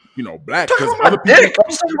because black. Because other people. I'm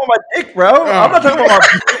talking about my dick, bro. I'm not talking about my.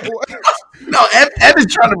 No, Ed is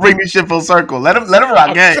trying to bring this shit full circle. Let him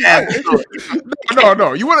rock.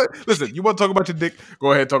 No. You want to listen? You want to talk about your dick?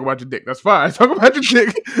 Go ahead, talk about your dick. That's fine. Talk about your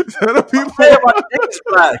dick. Other people. My dick's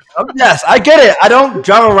black. Yes, I get it. I don't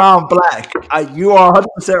drive around black. You are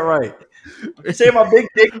 100% right. You say my big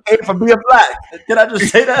dick came from being black. Did I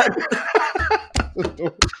just say that?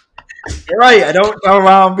 You're right. I don't go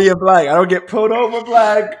around being black. I don't get pulled over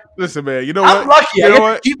black. Listen, man. You know what? I'm lucky. I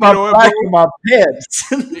get to keep my black in my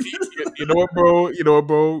pants. You know what, bro?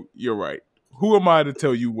 Bro? You're right. Who am I to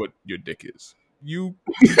tell you what your dick is? You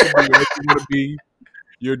can be whatever you want to be.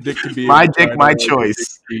 Your dick can be my dick, my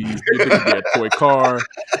choice. Your dick can be a toy car.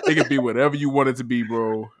 It can be whatever you want it to be,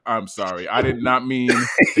 bro. I'm sorry. I did not mean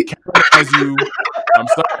to capitalize you. I'm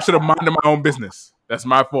sorry. I should have minded my own business. That's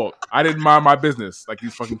my fault. I didn't mind my business like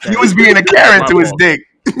these fucking Karens. He was being a Karen to his dick.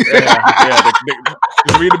 Yeah.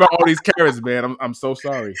 Just read about all these Karens, man. I'm so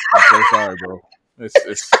sorry. I'm so sorry, bro.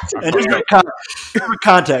 It's and just for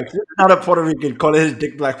context, it's not a Puerto Rican calling his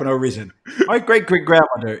dick black for no reason. My great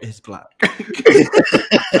grandmother is black.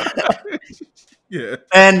 Yeah.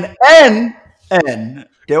 And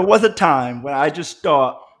there was a time when I just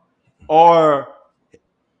thought, or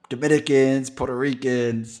Dominicans, Puerto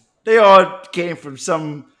Ricans, they all came from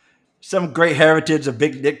some great heritage of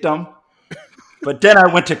big dickdom. But then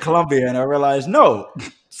I went to Colombia and I realized, no,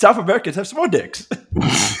 South Americans have small dicks.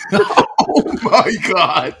 Oh my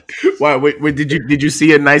God! Wow, wait, did you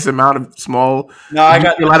see a nice amount of small? No, I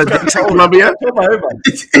got a lot of dicks in Colombia.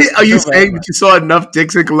 Are you saying that you saw enough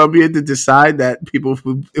dicks in Colombia to decide that people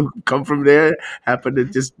who come from there happen to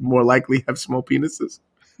just more likely have small penises?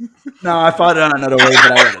 No, I found it on another way,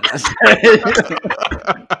 but I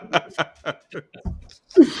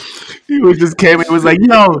He just came and was like,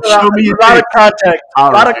 "Yo, show me a lot of context.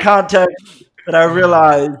 A lot of context that I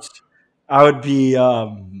realized I would be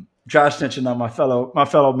dry snitching on my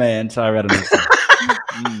fellow man, so I read it.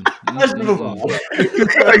 Let's move on.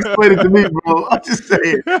 Explain it to me, bro. I'm just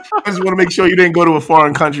saying. I just want to make sure you didn't go to a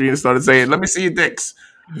foreign country and started saying, "Let me see your dicks."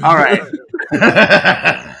 All right.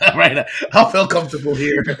 All right. I'll feel comfortable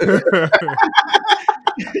here.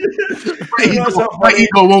 My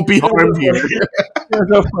ego won't be harmed here. What's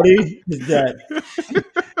so funny is that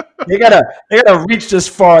they gotta reach this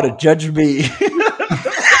far to judge me.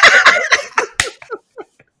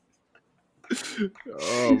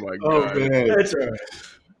 Oh my god! Oh man, That's all right.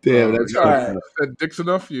 Damn, that's all right. That dick's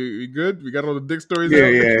enough. You good? We got all the dick stories.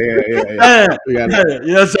 Yeah. We got it.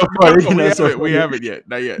 You know, so funny. We haven't yet.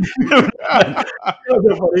 Not yet. So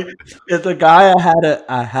funny. It's the guy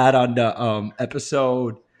I had on the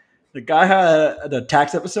episode. The guy had the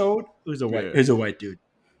tax episode. Who's a white? Who's a white dude?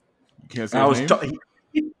 You can't say his name.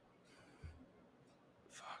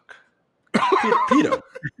 Fuck. Peter.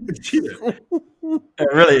 It's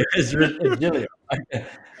really.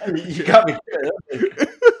 I mean, you got me.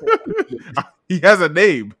 He has a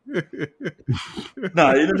name.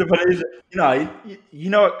 No, you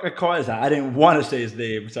know what I call it? I didn't want to say his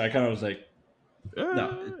name, so I kind of was like,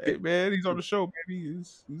 "No, hey, man, he's on the show, baby.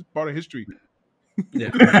 He's part of history."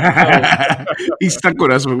 Yeah, he's stuck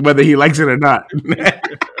with us whether he likes it or not.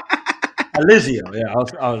 Alizio, yeah,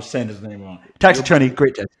 I was saying his name wrong. Tax attorney,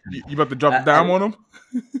 great tax attorney. You about to drop the dime on him?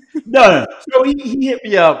 No. So he hit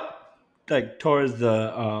me up like towards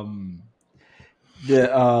towards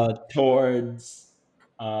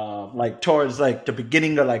the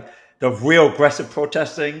beginning of like the real aggressive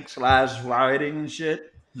protesting / rioting and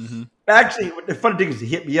shit. Mm-hmm. Actually, the funny thing is he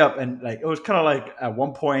hit me up and like it was kind of like at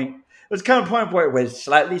one point it was kind of a point where it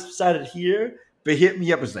slightly started here, but he hit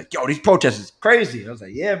me up and was like, "Yo, these protests is crazy." I was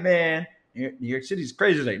like, "Yeah, man. New York City's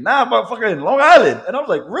crazy." He's like, "Nah, motherfucker, in Long Island." And I was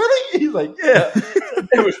like, "Really?" He's like, "Yeah."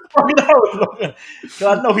 It was fucking out. Because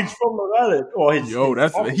I know he's from Long Island. Or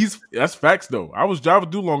that's facts though. I was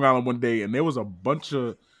driving through Long Island one day and there was a bunch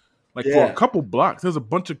of for a couple blocks, there's a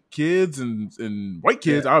bunch of kids and white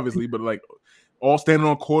kids, obviously, but like all standing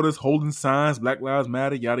on corners, holding signs, Black Lives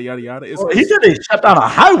Matter, yada yada yada. He said they shut down a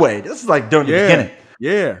highway. This is like during the beginning.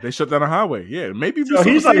 Yeah, they shut down a highway. Yeah, maybe so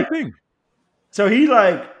he's the same thing. So he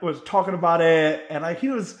like was talking about it, and like he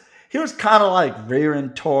was kind of like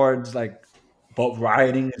rearing towards like, but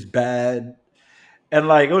rioting is bad, and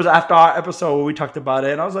like it was after our episode where we talked about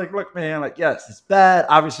it, and I was like, look, man, like yes, it's bad.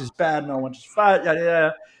 Obviously, it's bad. No one should fight.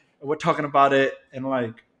 Yeah. And we're talking about it, and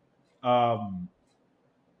like, fuck,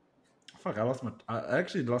 I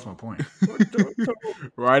actually lost my point.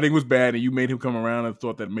 Rioting was bad, and you made him come around and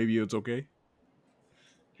thought that maybe it's okay.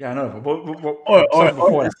 Yeah, I know. Or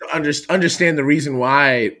understand the reason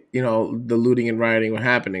why the looting and rioting were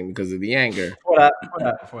happening because of the anger.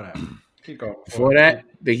 Before that, keep going. Before that,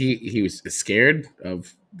 he was scared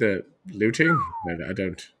of the looting. I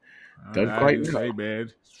don't quite know. Hey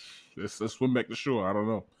man, let's swim back to shore. I don't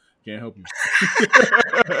know. Can't help you.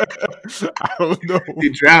 I don't know. He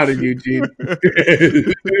drowning, Eugene.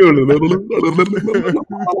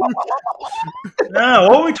 No,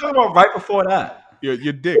 what were we talking about right before that?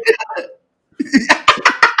 Your dick.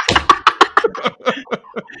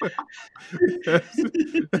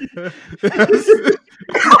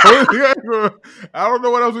 I don't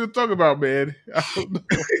know what else we were talking about, man. I don't know.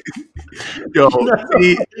 Yo,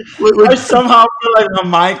 I somehow feel like my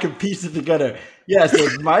mind can piece it together. Yes,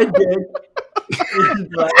 it's my dick.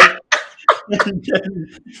 It's like, and then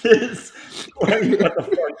this. What the fuck?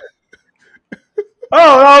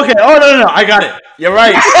 Oh, okay. Oh, no. I got it. You're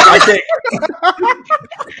right. I think.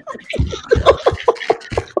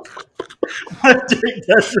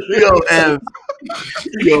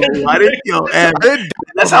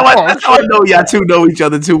 That's how I know y'all two know each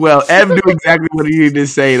other too well. Ev knew exactly what he needed to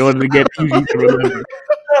say in order to get Eugene to remember.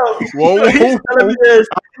 Whoa. I don't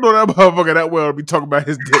know that motherfucker that well to be talking about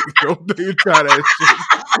his dick. Don't you try that shit.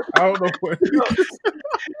 I don't know what.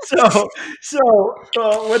 So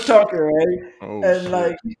we're talking, right? Oh, and shit.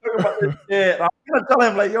 like he's talking about this shit. I'm gonna tell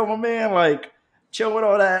him like, yo, my man, like chill with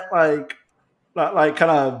all that, like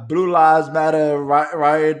kind of Blue Lives Matter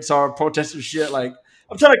riots or protest and shit. Like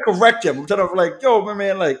I'm trying to correct him. I'm trying to like, yo, my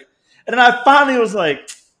man, like. And then I finally was like,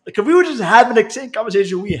 because we were just having the same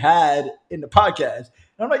conversation we had in the podcast.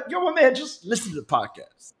 And I'm like, yo, my man, just listen to the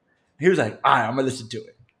podcast. And he was like, all right, I'm gonna listen to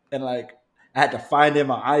it. And like, I had to find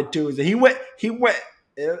him on iTunes, and he went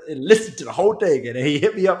and listened to the whole thing, and then he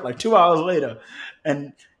hit me up like 2 hours later,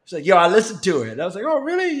 and he's like, yo, I listened to it. And I was like, oh,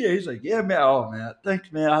 really? Yeah. He's like, yeah, man. Oh, man.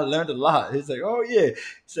 Thanks, man. I learned a lot. He's like, oh, yeah.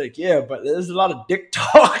 He's like, yeah, but there's a lot of dick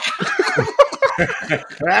talk.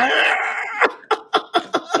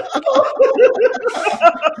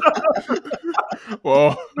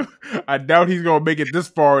 Well, I doubt he's gonna make it this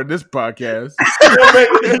far in this podcast.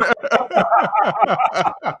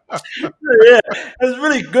 Yeah, it's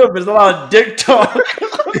really good, but it's a lot of dick talk.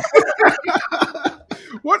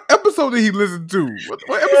 What episode did he listen to?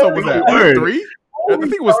 What episode was that? Was it 3? I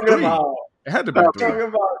think it was 3. It had to be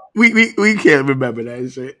 3. We can't remember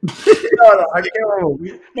that shit. No, I can't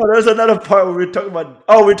remember. No, there's another part where we were talking about.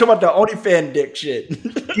 Oh, we were talking about the OnlyFans dick shit.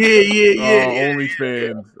 Yeah.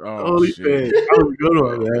 OnlyFans. OnlyFans. That was a good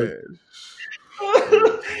one, man.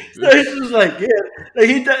 So he's just like, like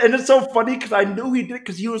and it's so funny because I knew he did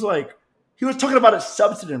because he was talking about it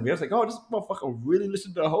substantively. I was like, oh, this motherfucker really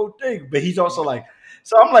listened to the whole thing, but he's also like,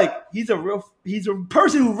 so I'm like, he's a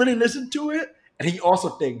person who really listened to it, and he also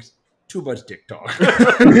thinks too much dick talk. We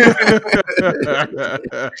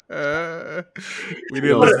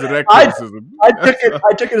didn't listen to that criticism. I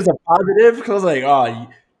took it as a positive because I was like, oh,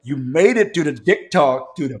 you made it through the dick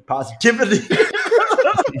talk, through the positivity.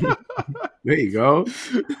 There you go. With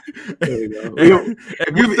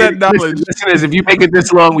that knowledge, listeners, if you make it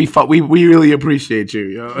this long, we really appreciate you.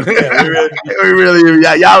 Yo.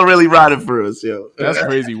 Y'all really riding for us, yo. That's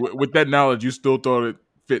crazy. With that knowledge, you still thought it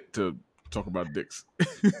fit to talk about dicks.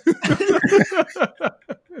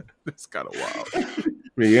 That's kind of wild.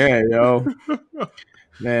 Yeah, yo,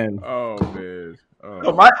 man. Oh man.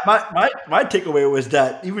 So my takeaway was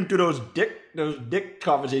that even through those dick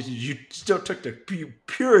conversations, you still took the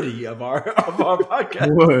purity of our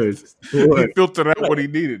podcast. Word. He filtered out what he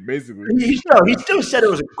needed, basically. He still said it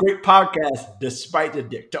was a great podcast despite the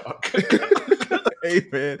dick talk. Hey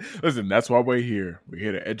man, listen, that's why we're here. We're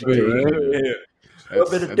here to educate.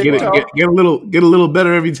 Get a little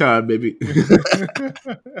better every time, baby.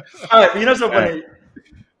 All right, you know so funny.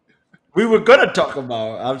 We were gonna talk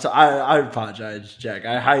about. I apologize, Jack.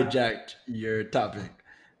 I hijacked your topic,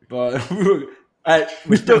 but are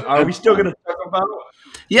we still gonna talk about?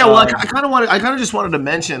 Yeah, well, I kind of just wanted to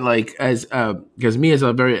mention, like, as because me as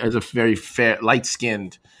a very fair, light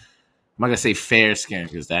skinned. I'm not gonna say fair skinned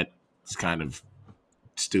because that's kind of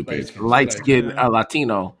stupid. Light skinned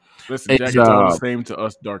Latino. Listen, Jack, it's all the same to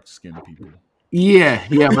us dark skinned people. Yeah,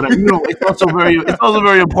 but it's also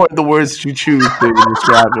very important the words you choose to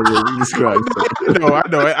describe it.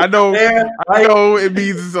 No, I know it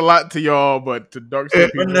means a lot to y'all, but to dark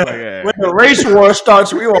skinned people, when the race war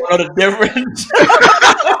starts, we won't know the difference.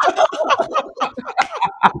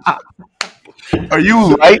 Are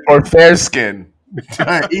you light or fair skin?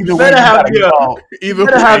 Either way, have your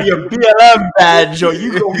BLM badge, or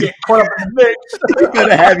you gonna get caught up in the mix. You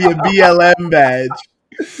gotta have your BLM badge.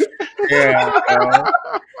 Yeah.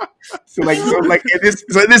 So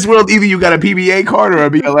in this world, either you got a PBA card or a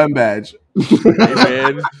BLM badge. Hey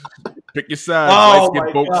man, pick your side. Oh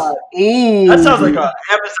my god! Ooh. That sounds like an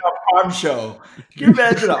Amazon Prime show. Can you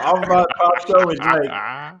imagine an Amazon Prime show? It's like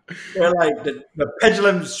they're like the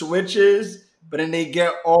pendulum switches, but then they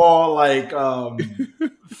get all like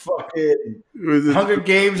fucking Hunger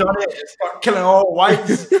Games on it and start killing all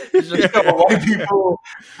whites. It's just white people.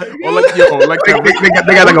 Or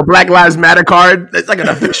they got like a Black Lives Matter card. It's like an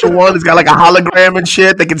official one. It's got like a hologram and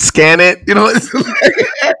shit. They can scan it. You know, it's like,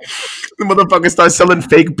 the motherfuckers start selling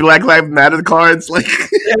fake Black Lives Matter cards. Like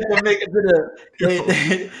they have to make it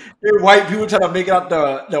to the white people trying to make it out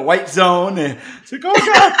the white zone, and it's like, oh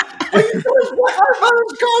god, these Black Lives Matter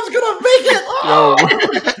cards gonna make it. Oh.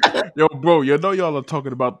 Yo, bro, you know y'all are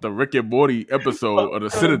talking about the Rick and Morty episode of the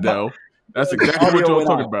Citadel. That's exactly what y'all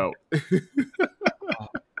talking about.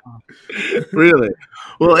 Really?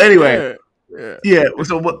 Well, anyway, yeah.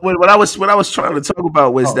 So what I was trying to talk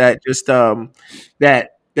about was that just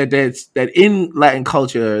that in Latin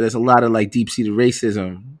culture, there's a lot of like deep seated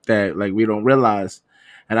racism that like we don't realize,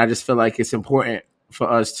 and I just feel like it's important for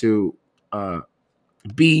us to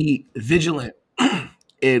be vigilant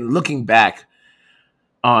in looking back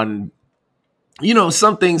on, you know,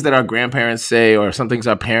 some things that our grandparents say or some things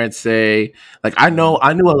our parents say. Like I knew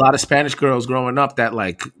a lot of Spanish girls growing up that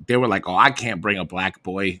like they were like, oh, I can't bring a black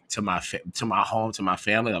boy to my home, to my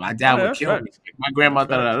family. Like, my dad would kill me. My grandma,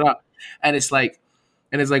 and it's like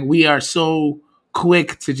we are so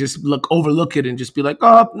quick to just overlook it and just be like,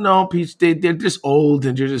 oh no, Peach, they're just old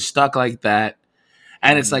and you're just stuck like that.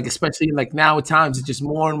 And it's like, especially like now at times, it's just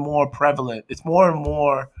more and more prevalent. It's more and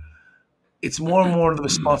more the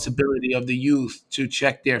responsibility of the youth to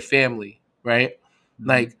check their family, right?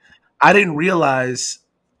 Like, I didn't realize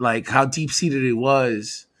like how deep seated it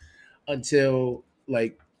was until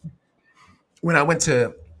like when I went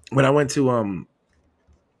to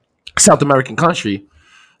South American country,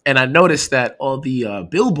 And I noticed that all the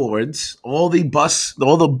billboards, all the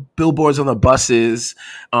billboards on the buses,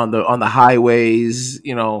 on the highways,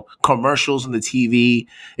 commercials on the TV,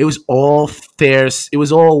 it was all fair. It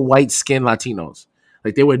was all white skinned Latinos.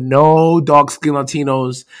 Like there were no dark skinned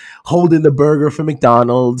Latinos holding the burger for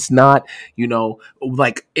McDonald's, not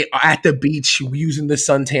like at the beach using the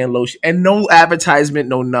suntan lotion, and no advertisement,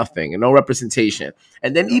 no nothing, and no representation.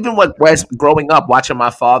 And then even what West growing up, watching my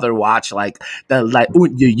father watch the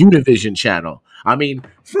Univision channel. I mean,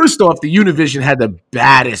 first off, the Univision had the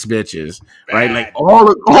baddest bitches, right? Like all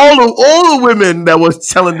the women that was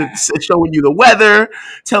showing you the weather,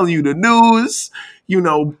 telling you the news,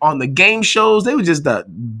 on the game shows, they were just the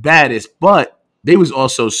baddest. But they was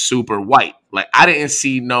also super white. Like I didn't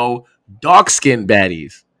see no dark skinned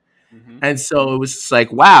baddies, and so it was just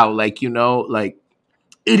like, wow, like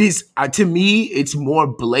it is to me, it's more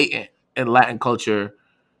blatant in Latin culture.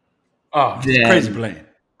 Oh, it's crazy blatant.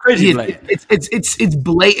 Crazy blatant. It's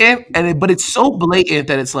blatant, but it's so blatant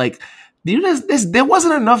that it's like there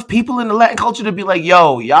wasn't enough people in the Latin culture to be like,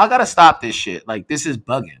 yo, y'all gotta stop this shit. Like this is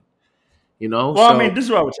bugging. Well, I mean, this is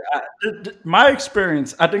what I would say. My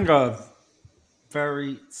experience, I think a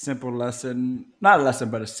very simple lesson, not a lesson,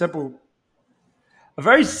 but a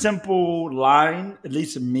very simple line, at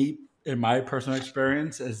least in me, in my personal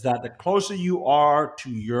experience, is that the closer you are to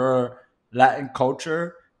your Latin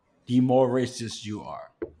culture, the more racist you are,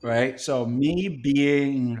 right? So me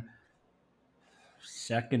being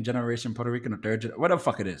second generation Puerto Rican or third generation, what the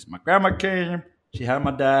fuck it is. My grandma came, she had my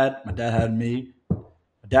dad had me.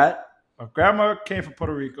 My grandma came from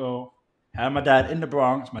Puerto Rico, had my dad in the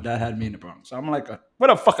Bronx, my dad had me in the Bronx. So I'm like, what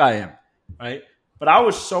the fuck I am, right? But I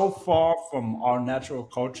was so far from our natural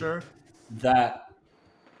culture that,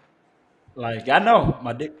 like, I know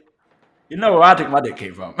my dick. You know where I think my dick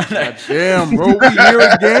came from. Damn, bro,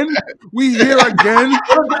 we here again.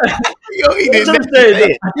 Yo, he didn't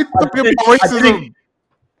say it.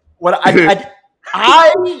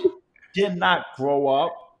 I did not grow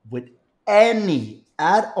up with any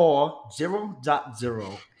at all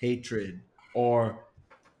 0.0 hatred or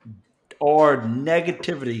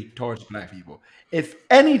negativity towards black people. If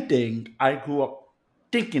anything, I grew up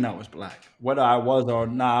thinking I was black, whether I was or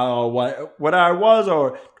not, or whether I was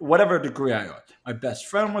or whatever degree I was. My best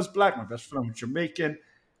friend was black. My best friend was Jamaican.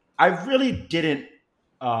 I really didn't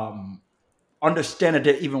understand that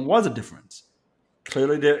there even was a difference.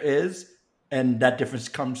 Clearly, there is, and that difference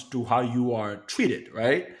comes to how you are treated,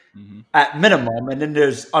 right? Mm-hmm. At minimum, and then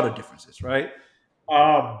there's other differences, right?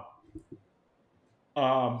 But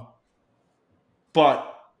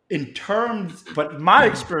my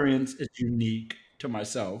experience is unique to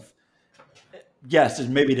myself. Yes,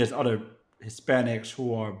 there's other Hispanics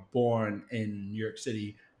who are born in New York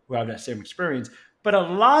City who have that same experience, but a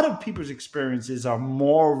lot of people's experiences are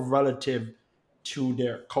more relative to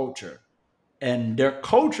their culture, and their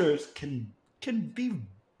cultures can be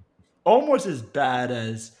almost as bad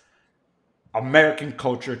as American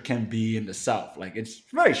culture can be in the South. Like it's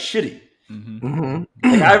very shitty. Mm-hmm.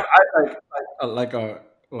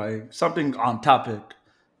 Like something on topic.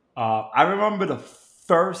 I remember the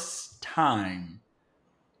first time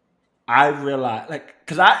I realized,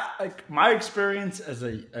 because my experience as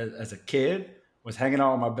a kid was hanging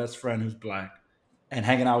out with my best friend who's black and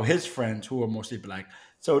hanging out with his friends who are mostly black.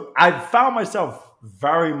 So I found myself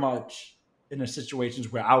very much in the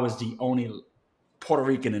situations where I was the only Puerto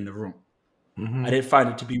Rican in the room. Mm-hmm. I didn't find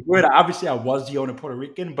it to be weird. Obviously, I was the only Puerto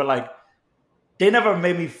Rican, but they never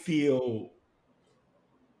made me feel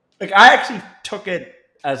like I actually took it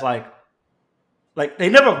as like they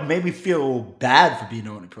never made me feel bad for being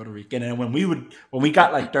the only Puerto Rican. And when we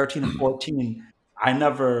got 13 and 14, I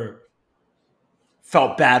never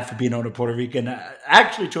felt bad for being the only Puerto Rican.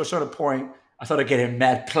 Actually, to a certain point, I started getting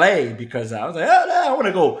mad play because I was like, oh, I want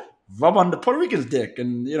to go rub on the Puerto Rican's dick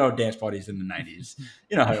and dance parties in the 90s.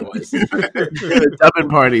 You know how it was. Dubbing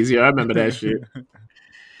parties, yeah, I remember that shit.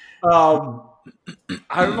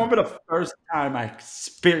 I remember the first time I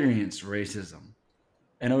experienced racism,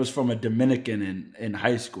 and it was from a Dominican in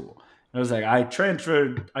high school. And it was like I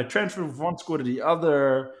transferred from one school to the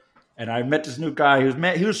other, and I met this new guy.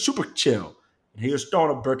 He was super chill, and he was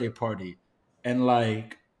throwing a birthday party, and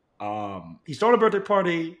he's throwing a birthday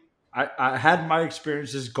party. I had my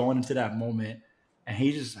experiences going into that moment, and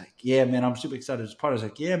he's just like, "Yeah, man, I'm super excited this party." I was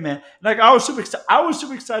like, "Yeah, man." I was super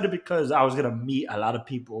excited because I was gonna meet a lot of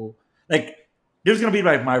people. There was gonna be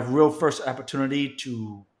my real first opportunity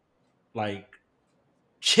to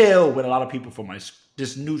chill with a lot of people from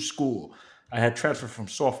this new school. I had transferred from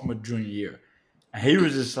sophomore junior year, and he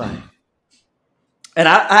was just like, And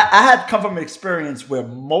I had come from an experience where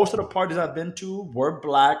most of the parties I've been to were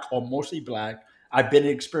black or mostly black. I've been in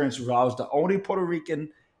experiences where I was the only Puerto Rican,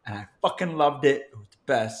 and I fucking loved it. It was the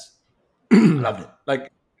best. I loved it.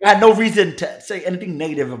 Like I had no reason to say anything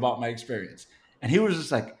negative about my experience. And he was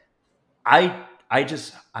just like, I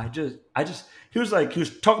just. He was like, he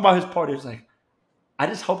was talking about his party. He was like, I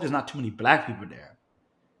just hope there's not too many black people there.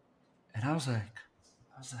 And I was like,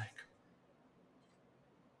 not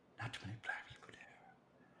too many black people there.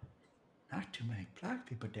 Not too many black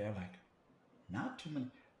people there. Like, not too many.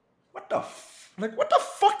 What the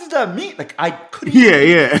fuck does that mean? Like, I couldn't.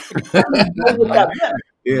 Yeah. I didn't know what that meant.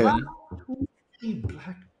 Yeah. Not too many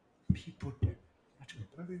black people there.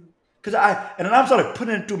 Because and then I started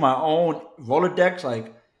putting it through my own Rolodex.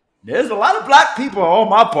 Like, there's a lot of black people at all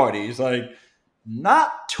my parties. Like,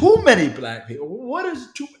 not too many black people. What is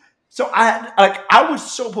too? So I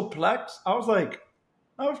was so perplexed. I was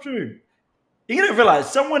doing. You gotta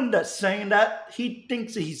realize someone that's saying that he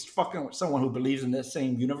thinks that he's fucking with someone who believes in that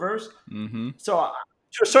same universe. Mm-hmm. So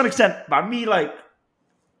to a certain extent, by me, like,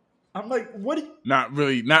 I'm like, what?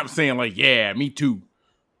 Not saying like, yeah, me too.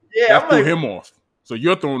 Yeah, that threw him off. So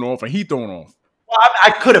you're thrown off and he thrown off. Well,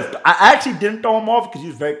 I could have. I actually didn't throw him off because he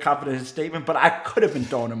was very confident in his statement, but I could have been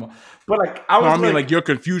throwing him off. But like, I mean, like your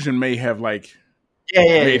confusion may have like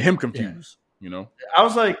made him confused. Yeah. You know, I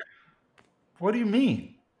was like, what do you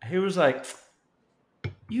mean? He was like,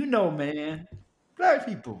 you know, man, black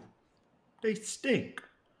people, they stink.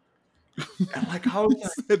 And like, how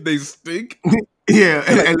said they stink? Yeah,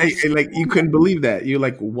 and like you couldn't believe that. You're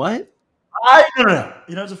like, what? I don't know.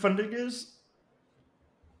 You know what the fun thing is?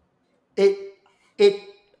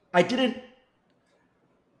 I didn't.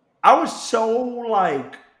 I was so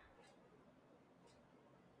like,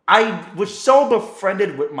 I was so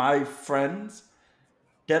befriended with my friends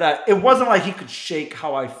that it wasn't like he could shake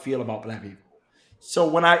how I feel about black people. So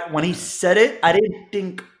when he said it, I didn't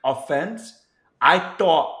think offense. I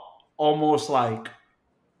thought almost like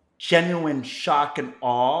genuine shock and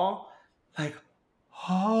awe. Like,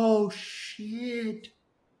 oh shit,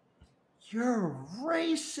 you're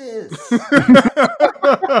racist.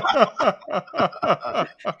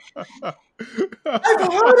 I've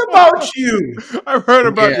heard about you. I've heard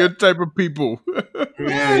about your type of people.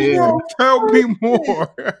 Yeah. Tell me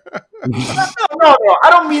more. No. I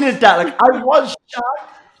don't mean it that. Like, I was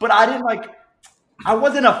shocked, but I didn't like. I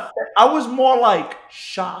wasn't I was more like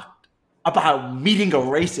shocked about meeting a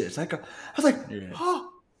racist. Like, I was like, oh,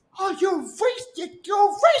 you're racist.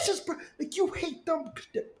 You're racist, bro. Like, you hate them.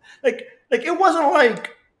 Like it wasn't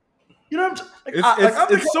like, you know what I'm saying?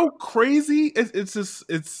 It's so crazy. It's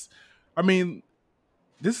just. I mean,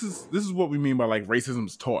 this is what we mean by like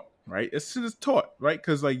racism's taught, right? It's just taught, right?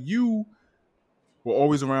 Because like you were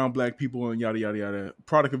always around black people and yada yada yada,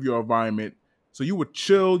 product of your environment. So you were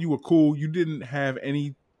chill, you were cool, you didn't have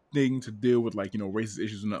anything to deal with like, you know, racist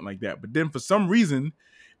issues or nothing like that. But then for some reason,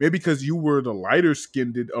 maybe because you were the lighter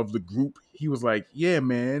skinned of the group, he was like, yeah,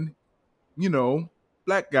 man, you know,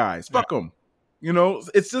 black guys, fuck them. You know,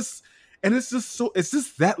 it's just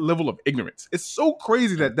that level of ignorance. It's so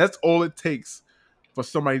crazy that that's all it takes for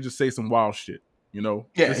somebody to say some wild shit, you know?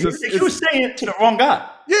 Yeah, he was saying it to the wrong guy.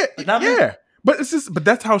 Yeah, yeah. But but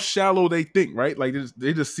that's how shallow they think, right? Like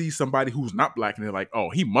they just see somebody who's not black and they're like,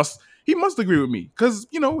 oh, he must agree with me because,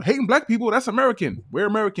 you know, hating black people, that's American. We're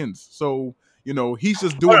Americans, so you know he's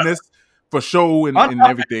just doing this for show and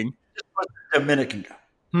everything. This was a Dominican guy.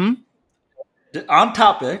 On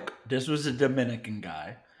topic, this was a Dominican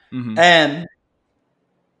guy, and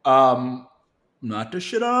not to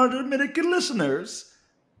shit on our Dominican listeners,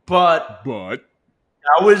 but that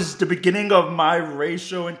was the beginning of my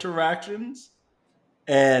racial interactions.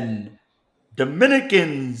 And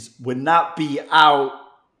Dominicans would not be out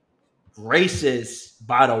racist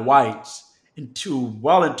by the whites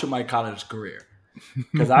well into my college career.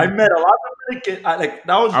 Because I met a lot of Dominicans.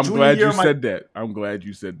 I'm glad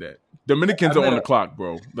you said that. Dominicans are on the clock,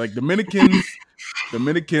 bro. Like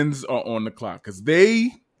Dominicans are on the clock because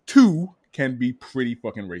they too can be pretty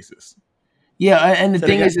fucking racist. Yeah, and the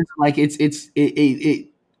thing is, it's like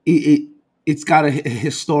it's got a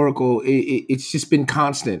historical. It's just been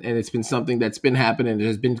constant, and it's been something that's been happening. It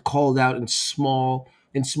has been called out in small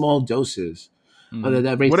doses.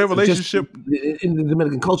 That what relationship in the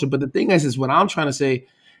Dominican culture? But the thing is what I'm trying to say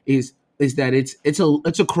is that it's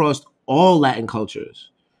across all Latin cultures.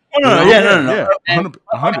 No.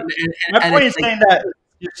 100. My point is saying that.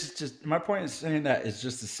 My point is saying that is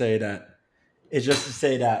just to say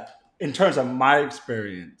that in terms of my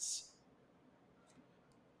experience.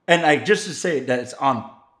 And just to say that it's on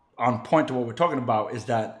point to what we're talking about is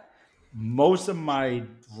that most of my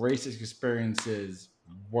racist experiences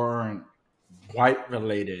weren't white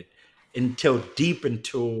related until deep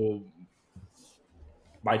into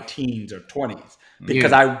my teens or 20s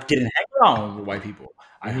because I didn't hang around with white people.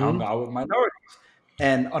 I hung out with minorities.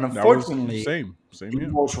 And That was unfortunately, same the here.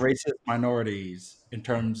 most racist minorities in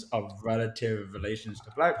terms of relative relations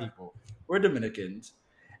to black people were Dominicans.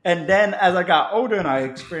 And then as I got older and I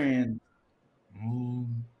experienced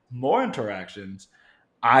more interactions,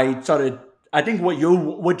 I think what you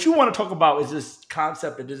want to talk about is this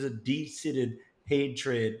concept that there's a deep-seated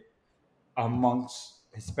hatred amongst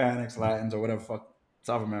Hispanics, Latins, or whatever fuck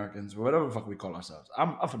South Americans, whatever the fuck we call ourselves.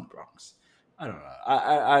 I'm from the Bronx. I don't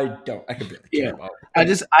know. I could barely care about. I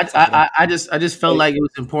just felt like it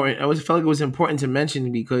was important. Felt like it was important to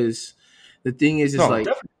mention because the thing is, like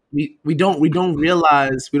definitely. we don't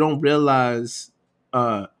realize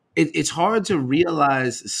it's hard to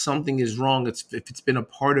realize something is wrong if it's been a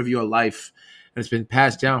part of your life and it's been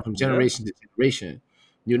passed down from generation to generation.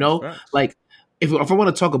 You know, like if I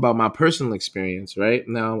want to talk about my personal experience, right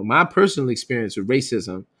now, my personal experience with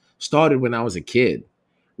racism started when I was a kid,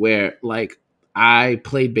 where like I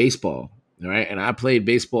played baseball, right, and I played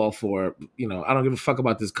baseball for I don't give a fuck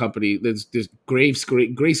about this company. There's Grace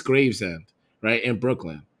Gravesend, right, in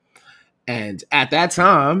Brooklyn. And at that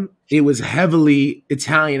time, it was heavily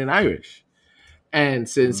Italian and Irish. And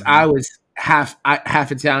since I was half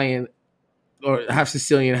Italian or half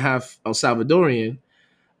Sicilian, half El Salvadorian,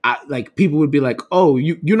 like people would be like, "Oh,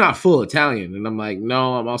 you're not full Italian," and I'm like,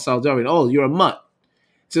 "No, I'm El Salvadorian." "Oh, you're a mutt."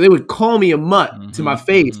 So they would call me a mutt to my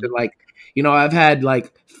face, and like I've had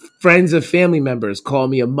like friends of family members call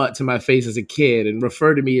me a mutt to my face as a kid and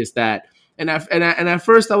refer to me as that. And at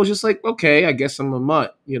first I was just like, okay, I guess I'm a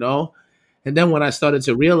mutt, And then when I started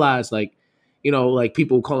to realize, like, like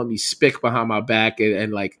people calling me spick behind my back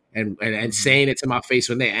and saying it to my face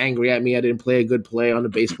when they're angry at me, I didn't play a good play on the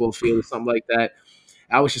baseball field or something like that.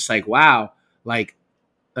 I was just like, wow, like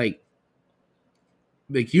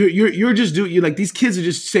you're just doing, you like these kids are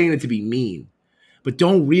just saying it to be mean, but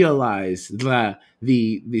don't realize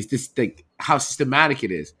this like how systematic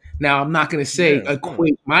it is. Now, I'm not going to say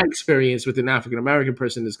equate my experience with an African American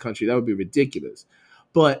person in this country. That would be ridiculous.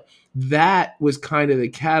 But that was kind of the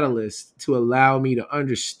catalyst to allow me to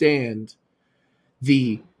understand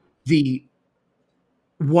the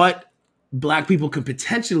what Black people could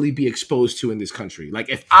potentially be exposed to in this country. Like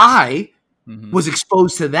if I was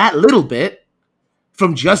exposed to that little bit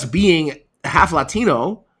from just being half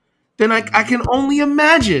Latino, then I can only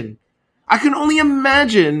imagine. I can only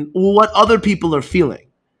imagine what other people are feeling.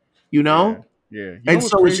 Yeah. And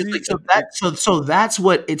so it's just like so that's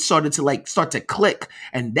what it started to start to click.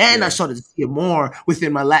 And then I started to see it more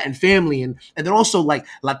within my Latin family and then also like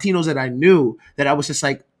Latinos that I knew that I was just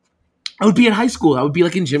like, I would be in high school. I would be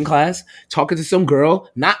like in gym class talking to some girl,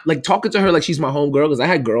 not like talking to her like she's my homegirl because I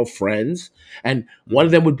had girlfriends. And one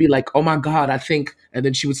of them would be like, "Oh my God, I think," and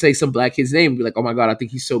then she would say some Black kid's name and be like, "Oh my God, I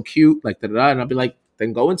think he's so cute." Like, da-da-da. And I'd be like,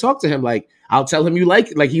 then go and talk to him. Like, I'll tell him you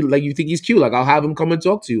you think he's cute. Like, I'll have him come and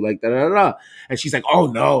talk to you. Like, da-da-da. And she's like, "Oh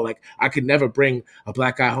no, like I could never bring a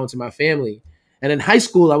Black guy home to my family." And in high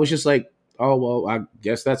school, I was just like, "Oh, well, I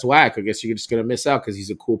guess that's whack. I guess you're just going to miss out because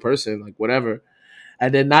he's a cool person, like whatever."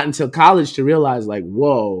 And then not until college to realize, like,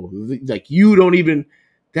 whoa, like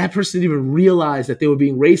that person didn't even realize that they were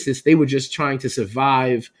being racist. They were just trying to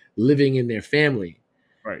survive living in their family.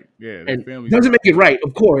 Right. Yeah. And doesn't make it right,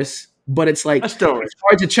 of course, but it's like, it's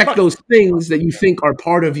hard to check those things that you think are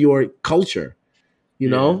part of your culture,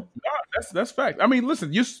 know? No, that's fact. I mean,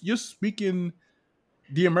 listen, you're speaking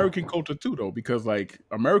the American culture too, though, because like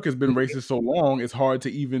America's been racist so long, it's hard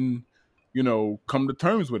to even come to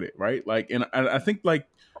terms with it, right? Like, and I think like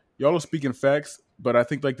y'all are speaking facts, but I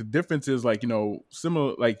think like the difference is like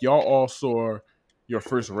similar. Like y'all all saw your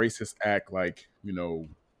first racist act, like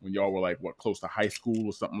when y'all were like close to high school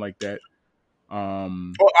or something like that. I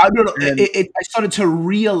don't know. I started to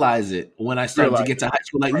realize it when I started to get to high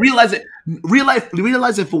school. Like realize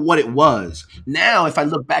it for what it was. Now, if I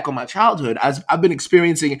look back on my childhood, I've been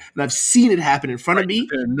experiencing it and I've seen it happen in front of me,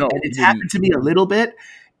 and it's happened to me a little bit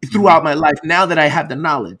throughout my life. Now that I have the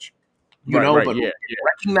knowledge,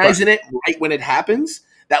 recognizing it right when it happens,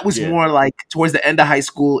 that was more like towards the end of high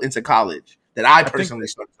school into college that I personally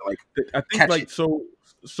started to catch it.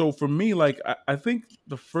 So for me, like I think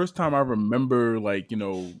the first time I remember like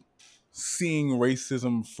seeing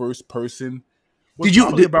racism first person. Did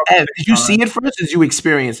you see it first? Or did you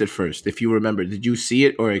experience it first? If you remember, did you see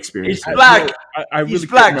it or experience it? He's Black. He's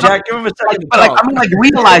Black, Jack. Give him a second. But I mean, like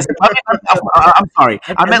realizing. I'm sorry.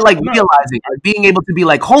 I meant like realizing, like being able to be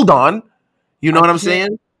like, hold on. You know what I'm saying?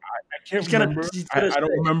 I can't remember. I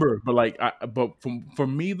don't remember, but like, but for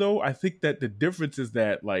me though, I think that the difference is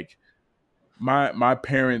that like my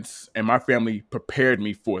parents and my family prepared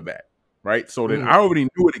me for that, right? So that I already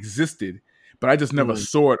knew it existed, but I just never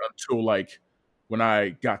saw it until like when I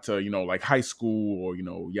got to like high school or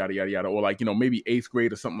yada yada yada, or like maybe 8th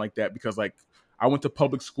grade or something like that, because like I went to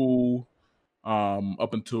public school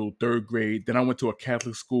up until 3rd grade. Then I went to a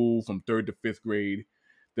Catholic school from 3rd to 5th grade.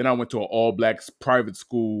 Then I went to an all blacks private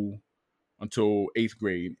school until 8th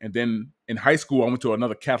grade. And then in high school, I went to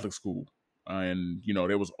another Catholic school. And,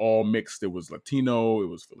 there was all mixed. It was Latino, it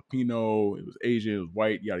was Filipino, it was Asian, it was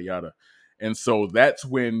white, yada, yada. And so that's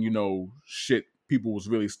when, people was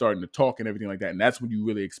really starting to talk and everything like that. And that's when you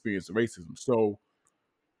really experienced the racism. So,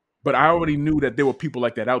 but I already knew that there were people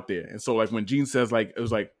like that out there. And so like when Gene says like, it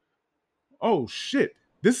was like, oh shit,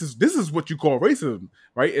 this is what you call racism,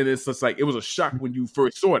 right? And it's just like, it was a shock when you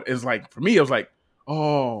first saw it. It's like, for me, it was like,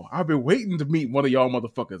 oh, I've been waiting to meet one of y'all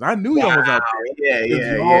motherfuckers. I knew y'all was out there.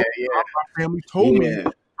 Yeah. My family told me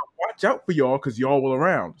to watch out for y'all because y'all were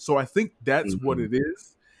around. So I think that's what it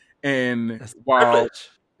is. And That's while privilege.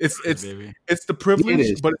 it's the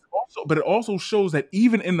privilege, but it also shows that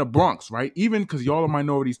even in the Bronx, right? Even because y'all are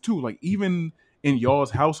minorities too, like even in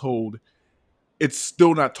y'all's household, it's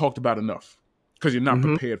still not talked about enough because you're not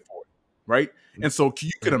prepared for it, right? And so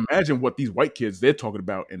you can imagine what these white kids they're talking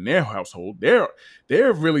about in their household. They're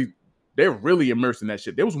really immersed in that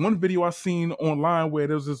shit. There was one video I seen online where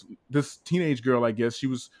there was this teenage girl, I guess she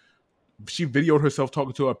videoed herself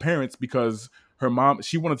talking to her parents because her mom,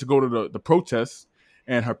 she wanted to go to the protests,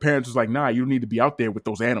 and her parents was like, nah, you need to be out there with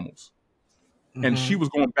those animals. And she was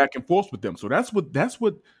going back and forth with them. So that's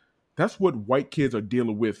what white kids are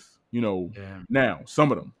dealing with, now,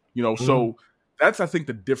 some of them, so that's, I think,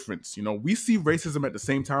 the difference. We see racism at the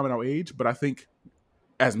same time in our age, but I think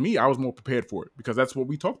as me, I was more prepared for it because that's what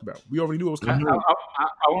we talked about. We already knew it was coming.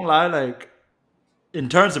 I won't lie, like in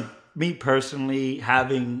terms of me personally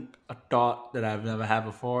having a thought that I've never had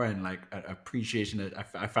before and like an appreciation that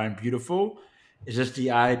I find beautiful is just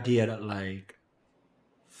the idea that like,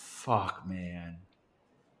 fuck, man.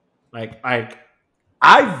 Like I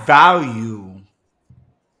value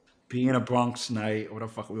being a Bronx night, or what the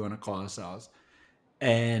fuck we want to call ourselves,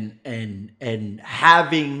 and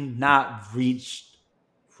having not reached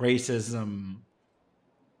racism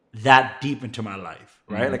that deep into my life,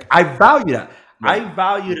 right? Like I value that. Right. I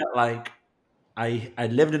value that. Like I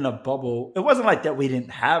lived in a bubble. It wasn't like that we didn't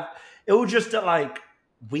have. It was just that like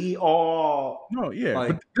we all. No, yeah.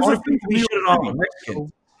 Like, there's a thing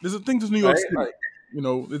to New York City. Like,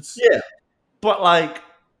 it's but like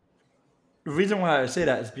the reason why I say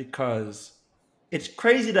that is because it's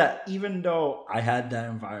crazy that even though I had that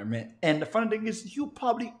environment, and the funny thing is, you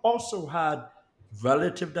probably also had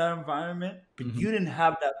relative that environment, but you didn't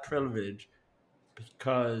have that privilege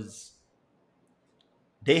because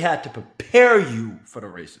they had to prepare you for the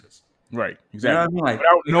races. Right, exactly. You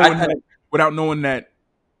know what I mean? Like, without knowing that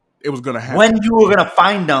it was going to happen. When you were going to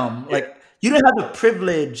find them, like you didn't have the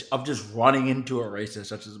privilege of just running into a racist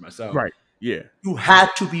such as myself. Right. Yeah. You had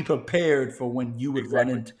to be prepared for when you would run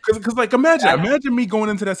into. Because like imagine me going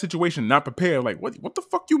into that situation not prepared. Like what the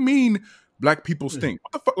fuck you mean black people stink?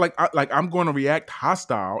 What the fuck? I'm going to react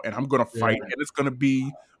hostile and I'm going to fight and it's going to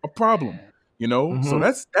be a problem. So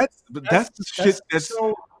that's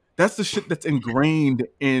the shit that's ingrained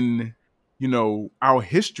in our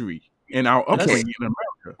history and our upbringing in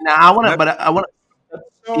America. Now I want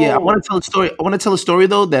to tell a story. I want to tell a story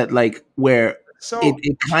though that like where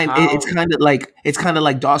it's kind of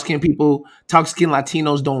like dark skinned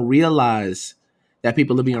Latinos don't realize that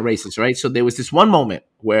people are being racist, right? So there was this one moment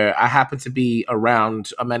where I happened to be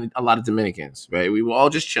around a lot of Dominicans, right? We were all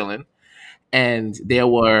just chilling, and there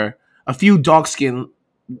were a few dark skinned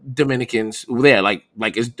Dominicans there, like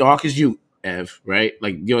as dark as you, Ev, right?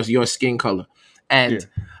 Like your skin color, and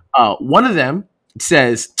one of them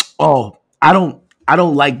says, "Oh, I don't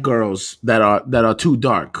like girls that are too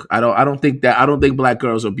dark. I don't think black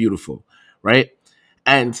girls are beautiful, right?"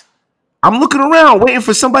 And I'm looking around waiting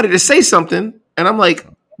for somebody to say something, and I'm like,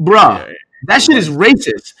 "Bruh, that shit is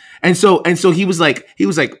racist." And so he was like,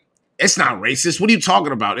 "It's not racist. What are you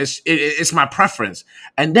talking about? It's my preference."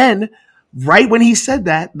 And then right when he said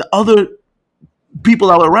that, the other people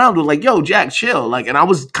that were around were like, "Yo, Jack, chill." Like, and I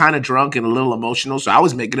was kind of drunk and a little emotional, so I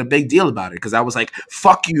was making a big deal about it because I was like,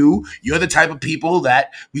 "Fuck you. You're the type of people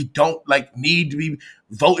that we don't like need to be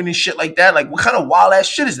voting and shit like that. Like, what kind of wild ass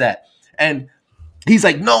shit is that?" And he's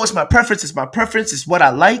like, "No, it's my preference. It's my preference. It's what I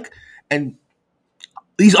like." And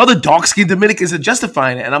these other dark-skinned Dominicans are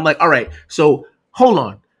justifying it. And I'm like, all right, so hold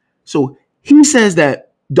on. So he says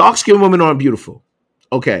that dark-skinned women aren't beautiful.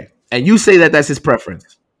 Okay, and you say that that's his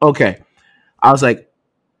preference. Okay. I was like,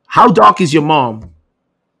 how dark is your mom?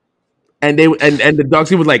 And the dark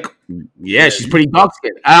skin was like, yeah, she's pretty dark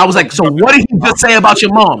skinned. And I was like, so what did he just say about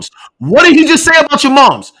your moms? What did he just say about your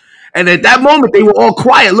moms? And at that moment, they were all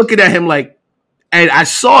quiet, looking at him like, and I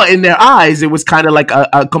saw in their eyes, it was kind of like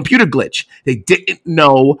a computer glitch. They didn't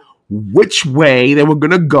know which way they were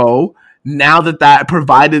gonna go. Now that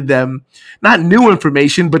provided them not new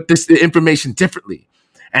information, but the information differently.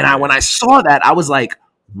 And when I saw that, I was like,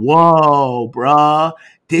 whoa, bruh,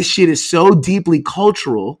 this shit is so deeply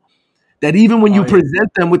cultural that even when you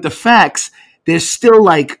present them with the facts, they're still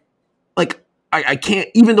like I can't,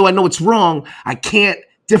 even though I know it's wrong, I can't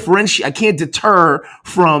differentiate, I can't deter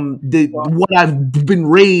from what I've been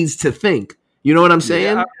raised to think. You know what I'm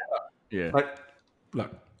saying? Yeah. Like,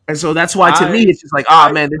 look. And so that's why to me it's just like,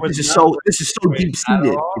 man, this is so deep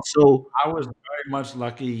seated. It's so. I was very much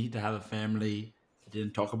lucky to have a family that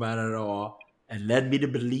didn't talk about it at all and led me to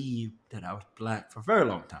believe that I was black for a very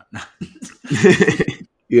long time.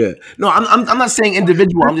 Yeah. No, I'm not saying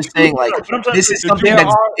individual. I'm just saying like this is something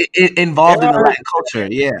that's involved in the Latin culture.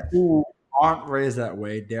 Yeah. Who aren't raised that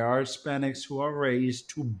way. There are Hispanics who are raised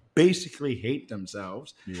to basically hate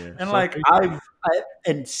themselves. Yeah. And like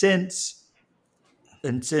since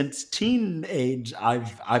teenage,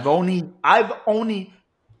 I've only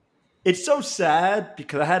it's so sad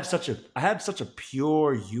because I had such a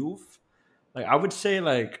pure youth. Like I would say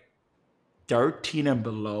like 13 and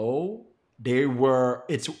below, it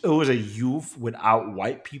was a youth without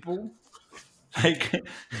white people. Like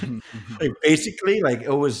basically, like it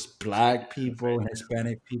was black people and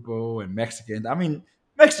Hispanic people and Mexicans. I mean,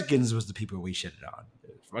 Mexicans was the people we shitted on.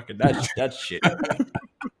 Fucking that shit.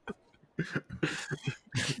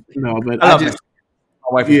 No, but my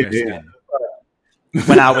wife was Mexican. Yeah.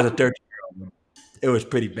 When I was a 13-year-old, it was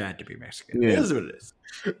pretty bad to be Mexican. Yeah. It is what it is.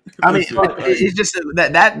 I mean, it's just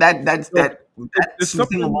that's a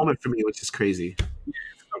single moment for me, which is crazy.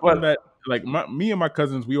 But that, like, me and my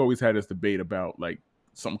cousins, we always had this debate about like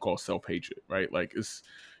something called self-hatred, right? Like it's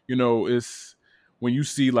when you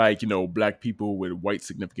see like, black people with white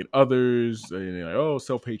significant others, and you're like, oh,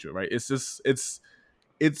 self-hatred, right? It's just it's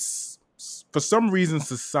for some reason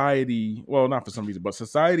society, well, not for some reason, but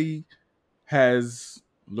society has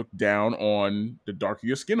looked down on the darker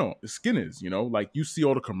your skin is, like you see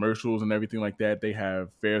all the commercials and everything like that. They have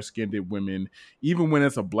fair-skinned women. Even when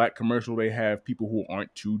it's a black commercial, they have people who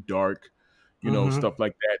aren't too dark, stuff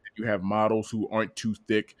like that. You have models who aren't too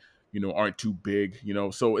thick, aren't too big,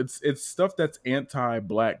 so it's stuff that's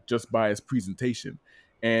anti-black just by its presentation.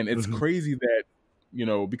 And it's crazy that,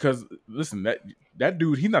 because listen, that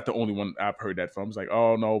dude, he's not the only one I've heard that from. It's like,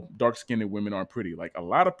 oh no, dark-skinned women aren't pretty. Like a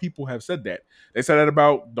lot of people have said that. They said that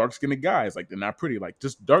about dark-skinned guys, like they're not pretty. Like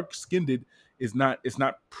just dark-skinned it's not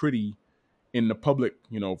pretty in the public,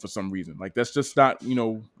 for some reason. Like that's just not,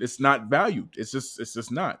 it's not valued. It's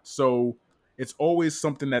just not. So it's always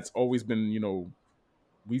something that's always been,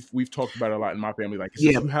 we've talked about it a lot in my family. Like it's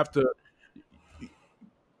just, you have to.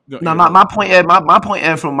 No, my point, Ed, my point,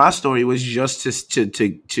 Ed, from my story was just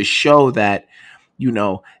to show that,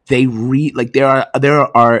 they read, like there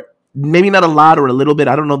are maybe not a lot or a little bit,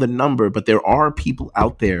 I don't know the number, but there are people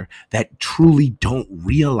out there that truly don't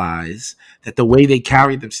realize that the way they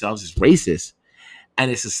carry themselves is racist.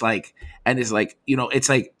 And it's just like, it's like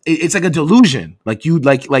a delusion. Like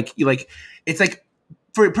it's like,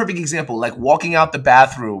 for a perfect example, like walking out the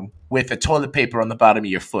bathroom with a toilet paper on the bottom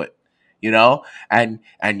of your foot. And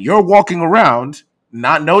you're walking around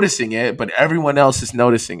not noticing it, but everyone else is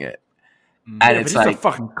noticing it. And it's like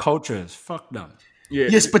fucking cultures. Fuck them. Yeah.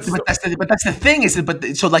 Yes, but that's the thing is,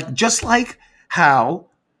 so like just like how,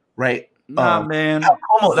 right? Nah, man.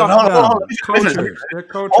 Hold on.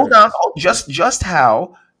 Just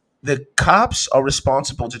how the cops are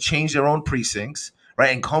responsible to change their own precincts,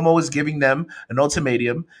 right? And Como is giving them an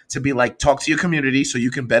ultimatum to be like, talk to your community so you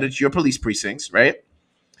can better your police precincts, right?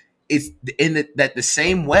 It's in that the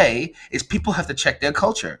same way is people have to check their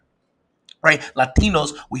culture, right?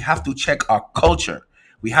 Latinos, we have to check our culture.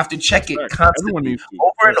 We have to check it constantly,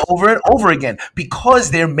 over and over and over again,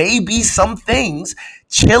 because there may be some things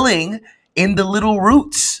chilling in the little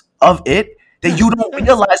roots of it that you don't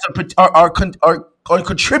realize are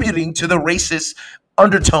contributing to the racist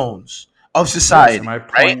undertones of society. So my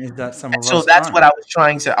point right? is that some and of so us that's aren't. what I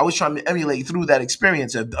was trying to emulate through that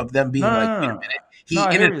experience of them being like, wait a minute.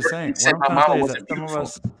 I hear what you're saying. What I'm trying to say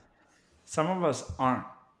is that some of us aren't.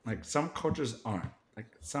 Like some cultures aren't. Like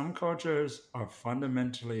some cultures are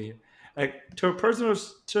fundamentally like to a person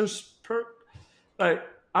who's like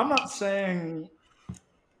I'm not saying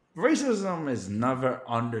racism is never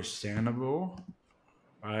understandable,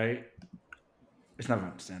 right? It's never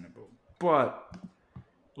understandable. But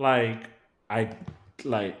like I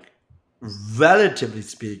like relatively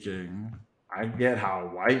speaking, I get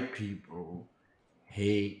how white people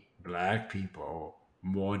hate black people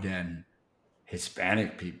more than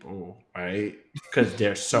Hispanic people, right? Because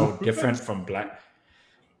they're so different from black.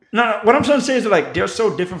 No, what I'm trying to say is like they're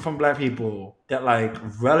so different from black people that like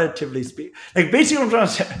relatively speak, like basically what I'm trying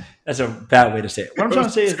to say. That's a bad way to say it. What I'm trying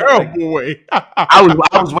to say is that like terrible way. I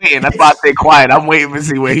was waiting. That's why I stayed quiet. I'm waiting to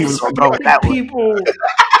see where he was going to go with that one. people.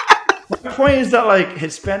 My point is that like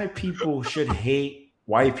Hispanic people should hate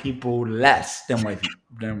white people less than white people.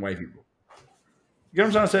 You get what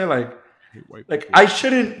I'm trying to say? Like I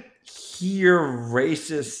shouldn't hear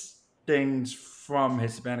racist things from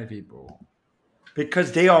Hispanic people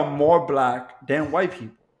because they are more black than white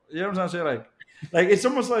people. You know what I'm trying to say? Like it's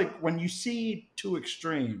almost like when you see two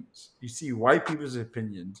extremes, you see white people's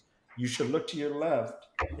opinions, you should look to your left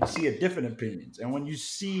and see a different opinions. And when you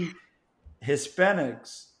see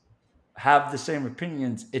Hispanics have the same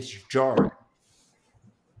opinions, it's jarring.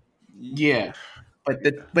 Yeah, but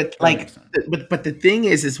the thing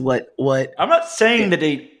is what I'm not saying that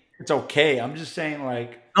it's okay. I'm just saying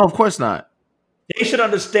like no, of course not. They should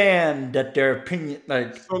understand that their opinion,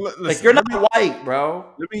 like, So like you're not white, bro.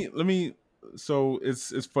 Let me. So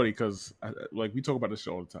it's funny because like we talk about this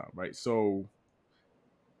show all the time, right? So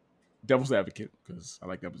devil's advocate because I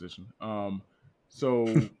like that position.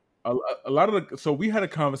 So a lot of so we had a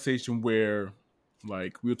conversation where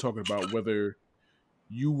like we were talking about whether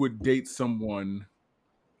you would date someone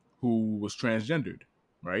who was transgendered,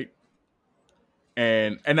 right?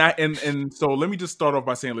 And so let me just start off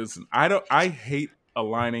by saying, listen, I hate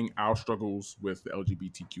aligning our struggles with the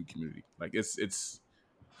LGBTQ community. Like it's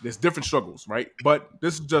there's different struggles, right? But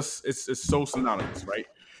this is just it's so synonymous, right?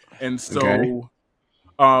 And so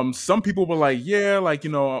some people were like, yeah, like,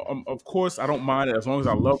 of course I don't mind it as long as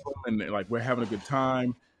I love them and like we're having a good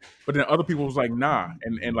time. But then other people was like, nah.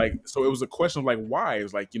 And like, so it was a question of like, why? It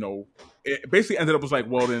was like, it basically ended up was like,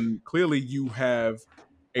 well, then clearly you have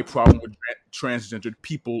a problem with transgendered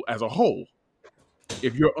people as a whole.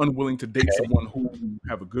 If you're unwilling to date someone who you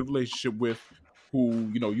have a good relationship with, who,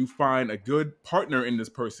 you find a good partner in this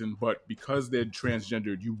person, but because they're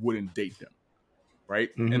transgendered, you wouldn't date them. Right.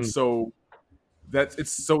 Mm-hmm. And so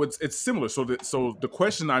it's similar. So the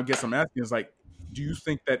question I guess I'm asking is like, do you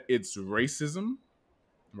think that it's racism,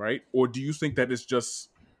 right? Or do you think that it's just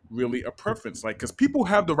really a preference? Like, because people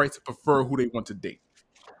have the right to prefer who they want to date,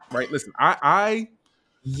 right? Listen, I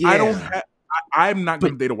don't have. I'm not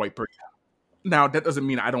going to date a white person. Now that doesn't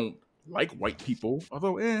mean I don't like white people,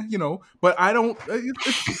 although, but I don't.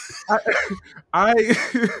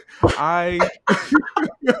 I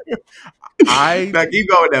now keep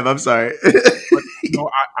going, Ev. I'm sorry. But,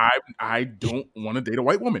 I don't want to date a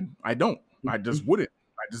white woman. I don't. I just wouldn't.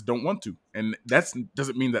 I just don't want to. And that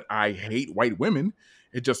doesn't mean that I hate white women.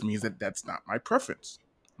 It just means that that's not my preference,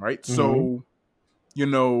 right? So,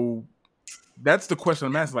 that's the question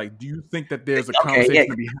I'm asking. Like, do you think that there's a conversation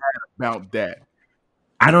to be had about that?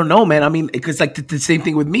 I don't know, man. I mean, because like the same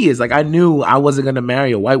thing with me is like I knew I wasn't gonna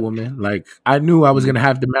marry a white woman. Like I knew I was gonna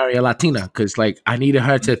have to marry a Latina because like I needed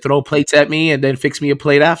her to throw plates at me and then fix me a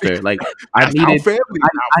plate after. Like I needed that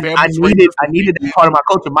part of my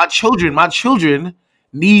culture. My children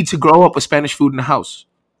need to grow up with Spanish food in the house.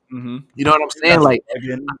 Mm-hmm. You know what I'm saying? That's like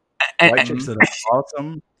white chicks are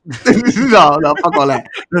awesome. no, fuck all that.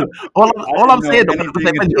 All I'm saying, but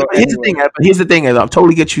here's the thing, I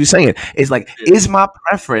totally get you saying. Is like, is my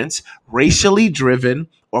preference racially driven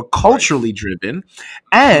or culturally driven?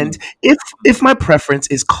 And if my preference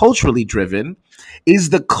is culturally driven, is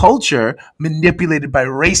the culture manipulated by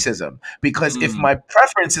racism? Because if my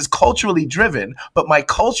preference is culturally driven, but my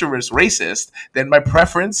culture is racist, then my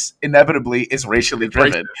preference inevitably is racially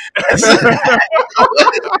driven.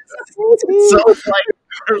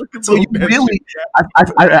 So you really,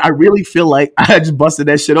 I really feel like I just busted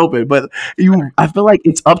that shit open. But I feel like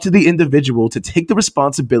it's up to the individual to take the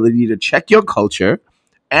responsibility to check your culture,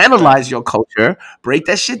 analyze your culture, break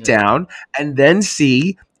that shit down, and then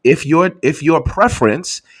see if your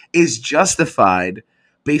preference is justified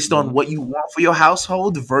based on what you want for your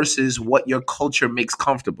household versus what your culture makes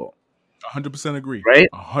comfortable. 100% agree. Right?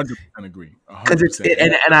 100% agree. Because it's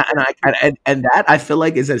and that I feel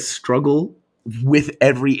like is a struggle with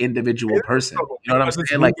every individual person. You know what I'm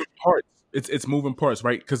saying? Like it's moving parts,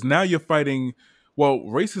 right? Because now you're fighting. Well,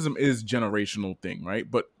 racism is generational thing, right?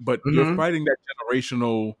 But you're fighting that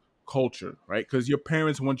generational culture, right? Because your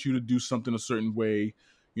parents want you to do something a certain way.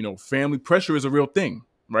 Family pressure is a real thing,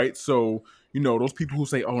 right? So those people who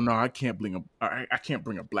say, "Oh no, I can't bring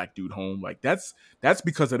a black dude home." Like that's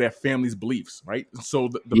because of their family's beliefs, right? So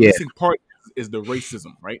the Yeah. missing part is the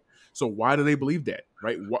racism, right? So why do they believe that,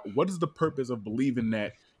 right? What is the purpose of believing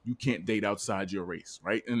that you can't date outside your race,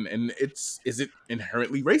 right? And is it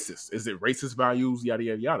inherently racist? Is it racist values, yada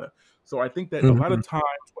yada yada? So I think that a lot of times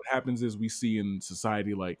what happens is we see in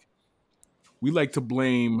society, like, we like to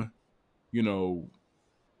blame,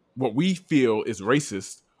 what we feel is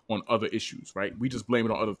racist on other issues, right? We just blame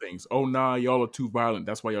it on other things. Oh nah, y'all are too violent.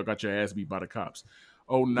 That's why y'all got your ass beat by the cops.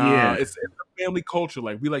 Oh nah, Yeah. it's a family culture.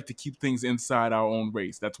 Like, we like to keep things inside our own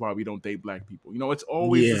race. That's why we don't date black people. It's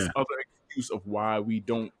always Yeah. this other excuse of why we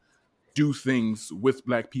don't do things with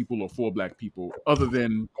black people or for black people other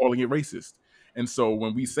than calling it racist. And so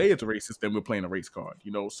when we say it's racist, then we're playing a race card,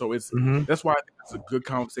 So Mhm. that's why I think it's a good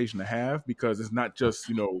conversation to have, because it's not just,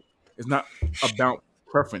 it's not about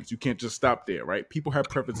preference. You can't just stop there, right? People have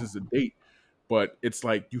preferences to date, but it's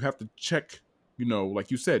like you have to check,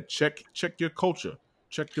 like you said, check your culture,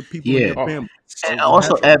 check the people in Yeah. your family. And What's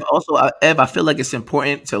also, natural. Ev, I feel like it's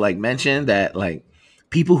important to like mention that like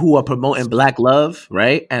people who are promoting black love,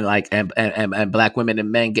 right, and like and black women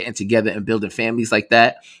and men getting together and building families like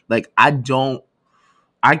that, like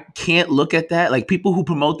I can't look at that. Like people who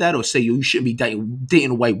promote that or say you shouldn't be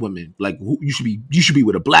dating white women. Like you should be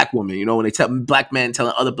with a black woman. When they tell black men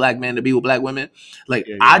telling other black men to be with black women, like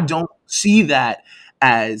Yeah, I yeah. don't see that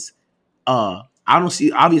as I don't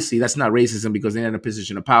see, obviously that's not racism because they're in a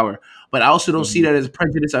position of power, but I also don't see Mhm. that as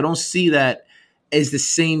prejudice. I don't see that as the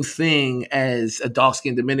same thing as a dark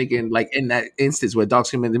skinned Dominican, like in that instance where dark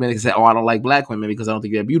skinned Dominicans say, "Oh, I don't like black women because I don't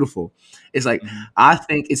think they're beautiful." It's like Mhm. I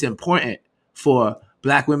think it's important for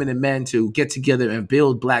black women and men to get together and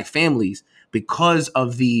build black families because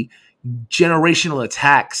of the generational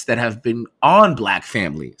attacks that have been on black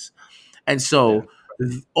families. And Yeah. so,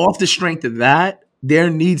 off the strength of that, there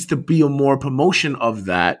needs to be a more promotion of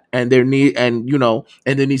that, and there needs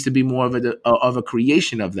to be more of a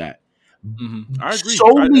creation of that. I agree.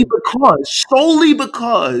 Solely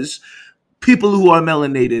because people who are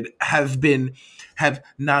melanated have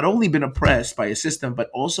not only been oppressed by a system, but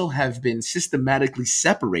also have been systematically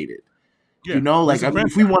separated. Yeah. Like, I mean,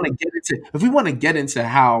 if we Disenfranchised. want to get into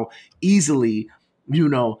how easily,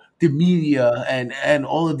 the media and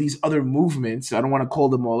all of these other movements, I don't want to call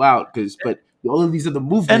them all out but all of these other And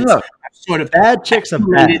movements look, have sort of bad chicks are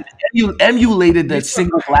bad. emulated You the start,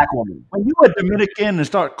 single black woman. when you a Dominican and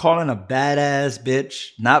start calling a badass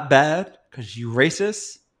bitch not bad because you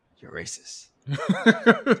racist, you're racist.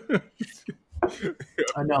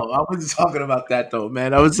 I know. I wasn't talking about that though,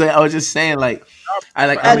 man. I was just saying, like, I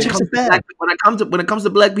when Bad it mean, chicks comes are to bad.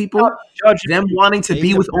 black people, Judging them people. wanting to They be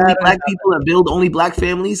either with bad only or they're black not people and build only black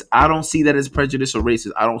families, I don't see that as prejudice or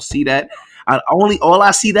racist. I don't see that. All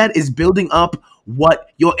I see that is building up what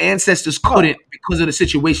your ancestors bad. Oh, couldn't because of the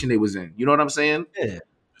situation they was in. You know what I'm saying? yeah.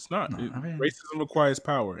 it's not. No, I mean, Racism requires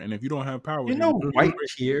power, and if you don't have power, you then you know, can't be Mhm. white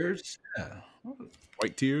racist. tears. Yeah.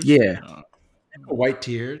 White tears? Yeah. White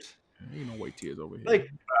tears. Ain't no white tears over here. Like,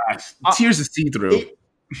 uh, Tears is see through. it,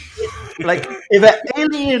 like if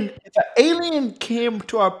an alien came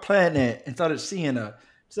to our planet and started seeing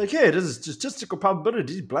it's like, hey, this is statistical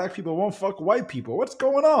probability. These black people won't fuck white people. What's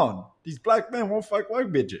going on? These black men won't fuck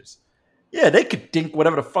white bitches. Yeah, they could think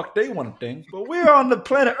whatever the fuck they want to think, but we're on the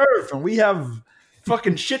planet Earth and we have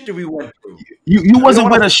fucking shit that we went through. You We don't wasn't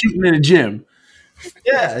want with to. us shooting in the gym.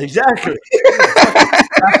 Yeah, exactly.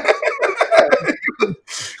 Fucking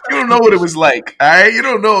You don't know what it was like. All right, you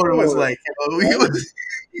don't know what it was sure. like.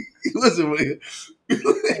 He wasn't. He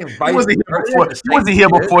Vice wasn't here versa, before. the He same wasn't here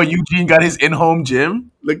shit. before Eugene got his in-home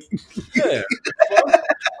gym. Like, Yeah. What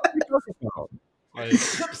you talking about? Like,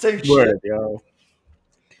 it's not the same shit. word, yo.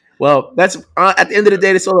 Well, that's at the end of the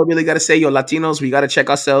day. That's all I really got to say. Yo, Latinos, we got to check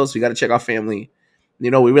ourselves. We got to check our family. We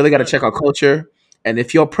really got to Right. check our culture. And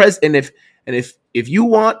if you're and if you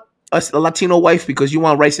want a Latino wife because you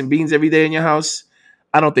want rice and beans every day in your house,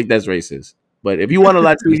 I don't think that's racist. But if you want a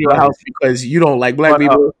Latino It's in your not house racist. because you don't like black But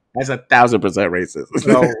people, that's 1,000% racist.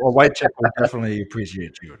 a white chick will definitely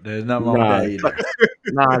appreciate you. There's nothing wrong with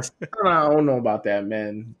Nah, that either. I don't know about that,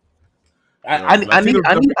 man. Yo, Latino.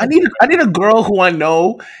 I need a girl who I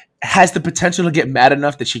know has the potential to get mad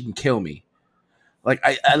enough that she can kill me. Like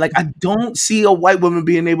I don't see a white woman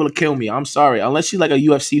being able to kill me. I'm sorry, unless she's like a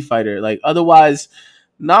UFC fighter. Like otherwise,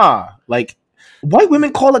 nah. Like white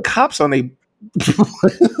women call the cops on they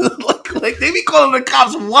like they be calling the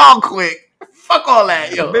cops wild quick. Fuck all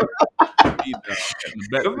that, yo. But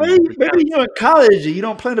maybe you're in college and you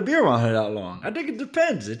don't plan to be around her that long. I think it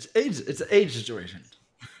depends. It's age. It's an age situation.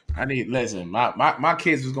 Listen. My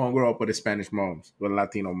kids was gonna grow up with Spanish moms, with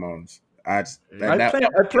Latino moms. I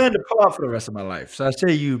plan to pull out for the rest of my life. So I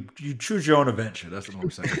say you choose your own adventure. That's what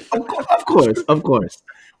I'm saying. Of course.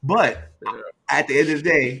 But at the end of the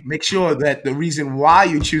day, make sure that the reason why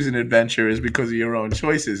you choose an adventure is because of your own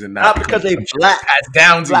choices and not because they black passed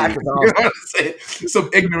down to black you. You know what I'm saying? Some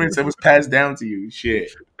ignorance that was passed down to you.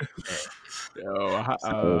 Shit.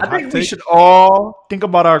 I think we should all think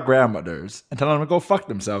about our grandmothers and tell them to go fuck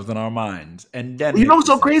themselves in our minds. And then you know what's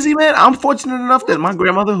so crazy, man? I'm fortunate enough that my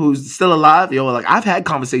grandmother, who's still alive, like I've had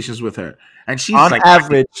conversations with her, and she's on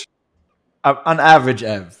average,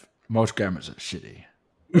 Ev, most grandmas are shitty.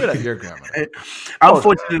 Look at your grandmother. I'm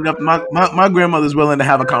fortunate enough. My grandmother's willing to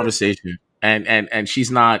have a conversation, and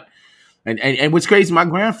she's not. And what's crazy, my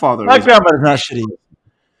grandfather's not shitty.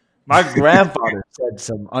 My grandfather said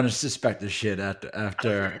some unsuspected shit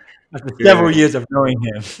after several years of knowing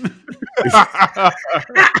him. So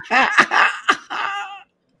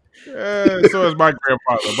is my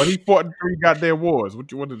grandfather, but he fought in 3 goddamn wars. What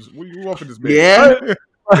you want for this man? Yeah,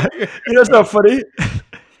 you know, so funny.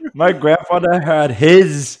 My grandfather had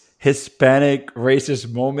his Hispanic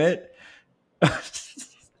racist moment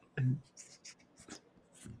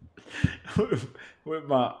with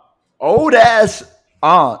my old ass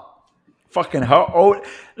aunt. Fucking her old.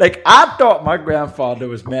 Like, I thought my grandfather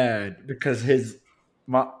was mad because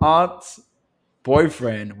my aunt's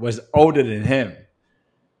boyfriend was older than him,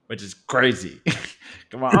 which is crazy.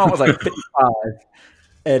 My aunt was like 55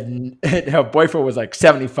 and her boyfriend was like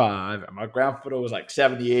 75 and my grandfather was like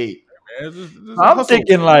 78. I'm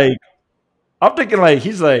thinking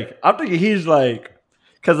he's like,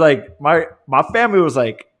 because like my family was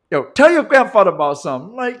like, yo, tell your grandfather about something.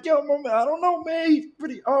 I'm like, yo, man, I don't know, man. He's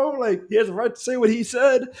pretty old. Like, he has the right to say what he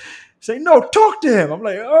said. Say, no, talk to him. I'm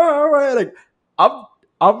like, oh, all right. Like, I'm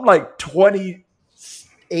like 28.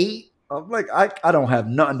 I'm like, I don't have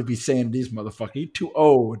nothing to be saying to these motherfuckers. He's too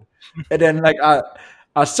old. And then like I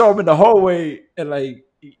saw him in the hallway and like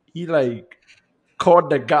he like called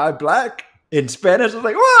the guy black in Spanish. I was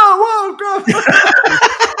like, whoa, grandpa.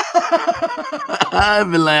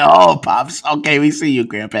 I've been like, oh, pops. Okay, we see you,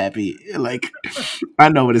 grandpappy. Like, I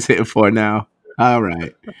know what it's hitting for now. All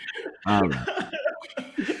right. Like,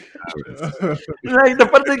 the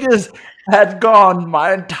funny thing is, I had gone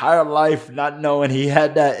my entire life not knowing he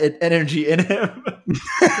had that energy in him.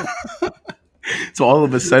 So all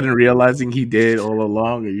of a sudden realizing he did all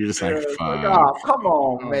along, and you're just like, fuck. Oh, come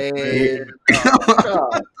on, man.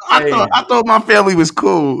 I thought my family was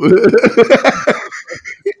cool.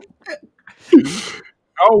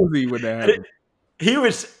 How old was he when that happened? He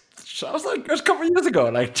was, I was like, it was a couple years ago,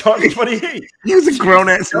 like 28. He was a grown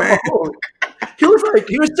ass man. He was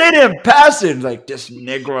saying it in passing, like, this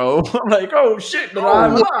Negro. I'm like, oh shit,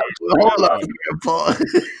 hold up, grandpa.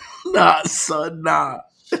 Nah, son, nah.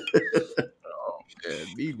 Yeah,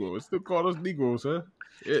 Negro. It's still called us Negroes, huh?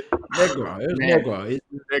 Negro. It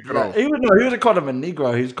was Negro. He wasn't calling him a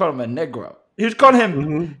Negro. He was calling him a Negro. He was calling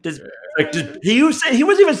him he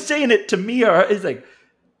wasn't even saying it to me or her. He's like,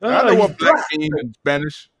 I know what black means in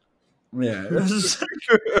Spanish. Yeah. I was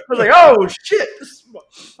like,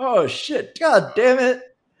 oh shit. God damn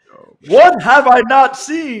it. What have I not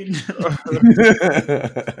seen?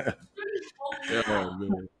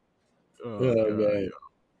 Man.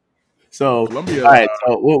 So, Columbia, all right.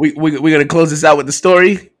 So, we're gonna close this out with the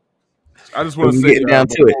story. I just want to say, down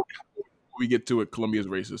to it. Before we get to it, Columbia's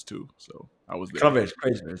racist too. So I was there. Columbia's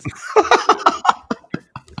crazy.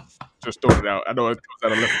 Just throwing it out. I know it comes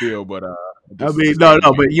out of left field, but I mean, no,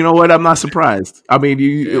 but you know what? I'm not surprised. I mean,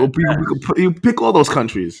 you pick all those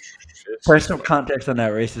countries. Personal context on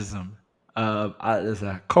that racism. There's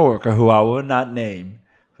a coworker who I will not name.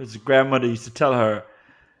 His grandmother used to tell her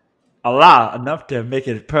a lot, enough to make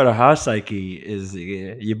it part of her psyche, is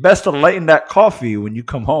you best to lighten that coffee when you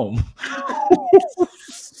come home.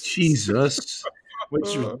 Jesus.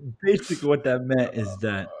 Which basically what that meant is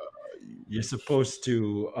that you're supposed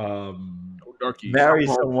to marry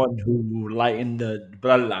someone who lightened the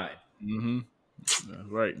bloodline. Mm-hmm. That's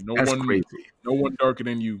right. That's crazy. No one darker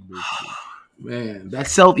than you, basically. Man, that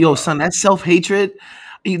self-hatred.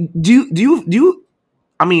 Do you?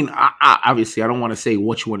 I mean, I obviously I don't want to say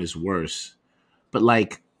which one is worse, but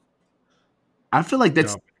like, I feel like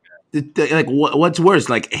that's like what's worse,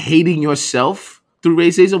 like hating yourself through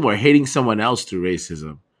racism or hating someone else through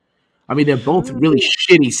racism. I mean, they're both really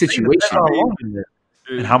shitty situations.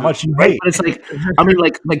 And how much you hate. But it's like, I mean,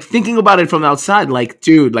 like thinking about it from the outside, like,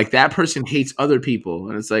 dude, like that person hates other people,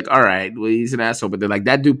 and it's like, all right, well, he's an asshole, but they're like,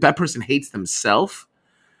 that person hates themselves.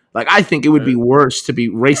 Like, I think it would be worse to be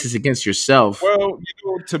racist against yourself. Well,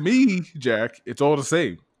 to me, Jack, it's all the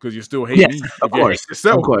same. because you still hate Yes, me. of If you hate course,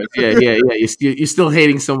 yourself, of course. Yeah. You're still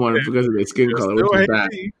hating someone because of their skin you color, which still is hate bad.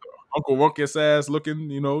 me. Uncle Ruckus ass looking,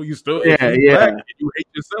 you still if Yeah, you yeah. black and you hate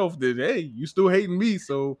yourself, then hey, you still hating me.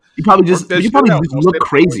 So You probably work that you shit probably out. just Don't look stand up for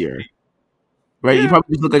crazier, right? You yeah.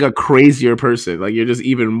 probably just look like a crazier person. Like you're just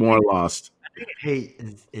even more lost. Hate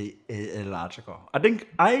is illogical.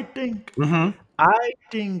 Mm-hmm. I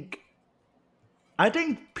think I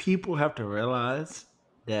think people have to realize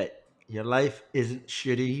that your life isn't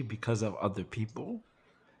shitty because of other people,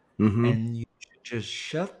 Mm-hmm. and you should just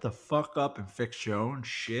shut the fuck up and fix your own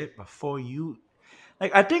shit before you.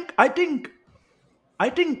 Like I think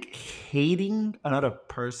hating another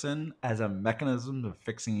person as a mechanism of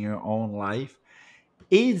fixing your own life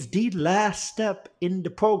is the last step in the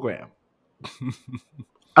program.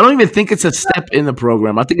 I don't even think it's a step in the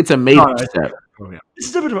program. I think it's a No, major no, it's step. a program.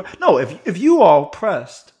 It's a different. No, if you are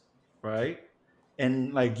oppressed, right,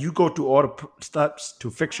 and like you go through all the steps to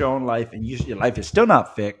fix your own life, and your life is still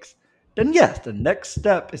not fixed, then yes, the next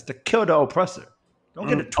step is to kill the oppressor. Don't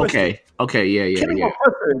get it twisted. Okay. Okay. Yeah. Yeah. Killing Yeah.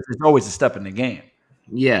 oppressors is always a step in the game,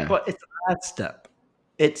 Yeah. but it's that step.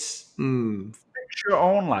 It's Mm. fix your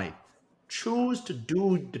own life. Choose to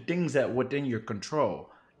do the things that within your control.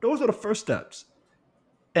 Those are the first steps.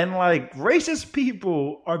 And like racist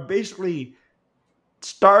people are basically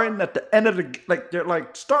starting at the end of the like they're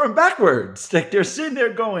like starting backwards. Like they're sitting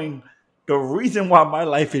there going, the reason why my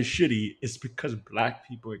life is shitty is because black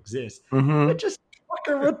people exist. Mm-hmm. Which is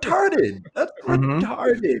fucking retarded. That's Mm-hmm.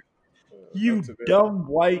 retarded. You That's it. dumb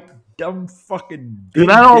white, dumb fucking They're big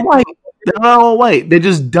not all dick. white. They're not all white. They're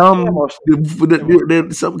just dumb Almost.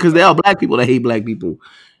 because they are black people that hate black people.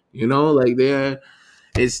 Like that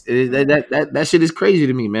shit is crazy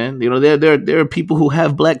to me, man. There are people who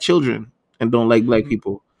have black children and don't like black Mhm.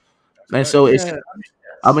 people, That's and so facts. it's. Yeah,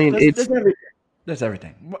 I mean, that's everything. That's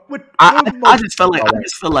everything. I, We're I most just felt like all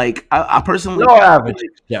right. I personally Low average,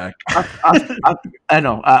 Jack. I, I, I, I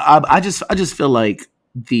know I just feel like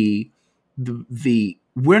the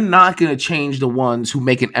we're not going to change the ones who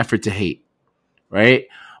make an effort to hate, right?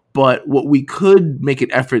 But what we could make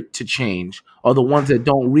an effort to change are the ones that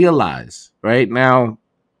don't realize, right? Now,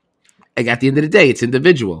 like at the end of the day, it's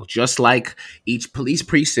individual. Just like each police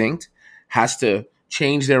precinct has to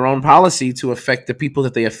change their own policy to affect the people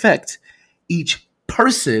that they affect, each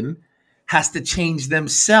person has to change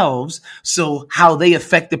themselves so how they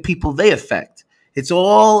affect the people they affect. It's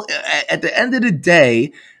all at the end of the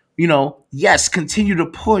day, yes, continue to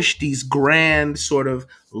push these grand sort of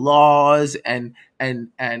laws and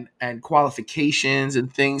qualifications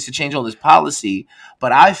and things to change all this policy,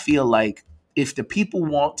 but I feel like if the people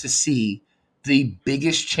want to see the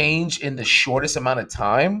biggest change in the shortest amount of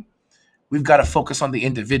time, we've got to focus on the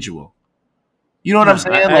individual. You know what No, I'm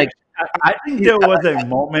saying? Like, I think there was a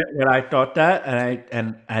moment when I thought that,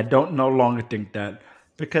 and I don't no longer think that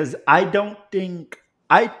because I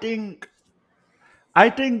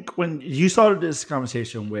think when you started this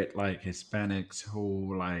conversation with like Hispanics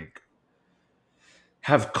who like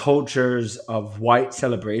have cultures of white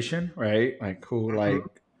celebration, right? Like who like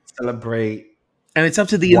celebrate and it's up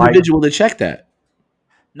to the white. individual to check that.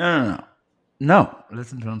 No.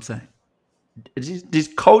 Listen to what I'm saying. These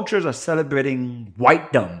cultures are celebrating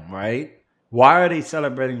whitedom, right? Why are they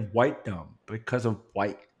celebrating whitedom? Because of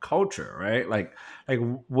white culture, right? Like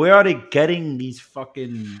where are they getting these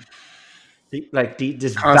fucking this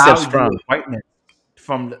Concepts value from. of whiteness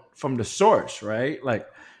from the source, right? Like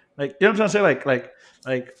you know what I'm saying? Like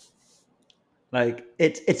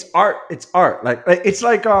it's art. It's art. Like it's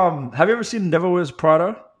like have you ever seen Devil Wears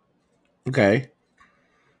Prada? Okay.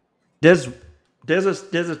 There's there's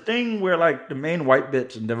a thing where like the main white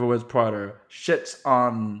bitch in Devil Wears Prada shits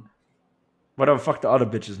on whatever fuck the other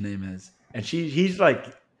bitch's name is, and she's like,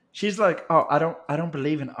 oh, I don't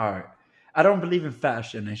believe in art, I don't believe in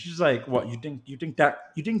fashion, and she's like, what you think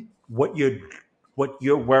what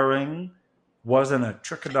you're wearing wasn't a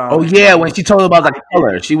trickle Oh down yeah, effect? when she told about the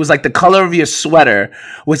color, she was like, the color of your sweater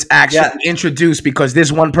was actually Yeah, introduced because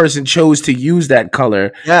this one person chose to use that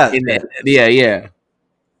color yeah. in it. Yeah, yeah.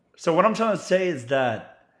 So what I'm trying to say is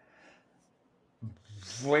that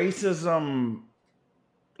racism,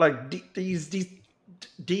 like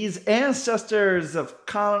these ancestors of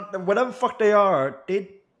whatever fuck they are,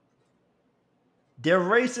 their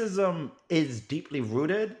racism is deeply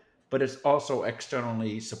rooted, but it's also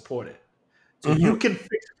externally supported. So you Mm-hmm. can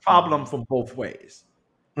fix a problem from both ways.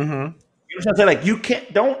 Mm-hmm. You know what I'm saying? Like you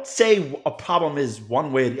don't say a problem is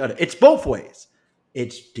one way or the other. It's both ways.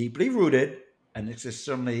 It's deeply rooted and it's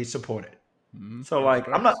externally supported. So That's like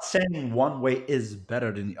I'm facts. not saying one way is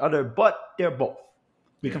better than the other, but they're both.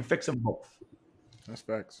 We Yeah, can fix them both. that's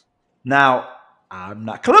facts. Now, I'm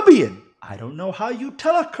not Colombian. I don't know how you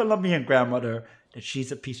tell a Colombian grandmother that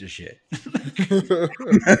she's a piece of shit. I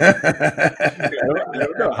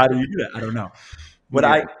don't know. How do you do that? I don't know. But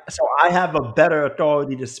so I have a better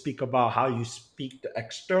authority to speak about how you speak the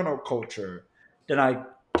external culture than I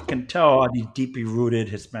can tell these deeply rooted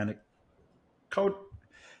Hispanic culture.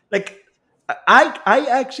 Like I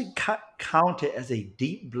actually count it as a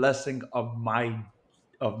deep blessing of my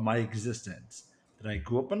existence that I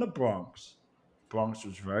grew up in the Bronx. Bronx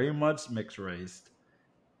was very much mixed race,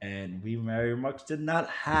 and we very much did not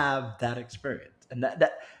have that experience. And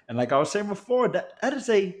and like I was saying before, that is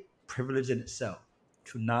a privilege in itself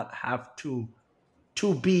to not have to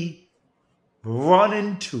be run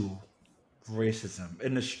into racism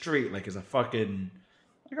in the street like it's a fucking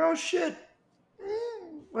like oh shit.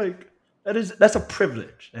 Like that's a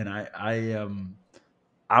privilege. And I'm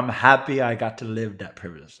happy I got to live that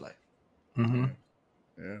privileged life. Mm-hmm.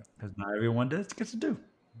 Yeah. Because not everyone gets to do.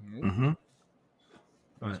 Mm-hmm.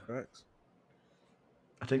 But Facts.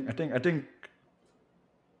 I think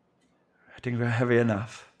we're heavy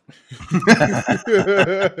enough. I'm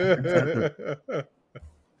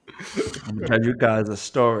gonna tell you guys a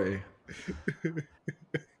story.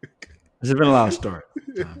 There's been a lot of stories,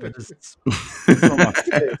 but this is one of my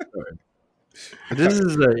favorite stories. This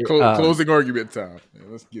is a closing argument time. Yeah,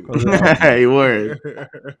 let's get it. Hey, word.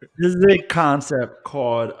 This is a concept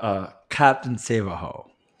called Captain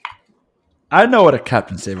Save-A-Ho. I know what a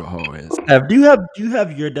Captain Save-A-Ho is. Do you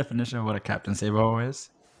have your definition of what a Captain Save-A-Ho is?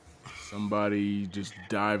 Somebody just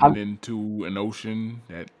diving into an ocean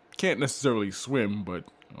that can't necessarily swim, but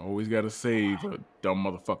always got to save a dumb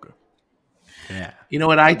motherfucker. Yeah. You know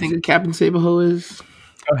what I think a Captain Save-A-Ho is?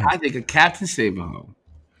 Go ahead. I think a Captain Save-A-Ho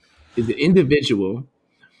is an individual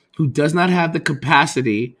who does not have the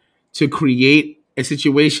capacity to create a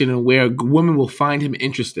situation where a woman will find him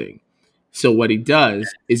interesting. So what he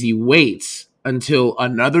does is he waits until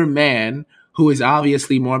another man who is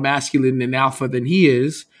obviously more masculine and alpha than he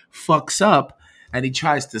is fucks up, and he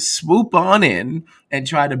tries to swoop on in and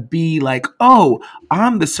try to be like, oh,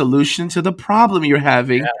 I'm the solution to the problem you're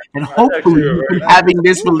having. And hopefully you've been having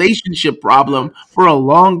this relationship problem for a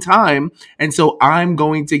long time. And so I'm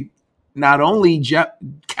going to not only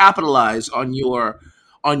capitalize on your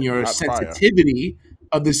Hot sensitivity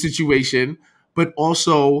of the situation, but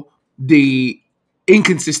also the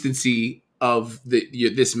inconsistency of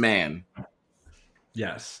this man.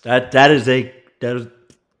 Yes, that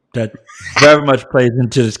very much plays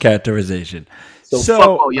into this characterization. So fuck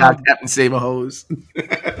all y'all Captain Save-A-Hos.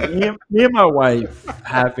 me and my wife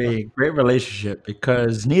have a great relationship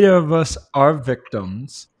because neither of us are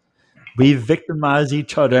victims. We victimize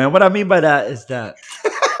each other, and what I mean by that is that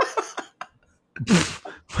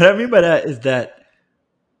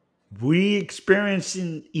we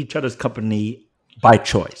experiencing each other's company by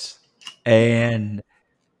choice, and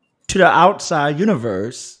to the outside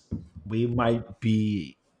universe, we might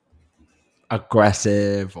be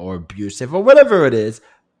aggressive or abusive or whatever it is,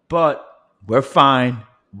 but we're fine.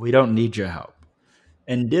 We don't need your help.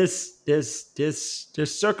 And this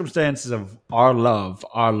circumstances of our love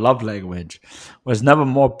language was never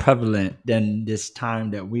more prevalent than this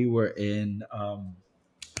time that we were in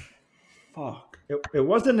it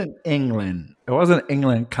wasn't in England. It wasn't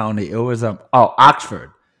England County. It was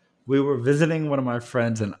Oxford. We were visiting one of my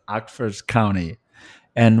friends in Oxford County.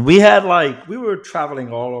 And we were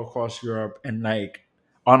traveling all across Europe, and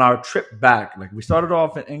on our trip back, we started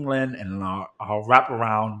off in England, and our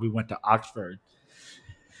wraparound, we went to Oxford.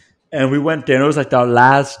 And we went there, and it was our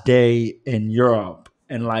last day in Europe.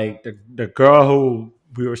 And the girl who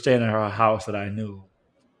we were staying at her house that I knew,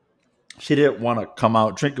 she didn't want to come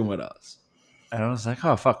out drinking with us. And I was like,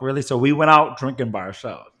 oh, fuck, really? So we went out drinking by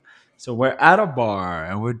ourselves. So we're at a bar,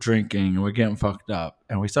 and we're drinking, and we're getting fucked up.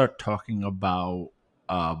 And we start talking about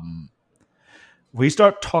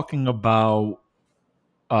religion,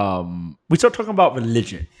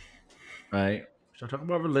 right? We start talking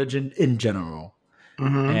about religion in general.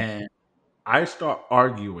 Mm-hmm. And I start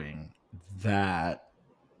arguing that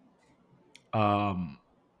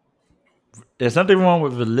there's nothing wrong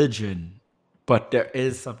with religion, but there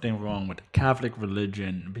is something wrong with the Catholic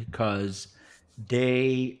religion because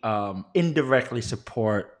they indirectly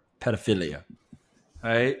support pedophilia,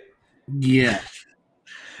 right? Yeah.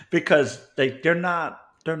 Because they're not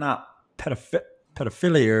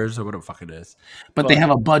pedophilias or whatever the fuck it is, but they have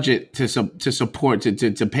a budget to support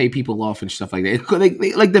to pay people off and stuff like that.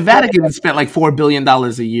 Like the Vatican spent $4 billion a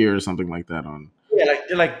year or something like that on. Yeah,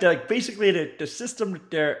 like basically the system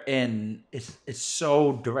that they're in is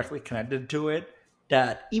so directly connected to it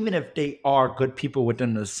that even if they are good people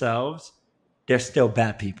within themselves, they're still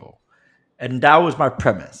bad people. And that was my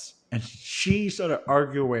premise. And she started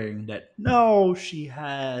arguing that no, she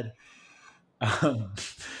had, um,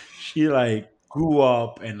 she like grew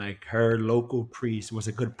up and like her local priest was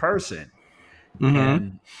a good person. Mm-hmm.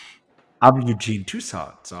 And I'm Eugene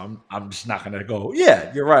Tucson, so I'm just not gonna go.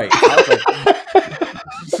 Yeah, you're right. I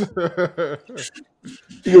was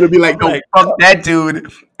You're gonna be like, I'm no, like, fuck that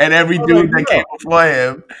dude and every I'm dude like, that came before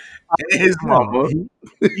him and his no, mama.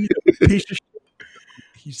 he's a piece of shit.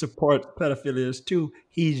 He supports pedophilias too.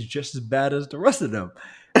 He's just as bad as the rest of them.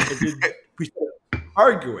 And then we started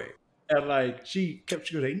arguing, and like she kept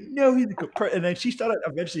saying, "No, he's a good person." And then she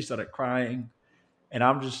eventually started crying, and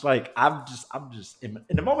I'm just like, I'm just in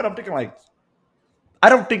the moment. I'm thinking like, I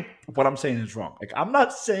don't think what I'm saying is wrong. Like, I'm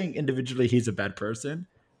not saying individually he's a bad person,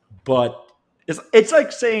 but it's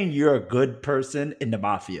like saying you're a good person in the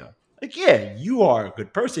mafia. Like, yeah, you are a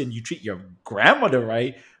good person. You treat your grandmother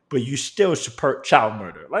right, but you still support child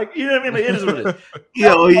murder. Like, you know what I mean? Like, it is what it is. Yeah,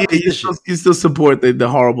 That was my you still support the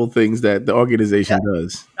horrible things that the organization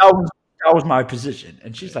does. that was my position.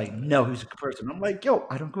 And she's like, no, he's a good person. I'm like, yo,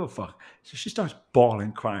 I don't give a fuck. So she starts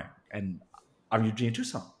bawling, crying. And I'm Eugene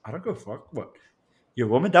Tucson. I don't give a fuck. What? You're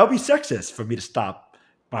a woman? That would be sexist for me to stop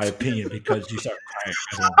my opinion because you start crying.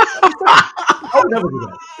 I would never do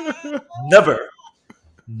that. Never.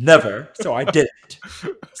 Never. So I didn't.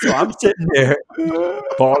 So I'm sitting there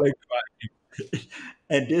bawling, crying.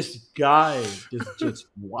 And this guy, this just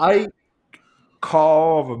white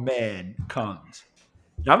call of a man comes.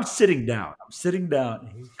 And I'm sitting down.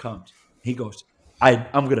 And he comes. He goes,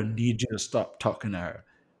 I'm going to need you to stop talking to her.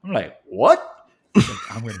 I'm like, what? He's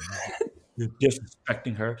like, I'm going to you're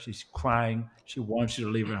disrespecting her. She's crying. She wants you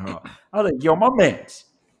to leave her alone. I was like, yo, my mans,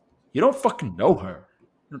 you don't fucking know her.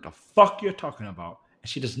 You know what the fuck you're talking about. And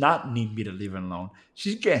she does not need me to leave her alone.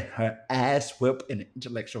 She's getting her ass whipped in an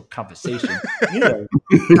intellectual conversation. You know,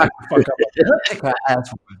 knock the fuck up. Take her ass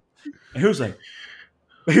whipping. And he was like,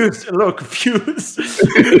 he was a little confused.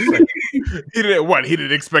 He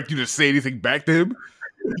didn't expect you to say anything back to him?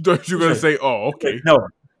 You thought you were going to say, oh, okay. No.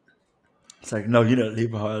 It's like, no, you don't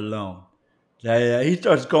leave her alone. Yeah. He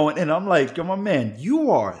starts going in. I'm like, yo, my man,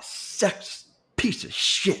 you are a sex piece of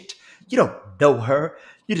shit. You don't know her.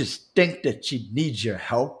 You just think that she needs your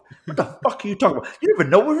help. What the fuck are you talking about? You don't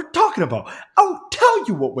even know what we're talking about. I'll tell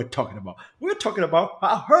you what we're talking about. We're talking about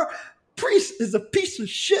how her priest is a piece of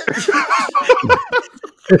shit. I think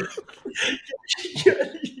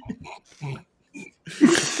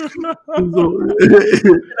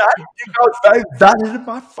I was very valid in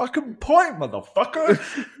my fucking point, motherfucker.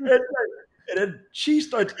 And then she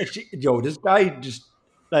starts, this guy just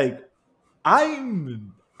like,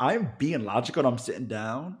 I'm being logical and I'm sitting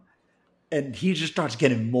down, and he just starts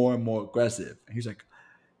getting more and more aggressive. And he's like,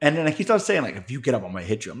 and then he starts saying like, if you get up, I'm gonna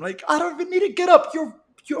hit you. I'm like, I don't even need to get up.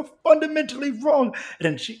 You're fundamentally wrong.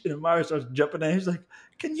 And then Maya starts jumping in. He's like,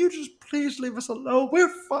 can you just please leave us alone?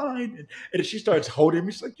 We're fine. And then she starts holding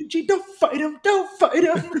me. She's like, Eugene, don't fight him. Don't fight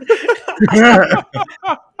him.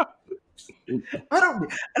 I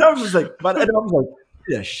don't. And I was just like,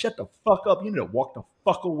 yeah, shut the fuck up. You need to walk the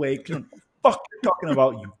fuck away. You know what the fuck you're talking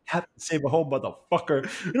about? You have to save a whole motherfucker.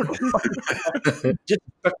 You know what the fuck? Just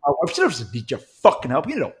respect my wife. She doesn't need your fucking help.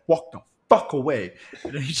 You need to walk the fuck away.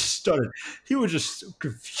 And then he just started. He was just so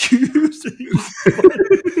confused.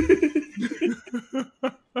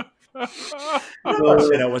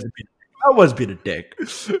 I was being a dick,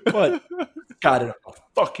 but God, I don't know what the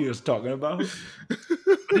fuck he was talking about.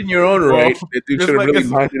 But in your own right, that dude should have really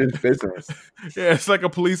minded his business. Yeah, it's like a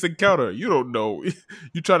police encounter. You don't know.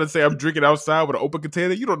 You try to say I'm drinking outside with an open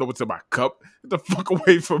container. You don't know what's in my cup. Get the fuck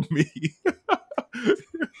away from me.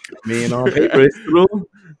 Man, on paper, it's true.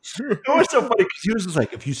 It was so funny because he was just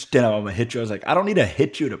like, if you stand up, I'm gonna hit you. I was like, I don't need to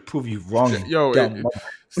hit you to prove you wrong. Yo, I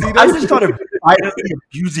just started violently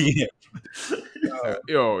abusing him.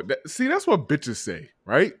 That's what bitches say,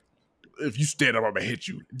 right? If you stand up, I'm gonna hit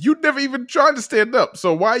you. You never even tried to stand up,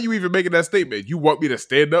 so why are you even making that statement? You want me to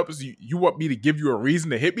stand up? So you want me to give you a reason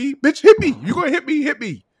to hit me? Bitch, hit me. You gonna hit me? Hit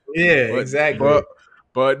me. Yeah, exactly.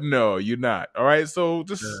 But no, you're not. All right, so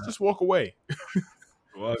just walk away.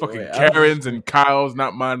 Fucking Karens and Kyles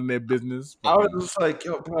not minding their business. I was just like,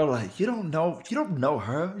 yo, bro, like you don't know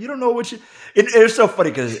her. You don't know what it's so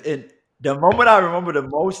funny because the moment I remember the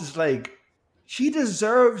most is like, she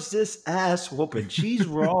deserves this ass whooping. She's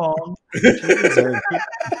wrong. She deserves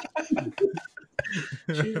it.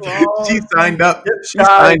 She's wrong. She signed up. She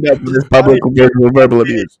signed up for this public verbal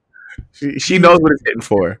abuse. She knows what it's hitting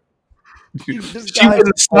for. She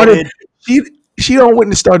wouldn't started. She wouldn't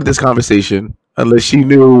have started this conversation unless she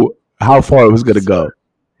knew how far it was going to go.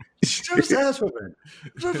 Just ask women.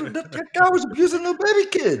 That guy was abusing little baby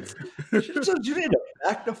kids. She said, you need to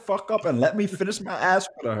back the fuck up and let me finish my ass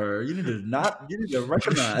with her. You need to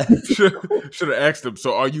recognize. Should have asked him.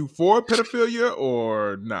 So, are you for pedophilia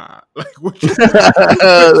or not? Like, what?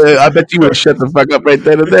 I bet you would shut the fuck up right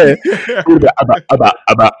then and there.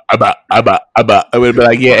 I would be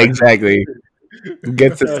like, yeah, exactly.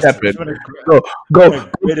 Get to stepping.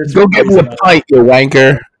 Go get me a pint, you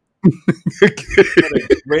wanker.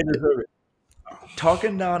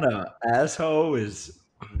 Talking down an asshole is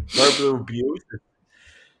verbal abuse.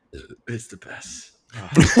 It's the best.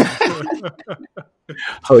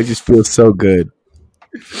 Oh, it just feels so good.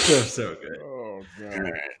 Feels so good. Oh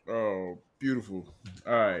god. Oh, beautiful.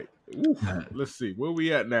 All right. Ooh, let's see. Where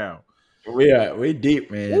we at now? We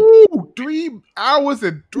deep, man. Ooh, 3 hours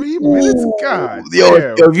and 3 minutes. God,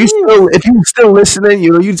 yo, if you still listening,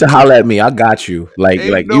 you need to holler at me. I got you. Like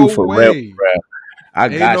no you for way. real, bro. I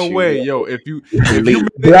got you. No way, yo. If you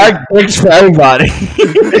black dicks for everybody.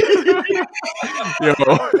 Yo.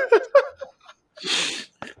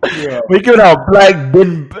 Yeah. We give out black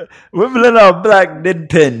din. We're letting out black din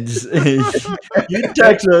pins. You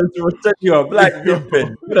text us, we'll send you a black din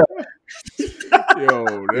pin.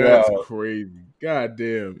 Yo, that's crazy. God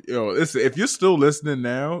damn. Yo, listen, if you're still listening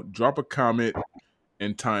now, drop a comment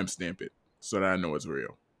and timestamp it so that I know it's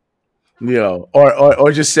real. Yo,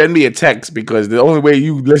 or just send me a text, because the only way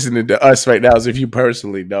you listening to us right now is if you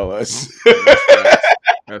personally know us.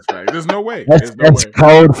 That's right. There's no way. That's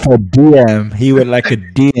code for DM. He would like a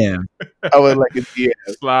DM. I would like a DM.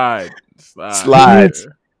 Slide.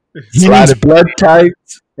 His blood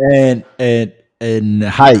types and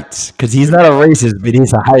heights, because he's not a racist, but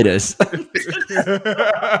he's a heightist.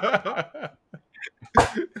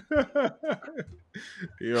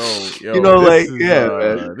 yo, you know, like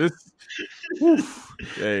man.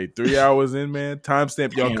 Hey, 3 hours in, man.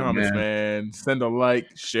 Timestamp your comments, man. Send a like,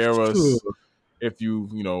 share us if you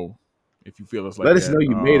feel us like that. Let us know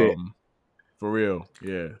you made it. For real,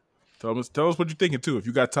 yeah. Tell us what you're thinking too. If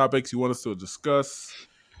you got topics you want us to discuss,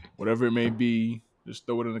 whatever it may be, just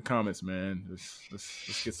throw it in the comments, man.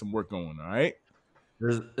 Let's get some work going. All right.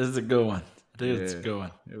 This is a good one. I think it's a good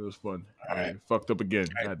one. It was fun. All right. Fucked up again.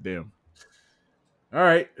 All right. God damn. All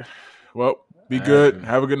right. Well, be good. Right.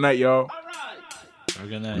 Have a good night, y'all. All right. Have a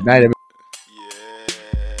good night. Good night, everybody.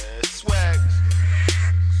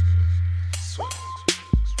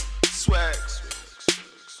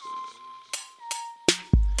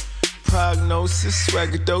 Prognosis,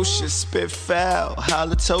 swagadocious, spit foul,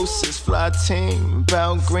 halitosis, fly team,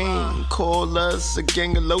 bound green, call us a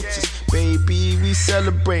gang of lotus. Baby, we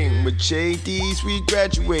celebrating with JDs, we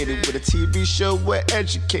graduated with a TV show, we're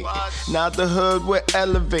educating. Now the hood, we're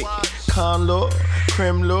elevating. Con law,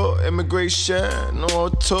 crim law, immigration, all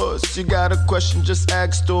tours. You got a question, just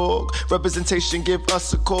ask dog. Representation, give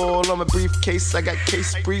us a call. On my briefcase, I got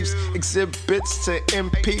case briefs, exhibits to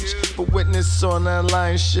impeach. But witness on that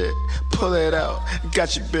line shit, pull it out,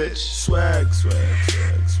 got your bitch. Swag.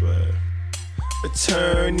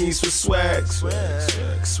 Attorneys for swag.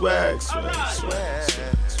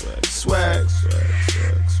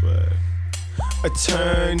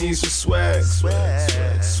 Attorneys for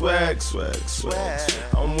swag.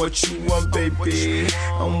 I'm what you want, baby.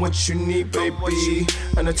 I'm what you need, baby.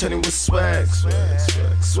 An attorney with swag.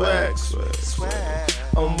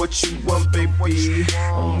 I'm what you want, baby.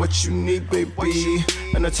 I'm what you need, baby.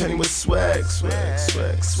 An attorney with swag.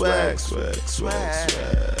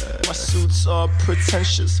 My suits are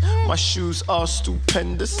pretentious. My shoes are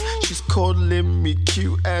stupendous. She's calling me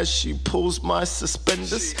cute as she pulls my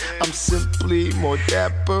suspenders. I'm simply more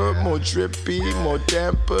dapper, more drippy, more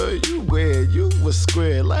damper. You were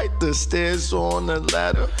square like the stairs on a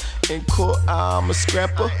ladder. In court, I'm a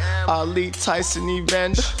scrapper. Ali, Tyson,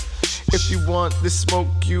 Evander. If you want the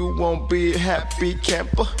smoke, you won't be a happy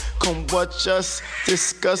camper. Come watch us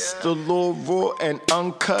discuss the law raw and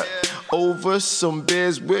uncut over some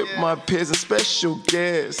beers with my peers and special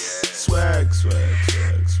guests. Swag.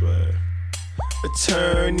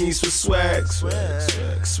 Attorneys for swag.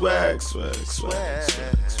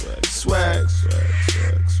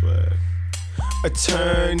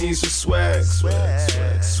 Attorneys for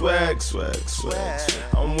swag.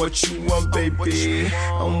 I'm what you want, baby.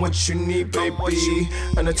 I'm what you need, baby.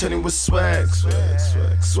 An attorney with swag.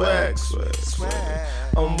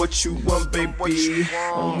 I'm what you want, baby.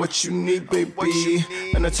 I'm what you need, baby.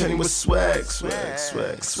 An attorney with swag.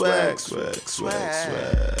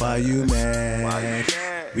 Why you mad?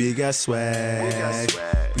 We got swag.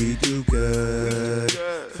 We do good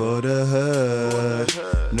for the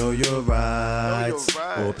hood. Know your rights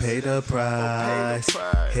or pay the price.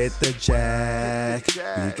 Hit the jack.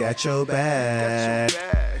 We got your back.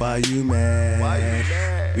 Why you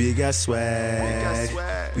mad? We got swag.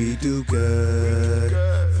 We do good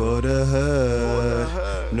for the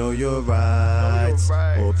hood. Know your rights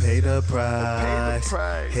or pay the price.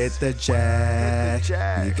 Hit the jack.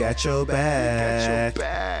 We got your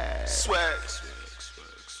back. Swag.